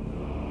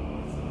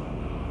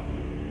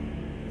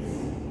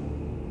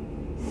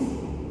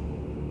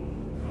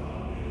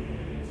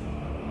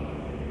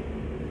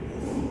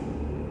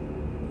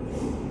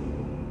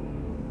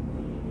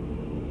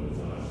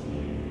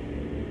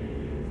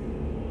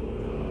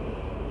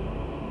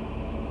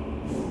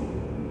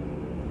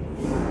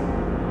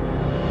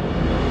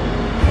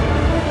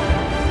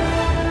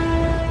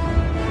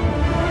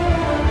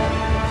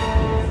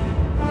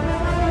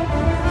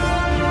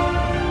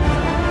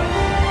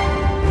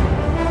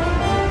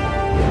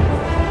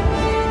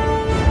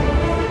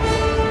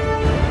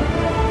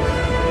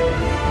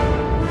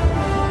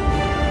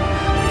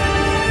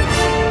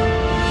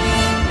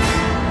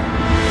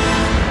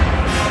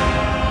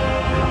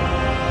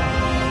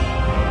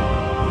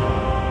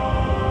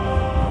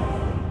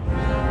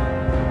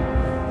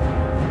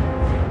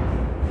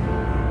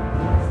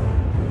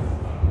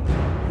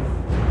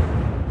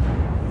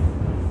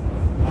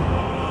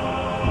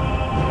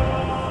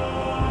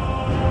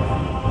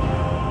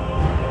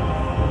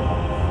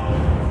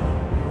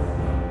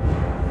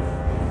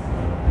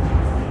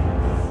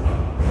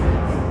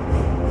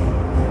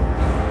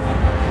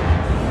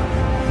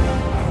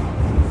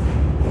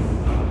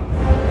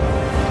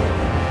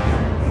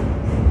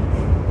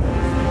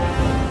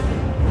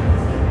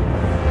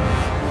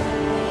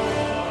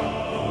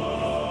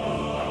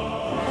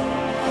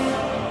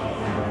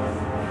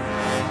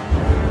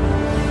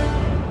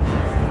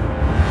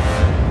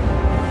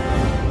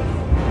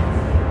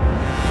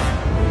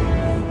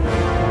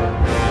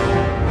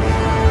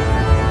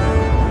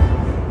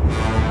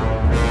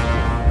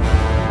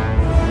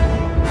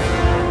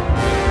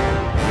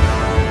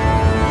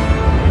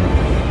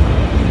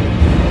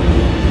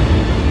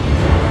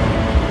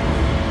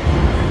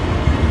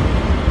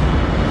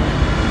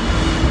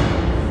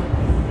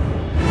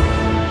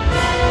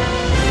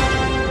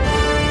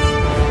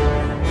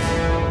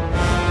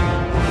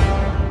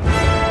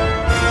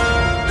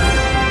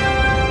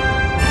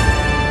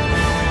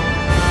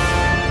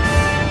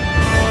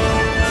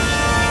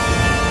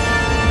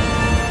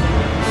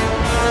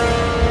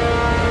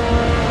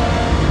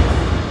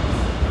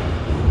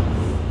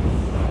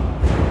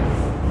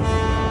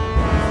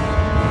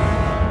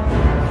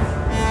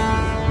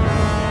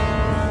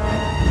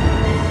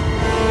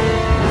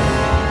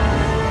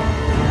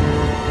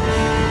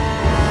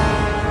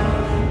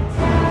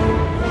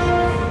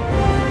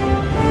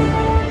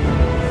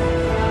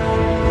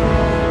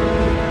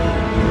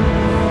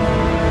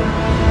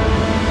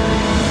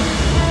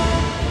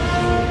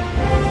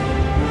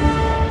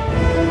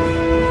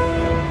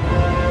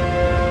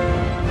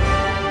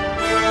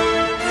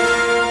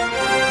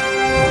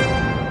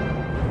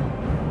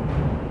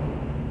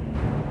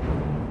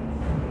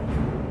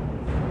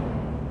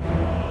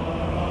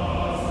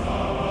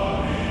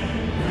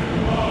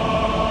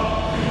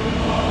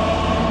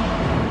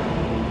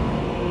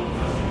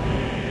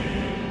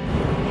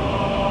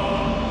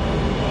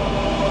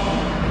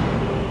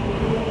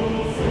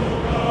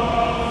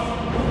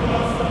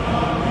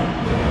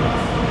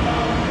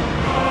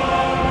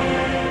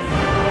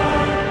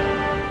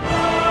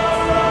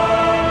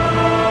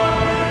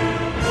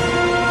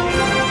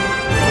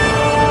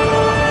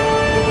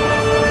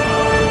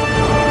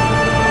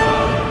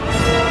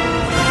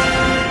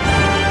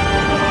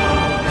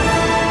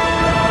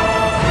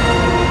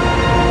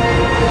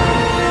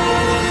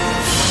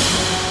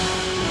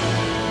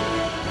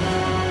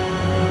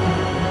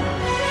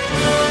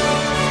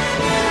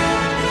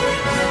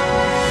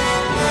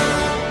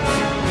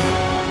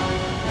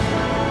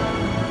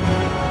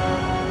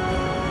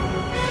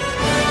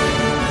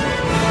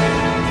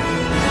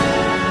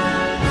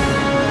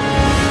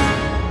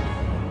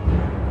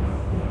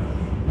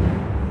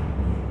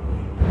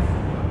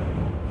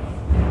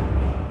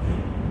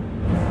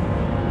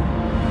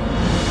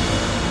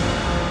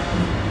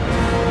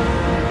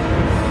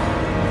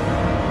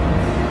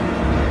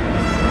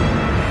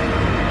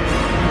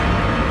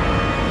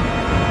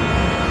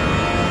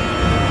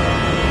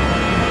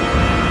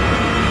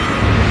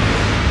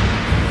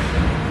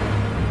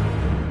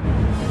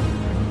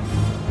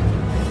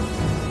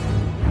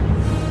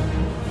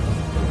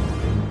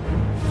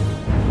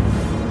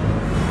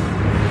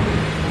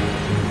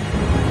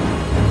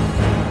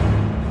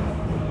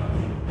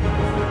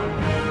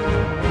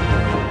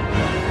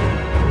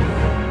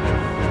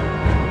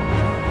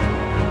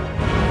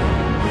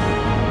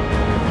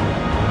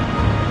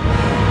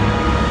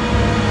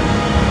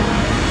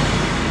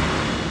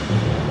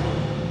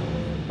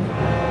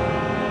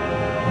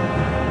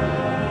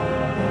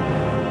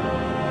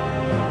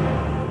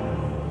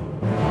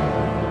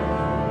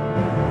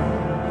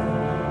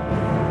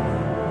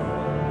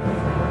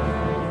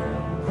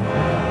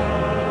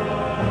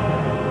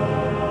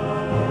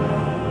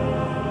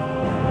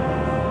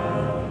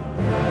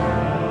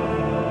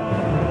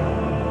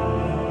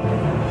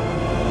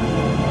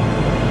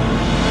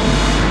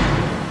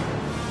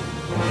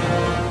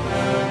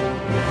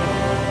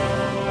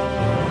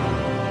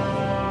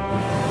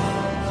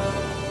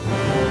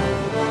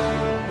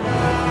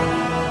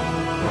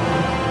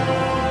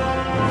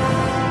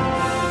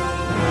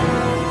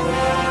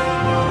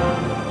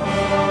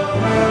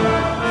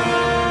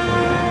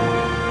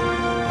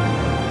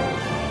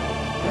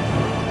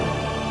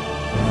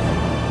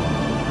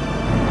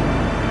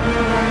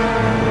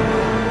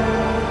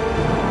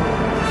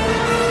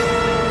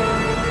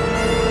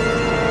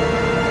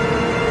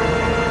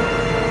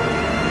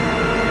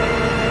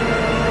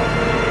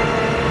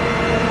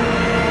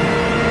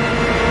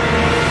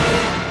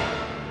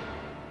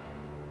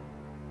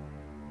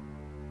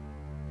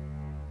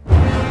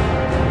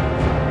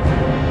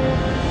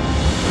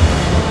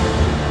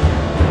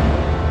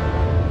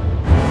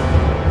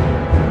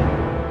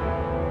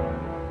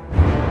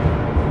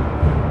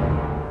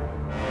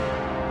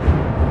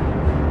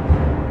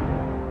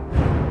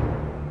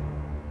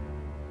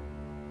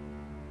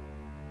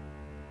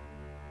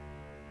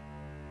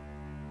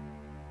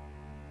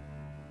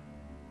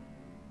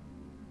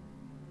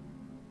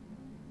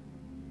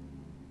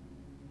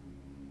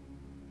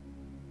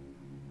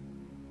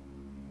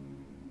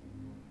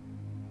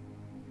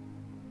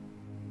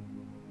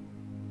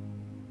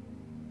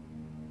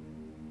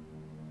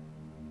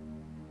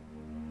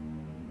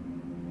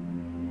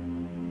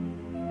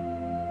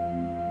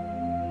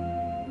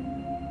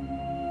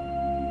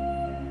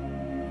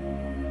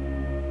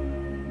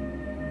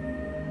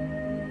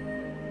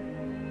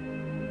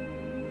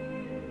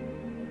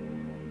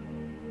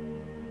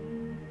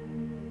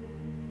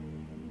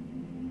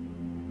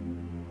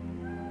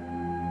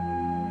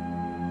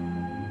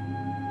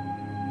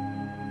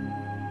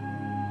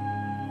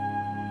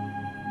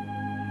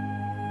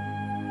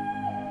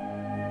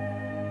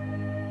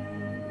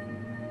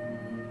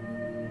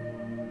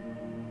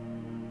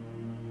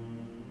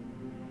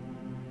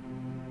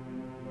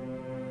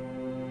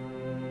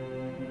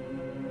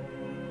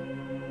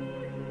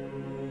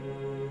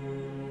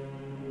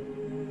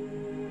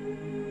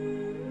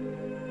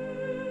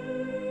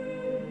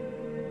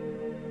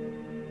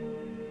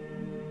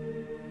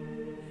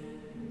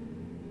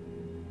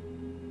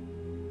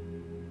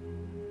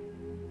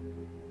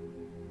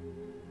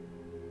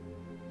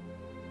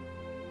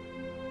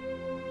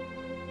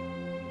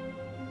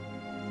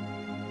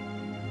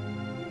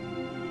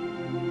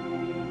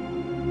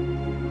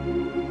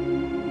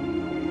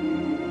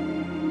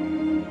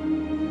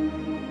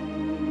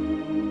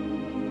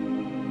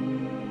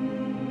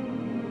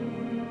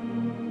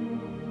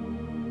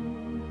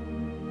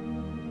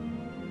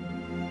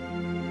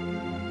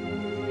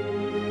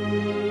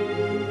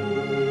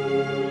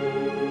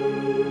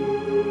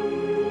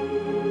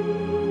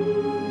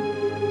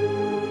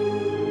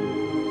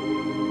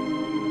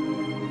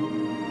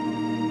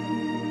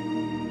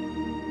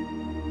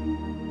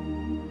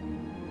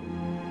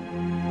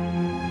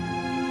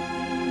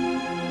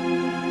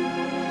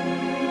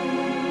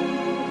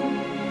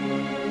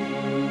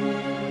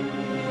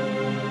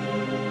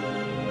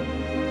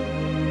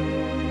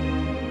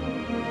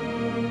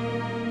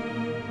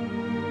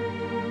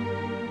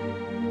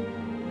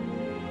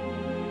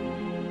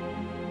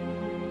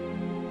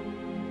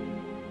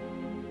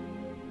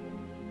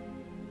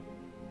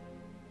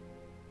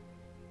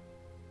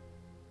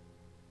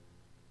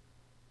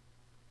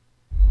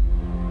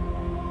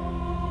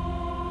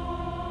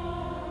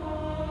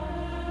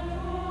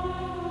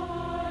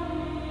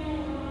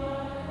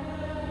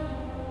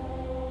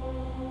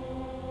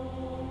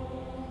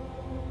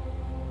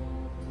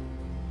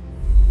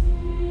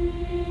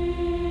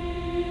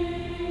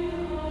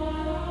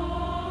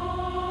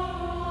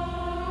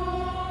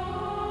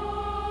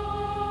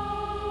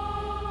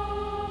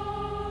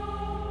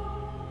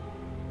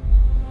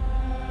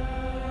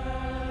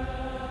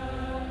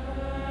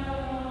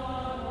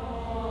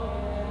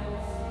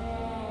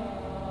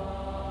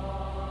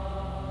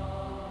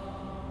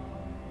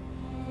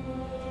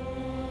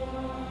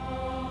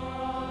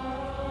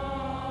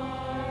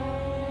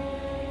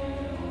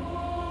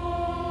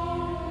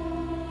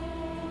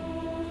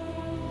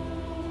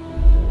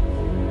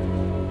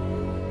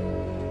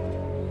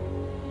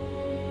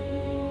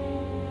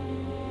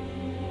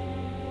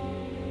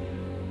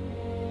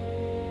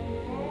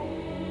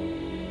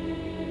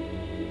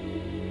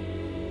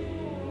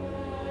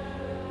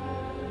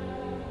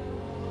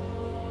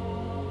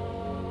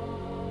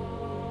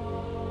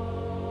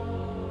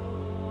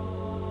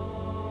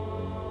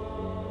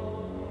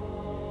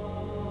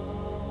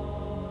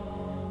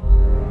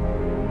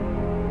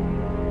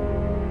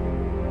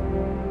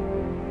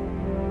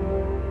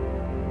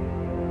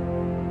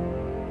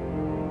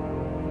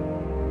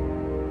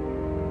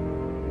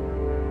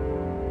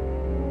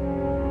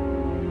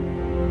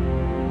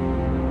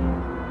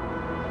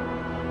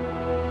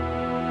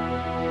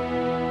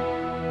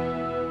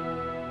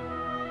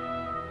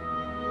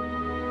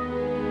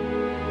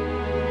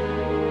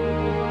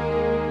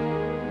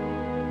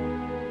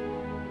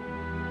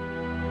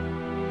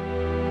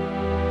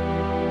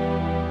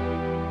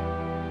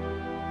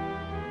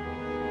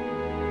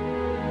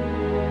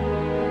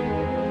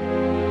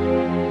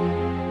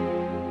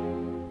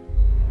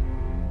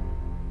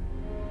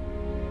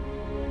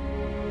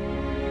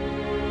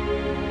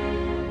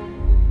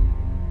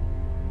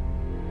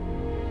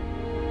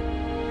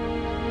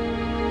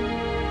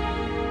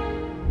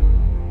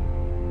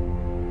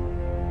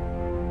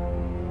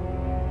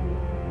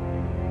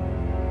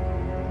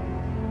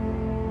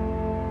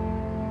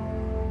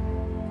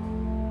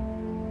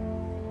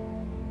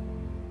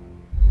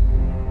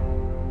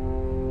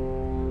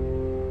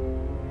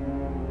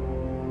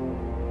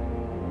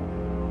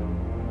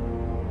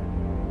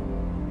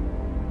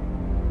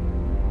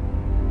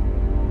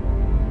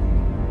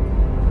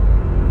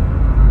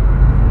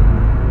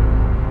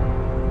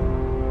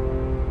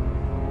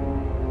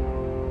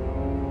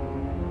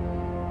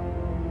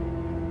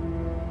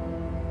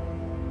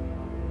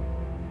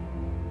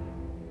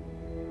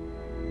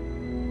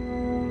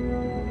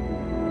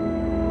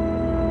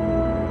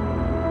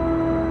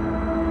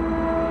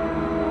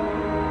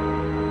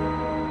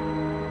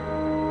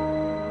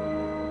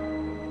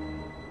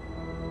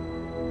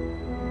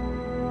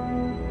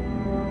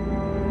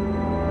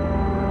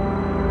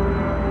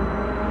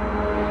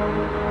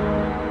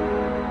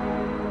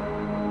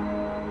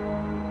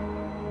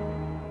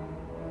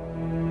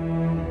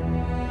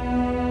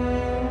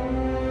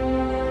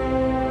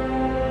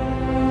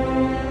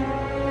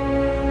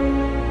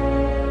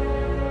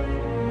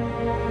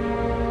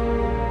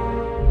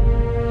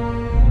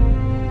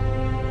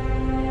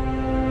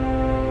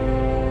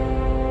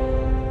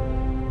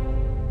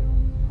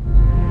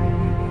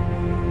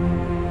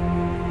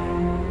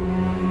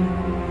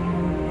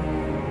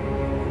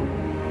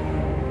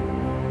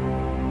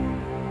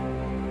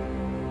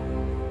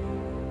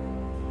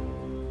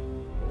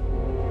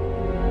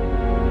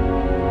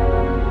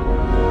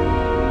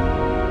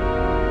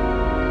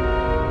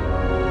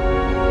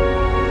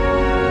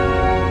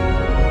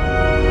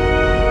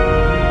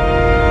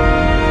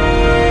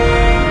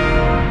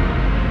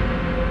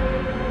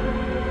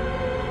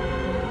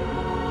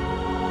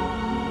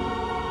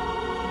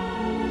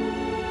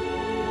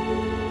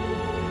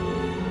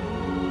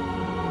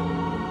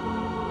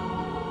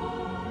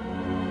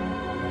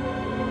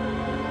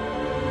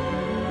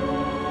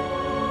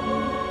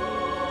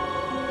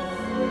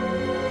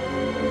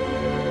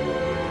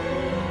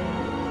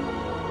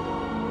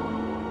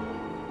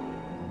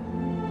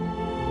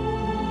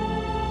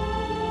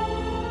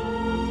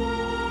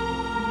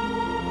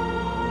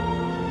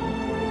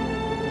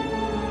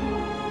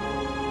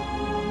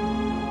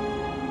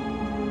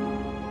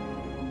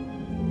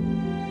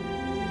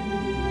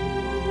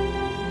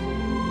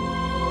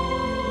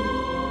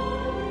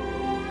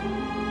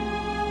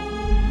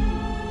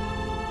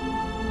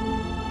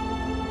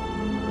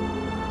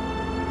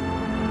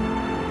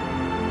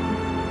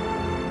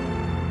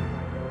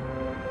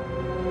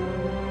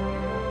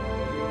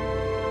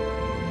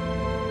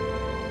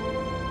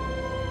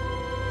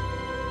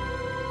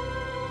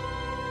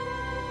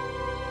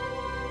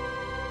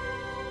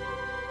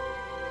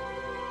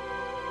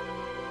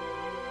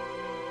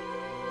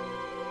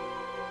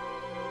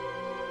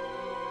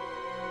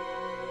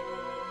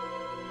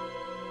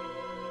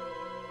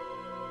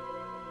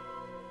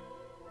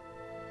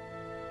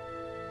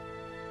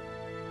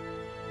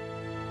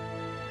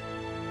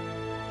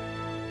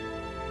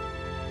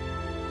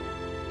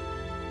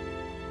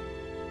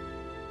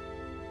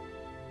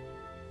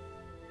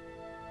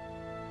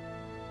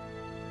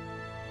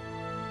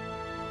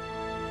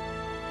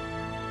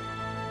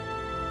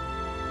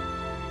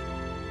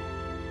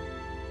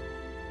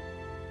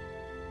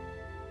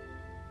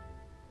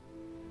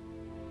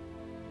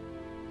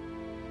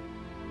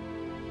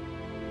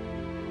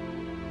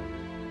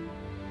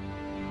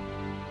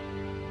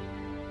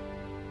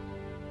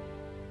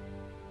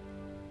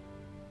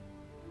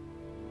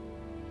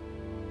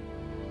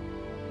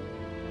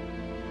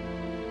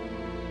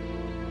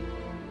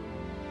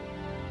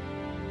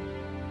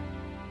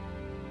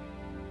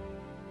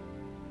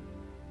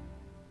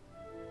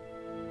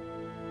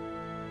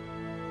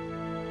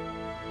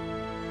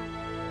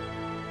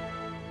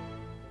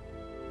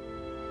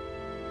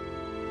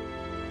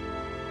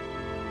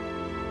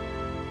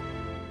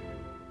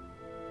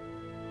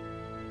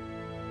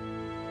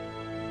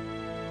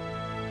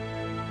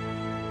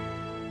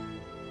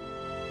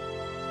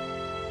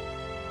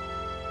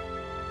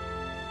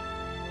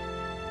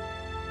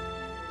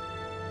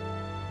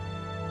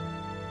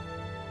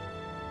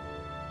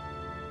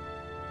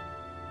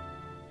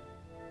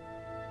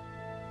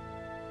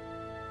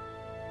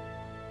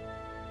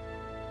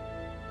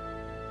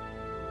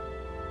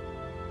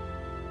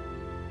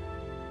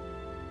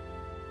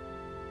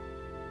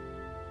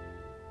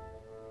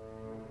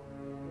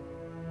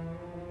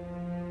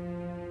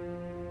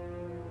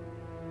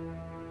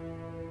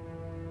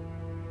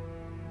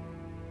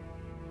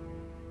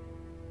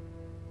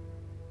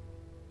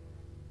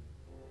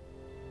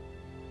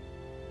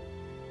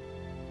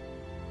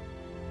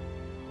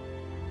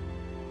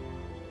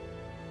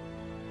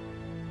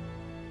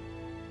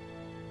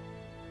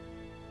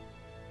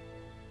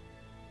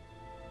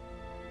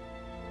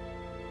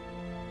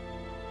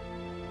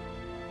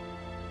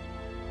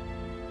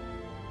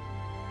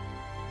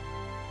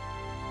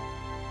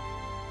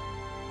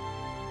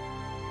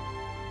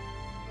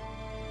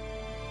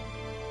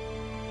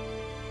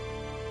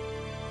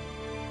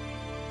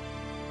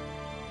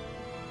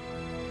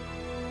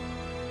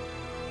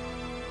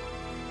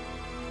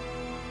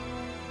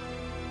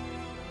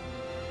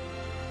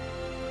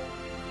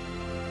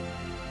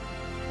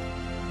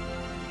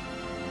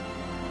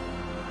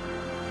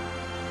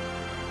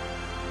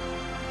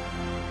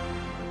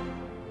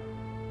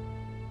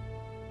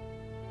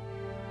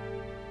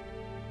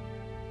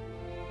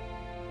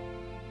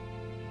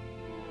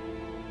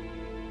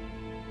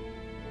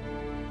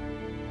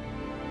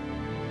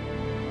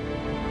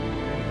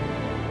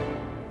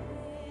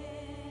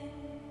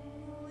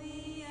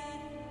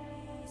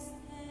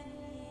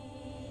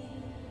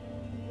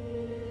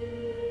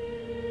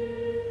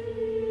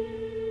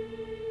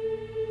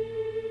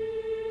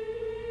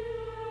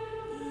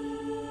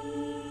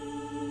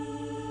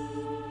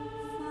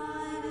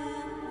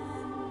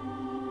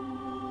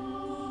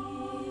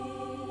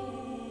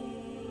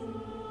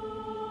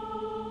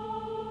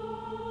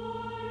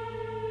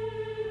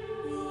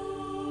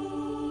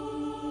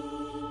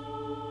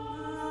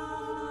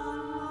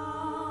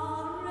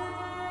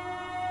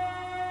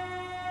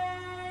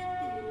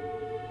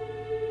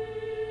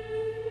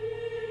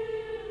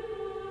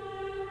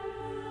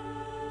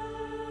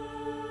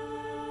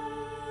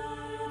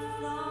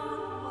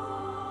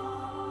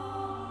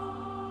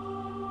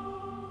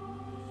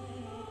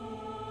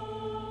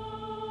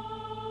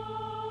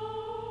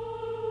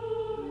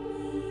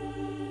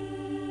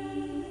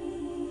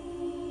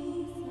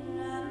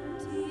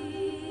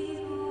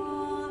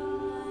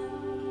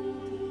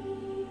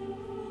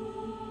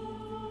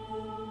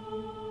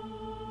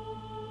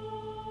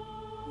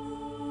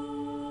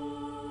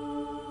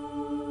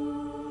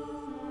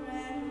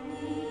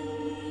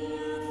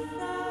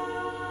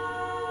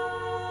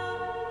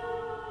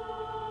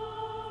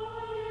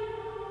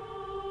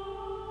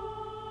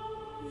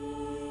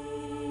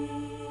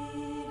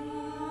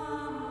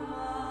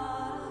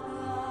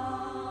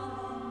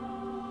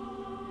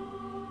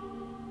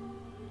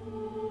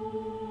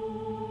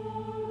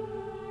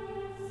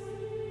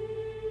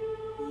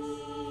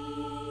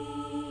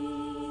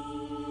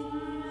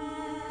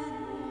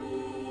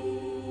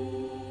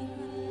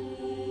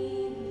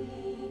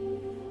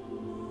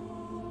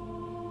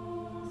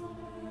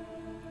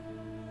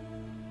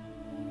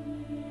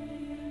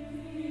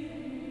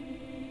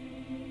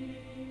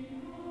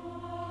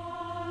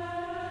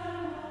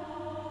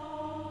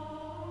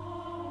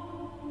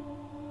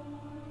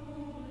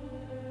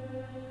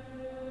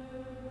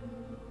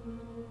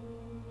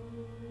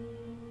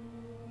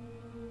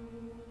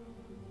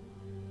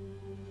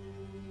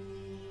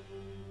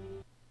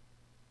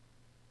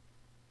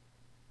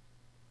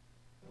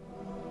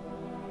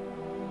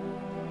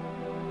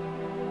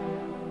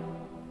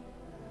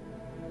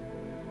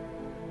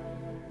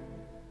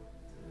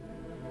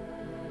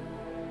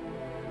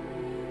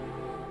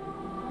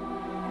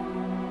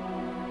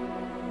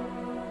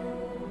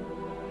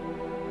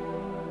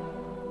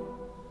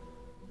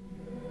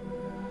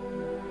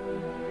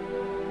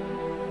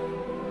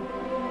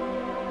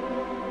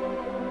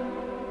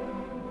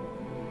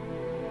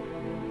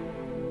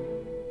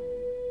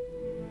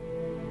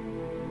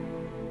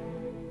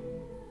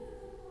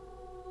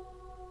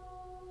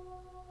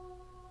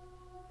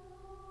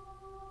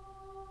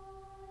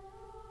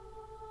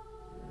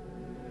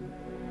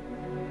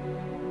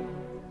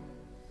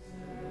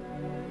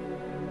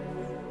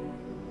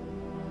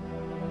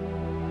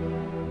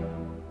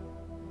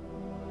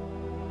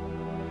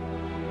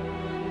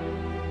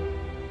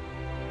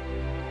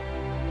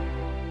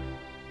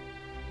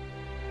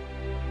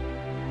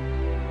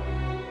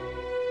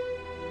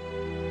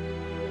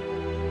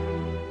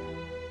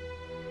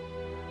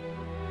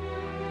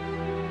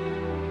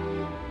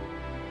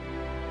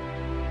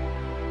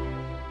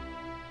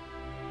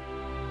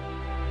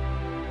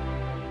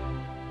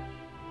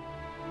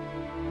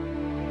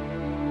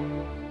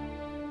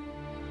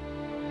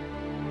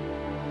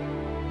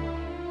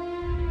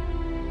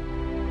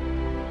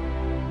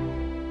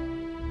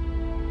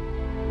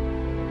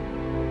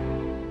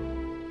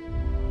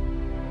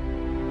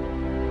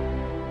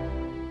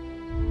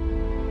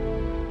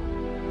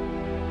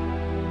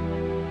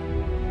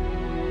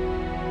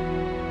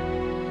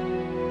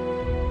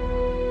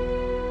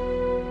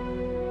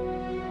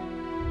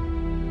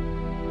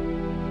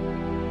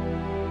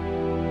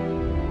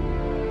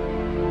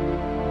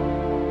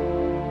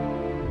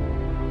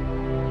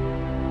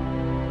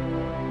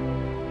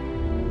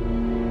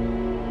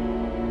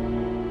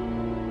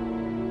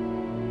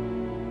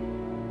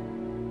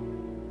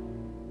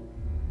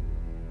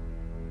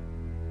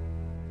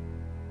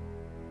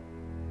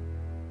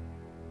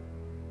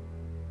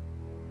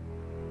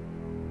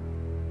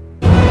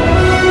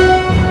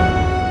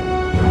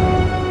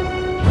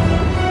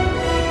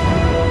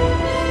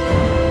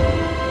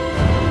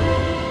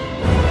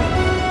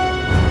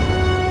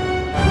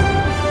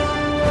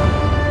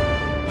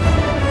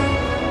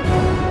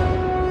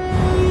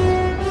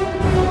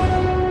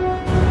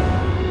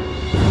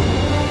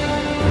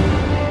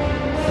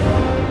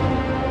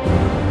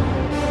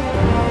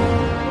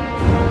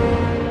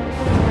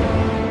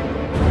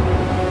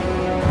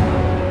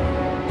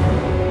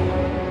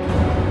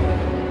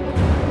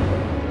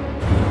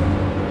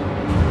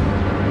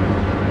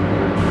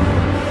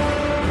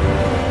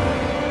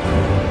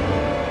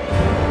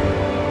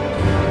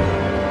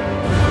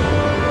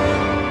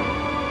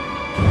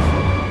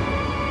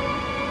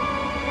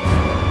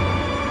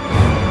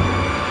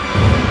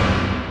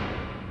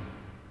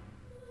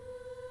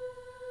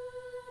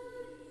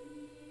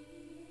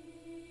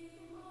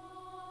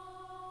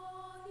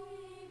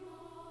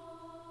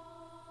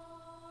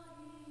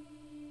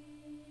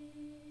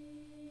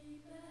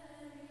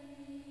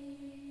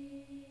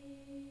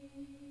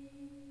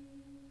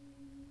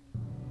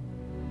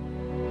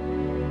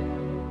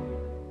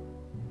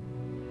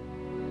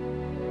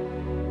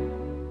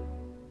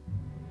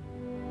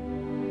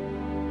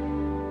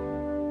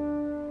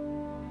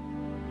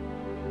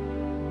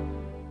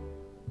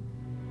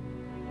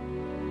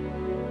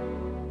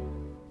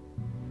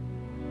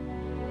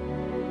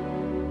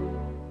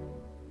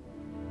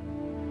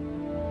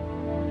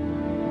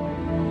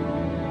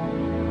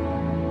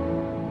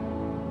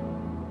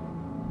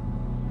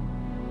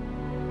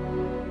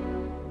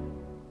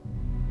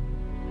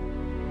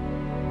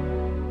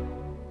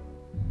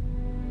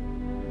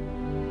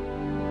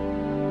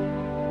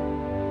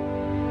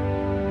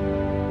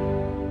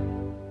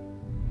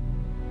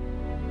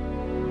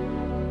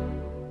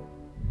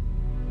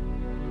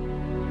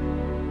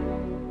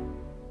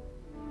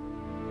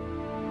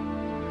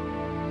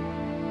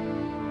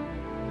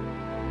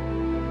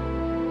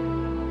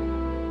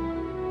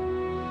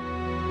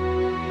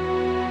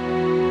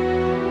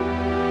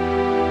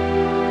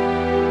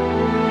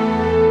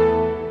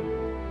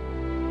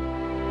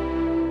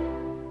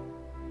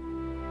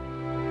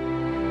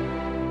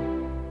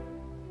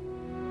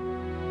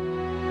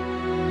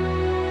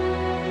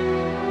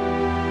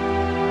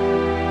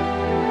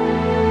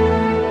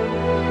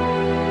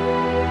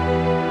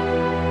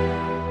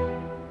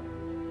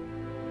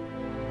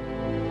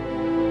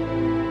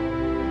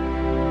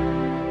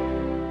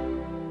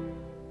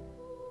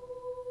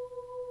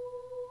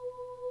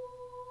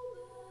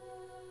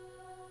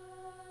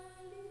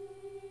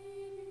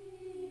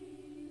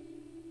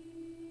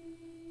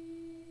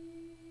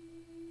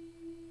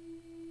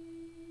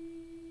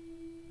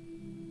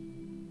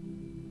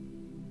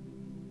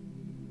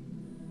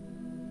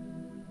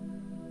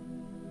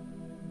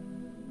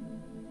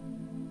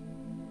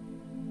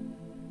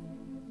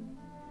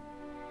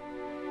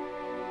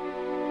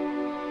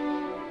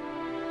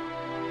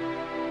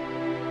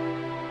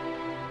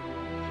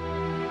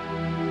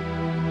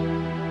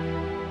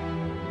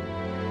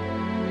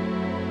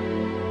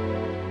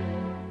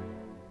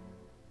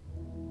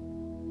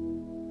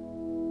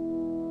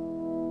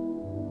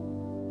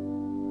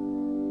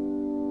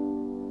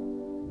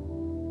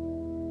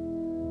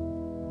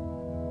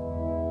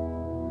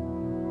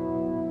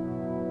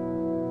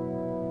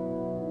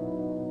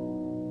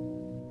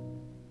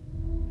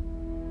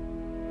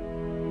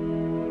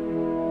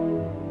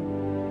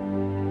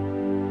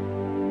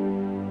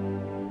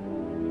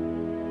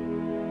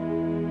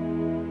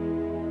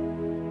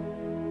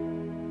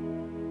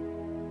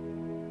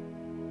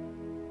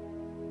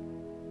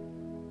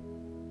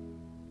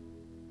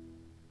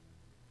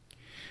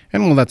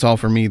 And well, that's all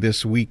for me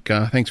this week.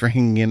 Thanks for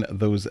hanging in,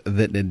 those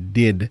that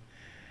did.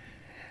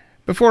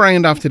 Before I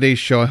end off today's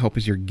show, I hope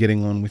as you're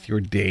getting on with your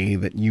day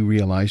that you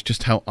realize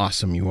just how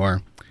awesome you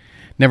are.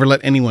 Never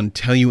let anyone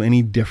tell you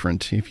any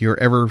different. If you're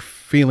ever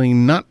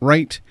feeling not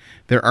right,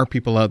 there are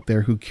people out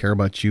there who care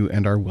about you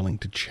and are willing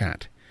to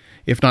chat.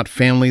 If not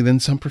family, then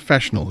some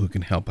professional who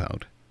can help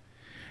out.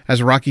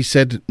 As Rocky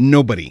said,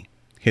 nobody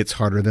hits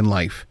harder than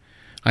life.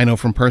 I know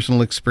from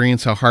personal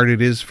experience how hard it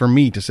is for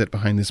me to sit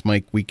behind this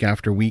mic week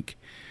after week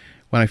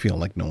when I feel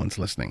like no one's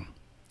listening.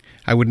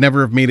 I would never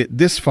have made it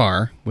this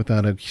far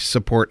without the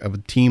support of a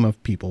team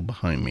of people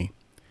behind me.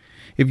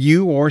 If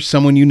you or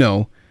someone you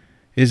know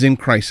is in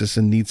crisis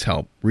and needs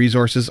help,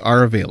 resources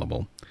are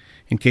available.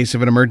 In case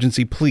of an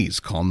emergency, please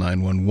call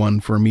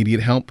 911 for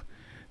immediate help.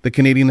 The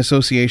Canadian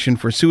Association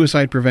for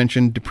Suicide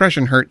Prevention,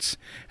 Depression Hurts,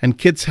 and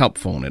Kids Help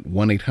Phone at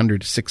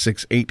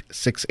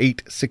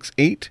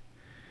 1-800-668-6868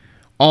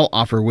 all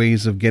offer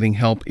ways of getting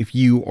help if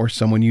you or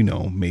someone you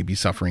know may be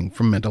suffering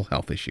from mental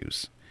health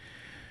issues.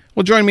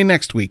 Well, join me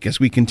next week as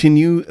we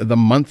continue the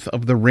Month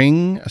of the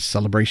Ring, a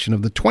celebration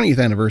of the 20th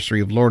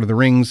anniversary of Lord of the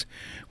Rings,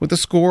 with a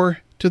score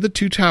to The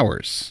Two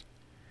Towers.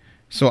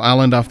 So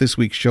I'll end off this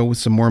week's show with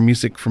some more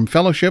music from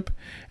Fellowship,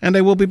 and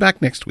I will be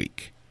back next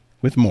week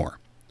with more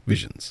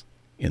Visions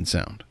in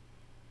Sound.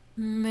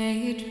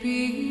 May it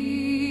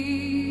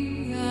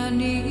be an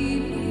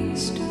evening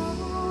star.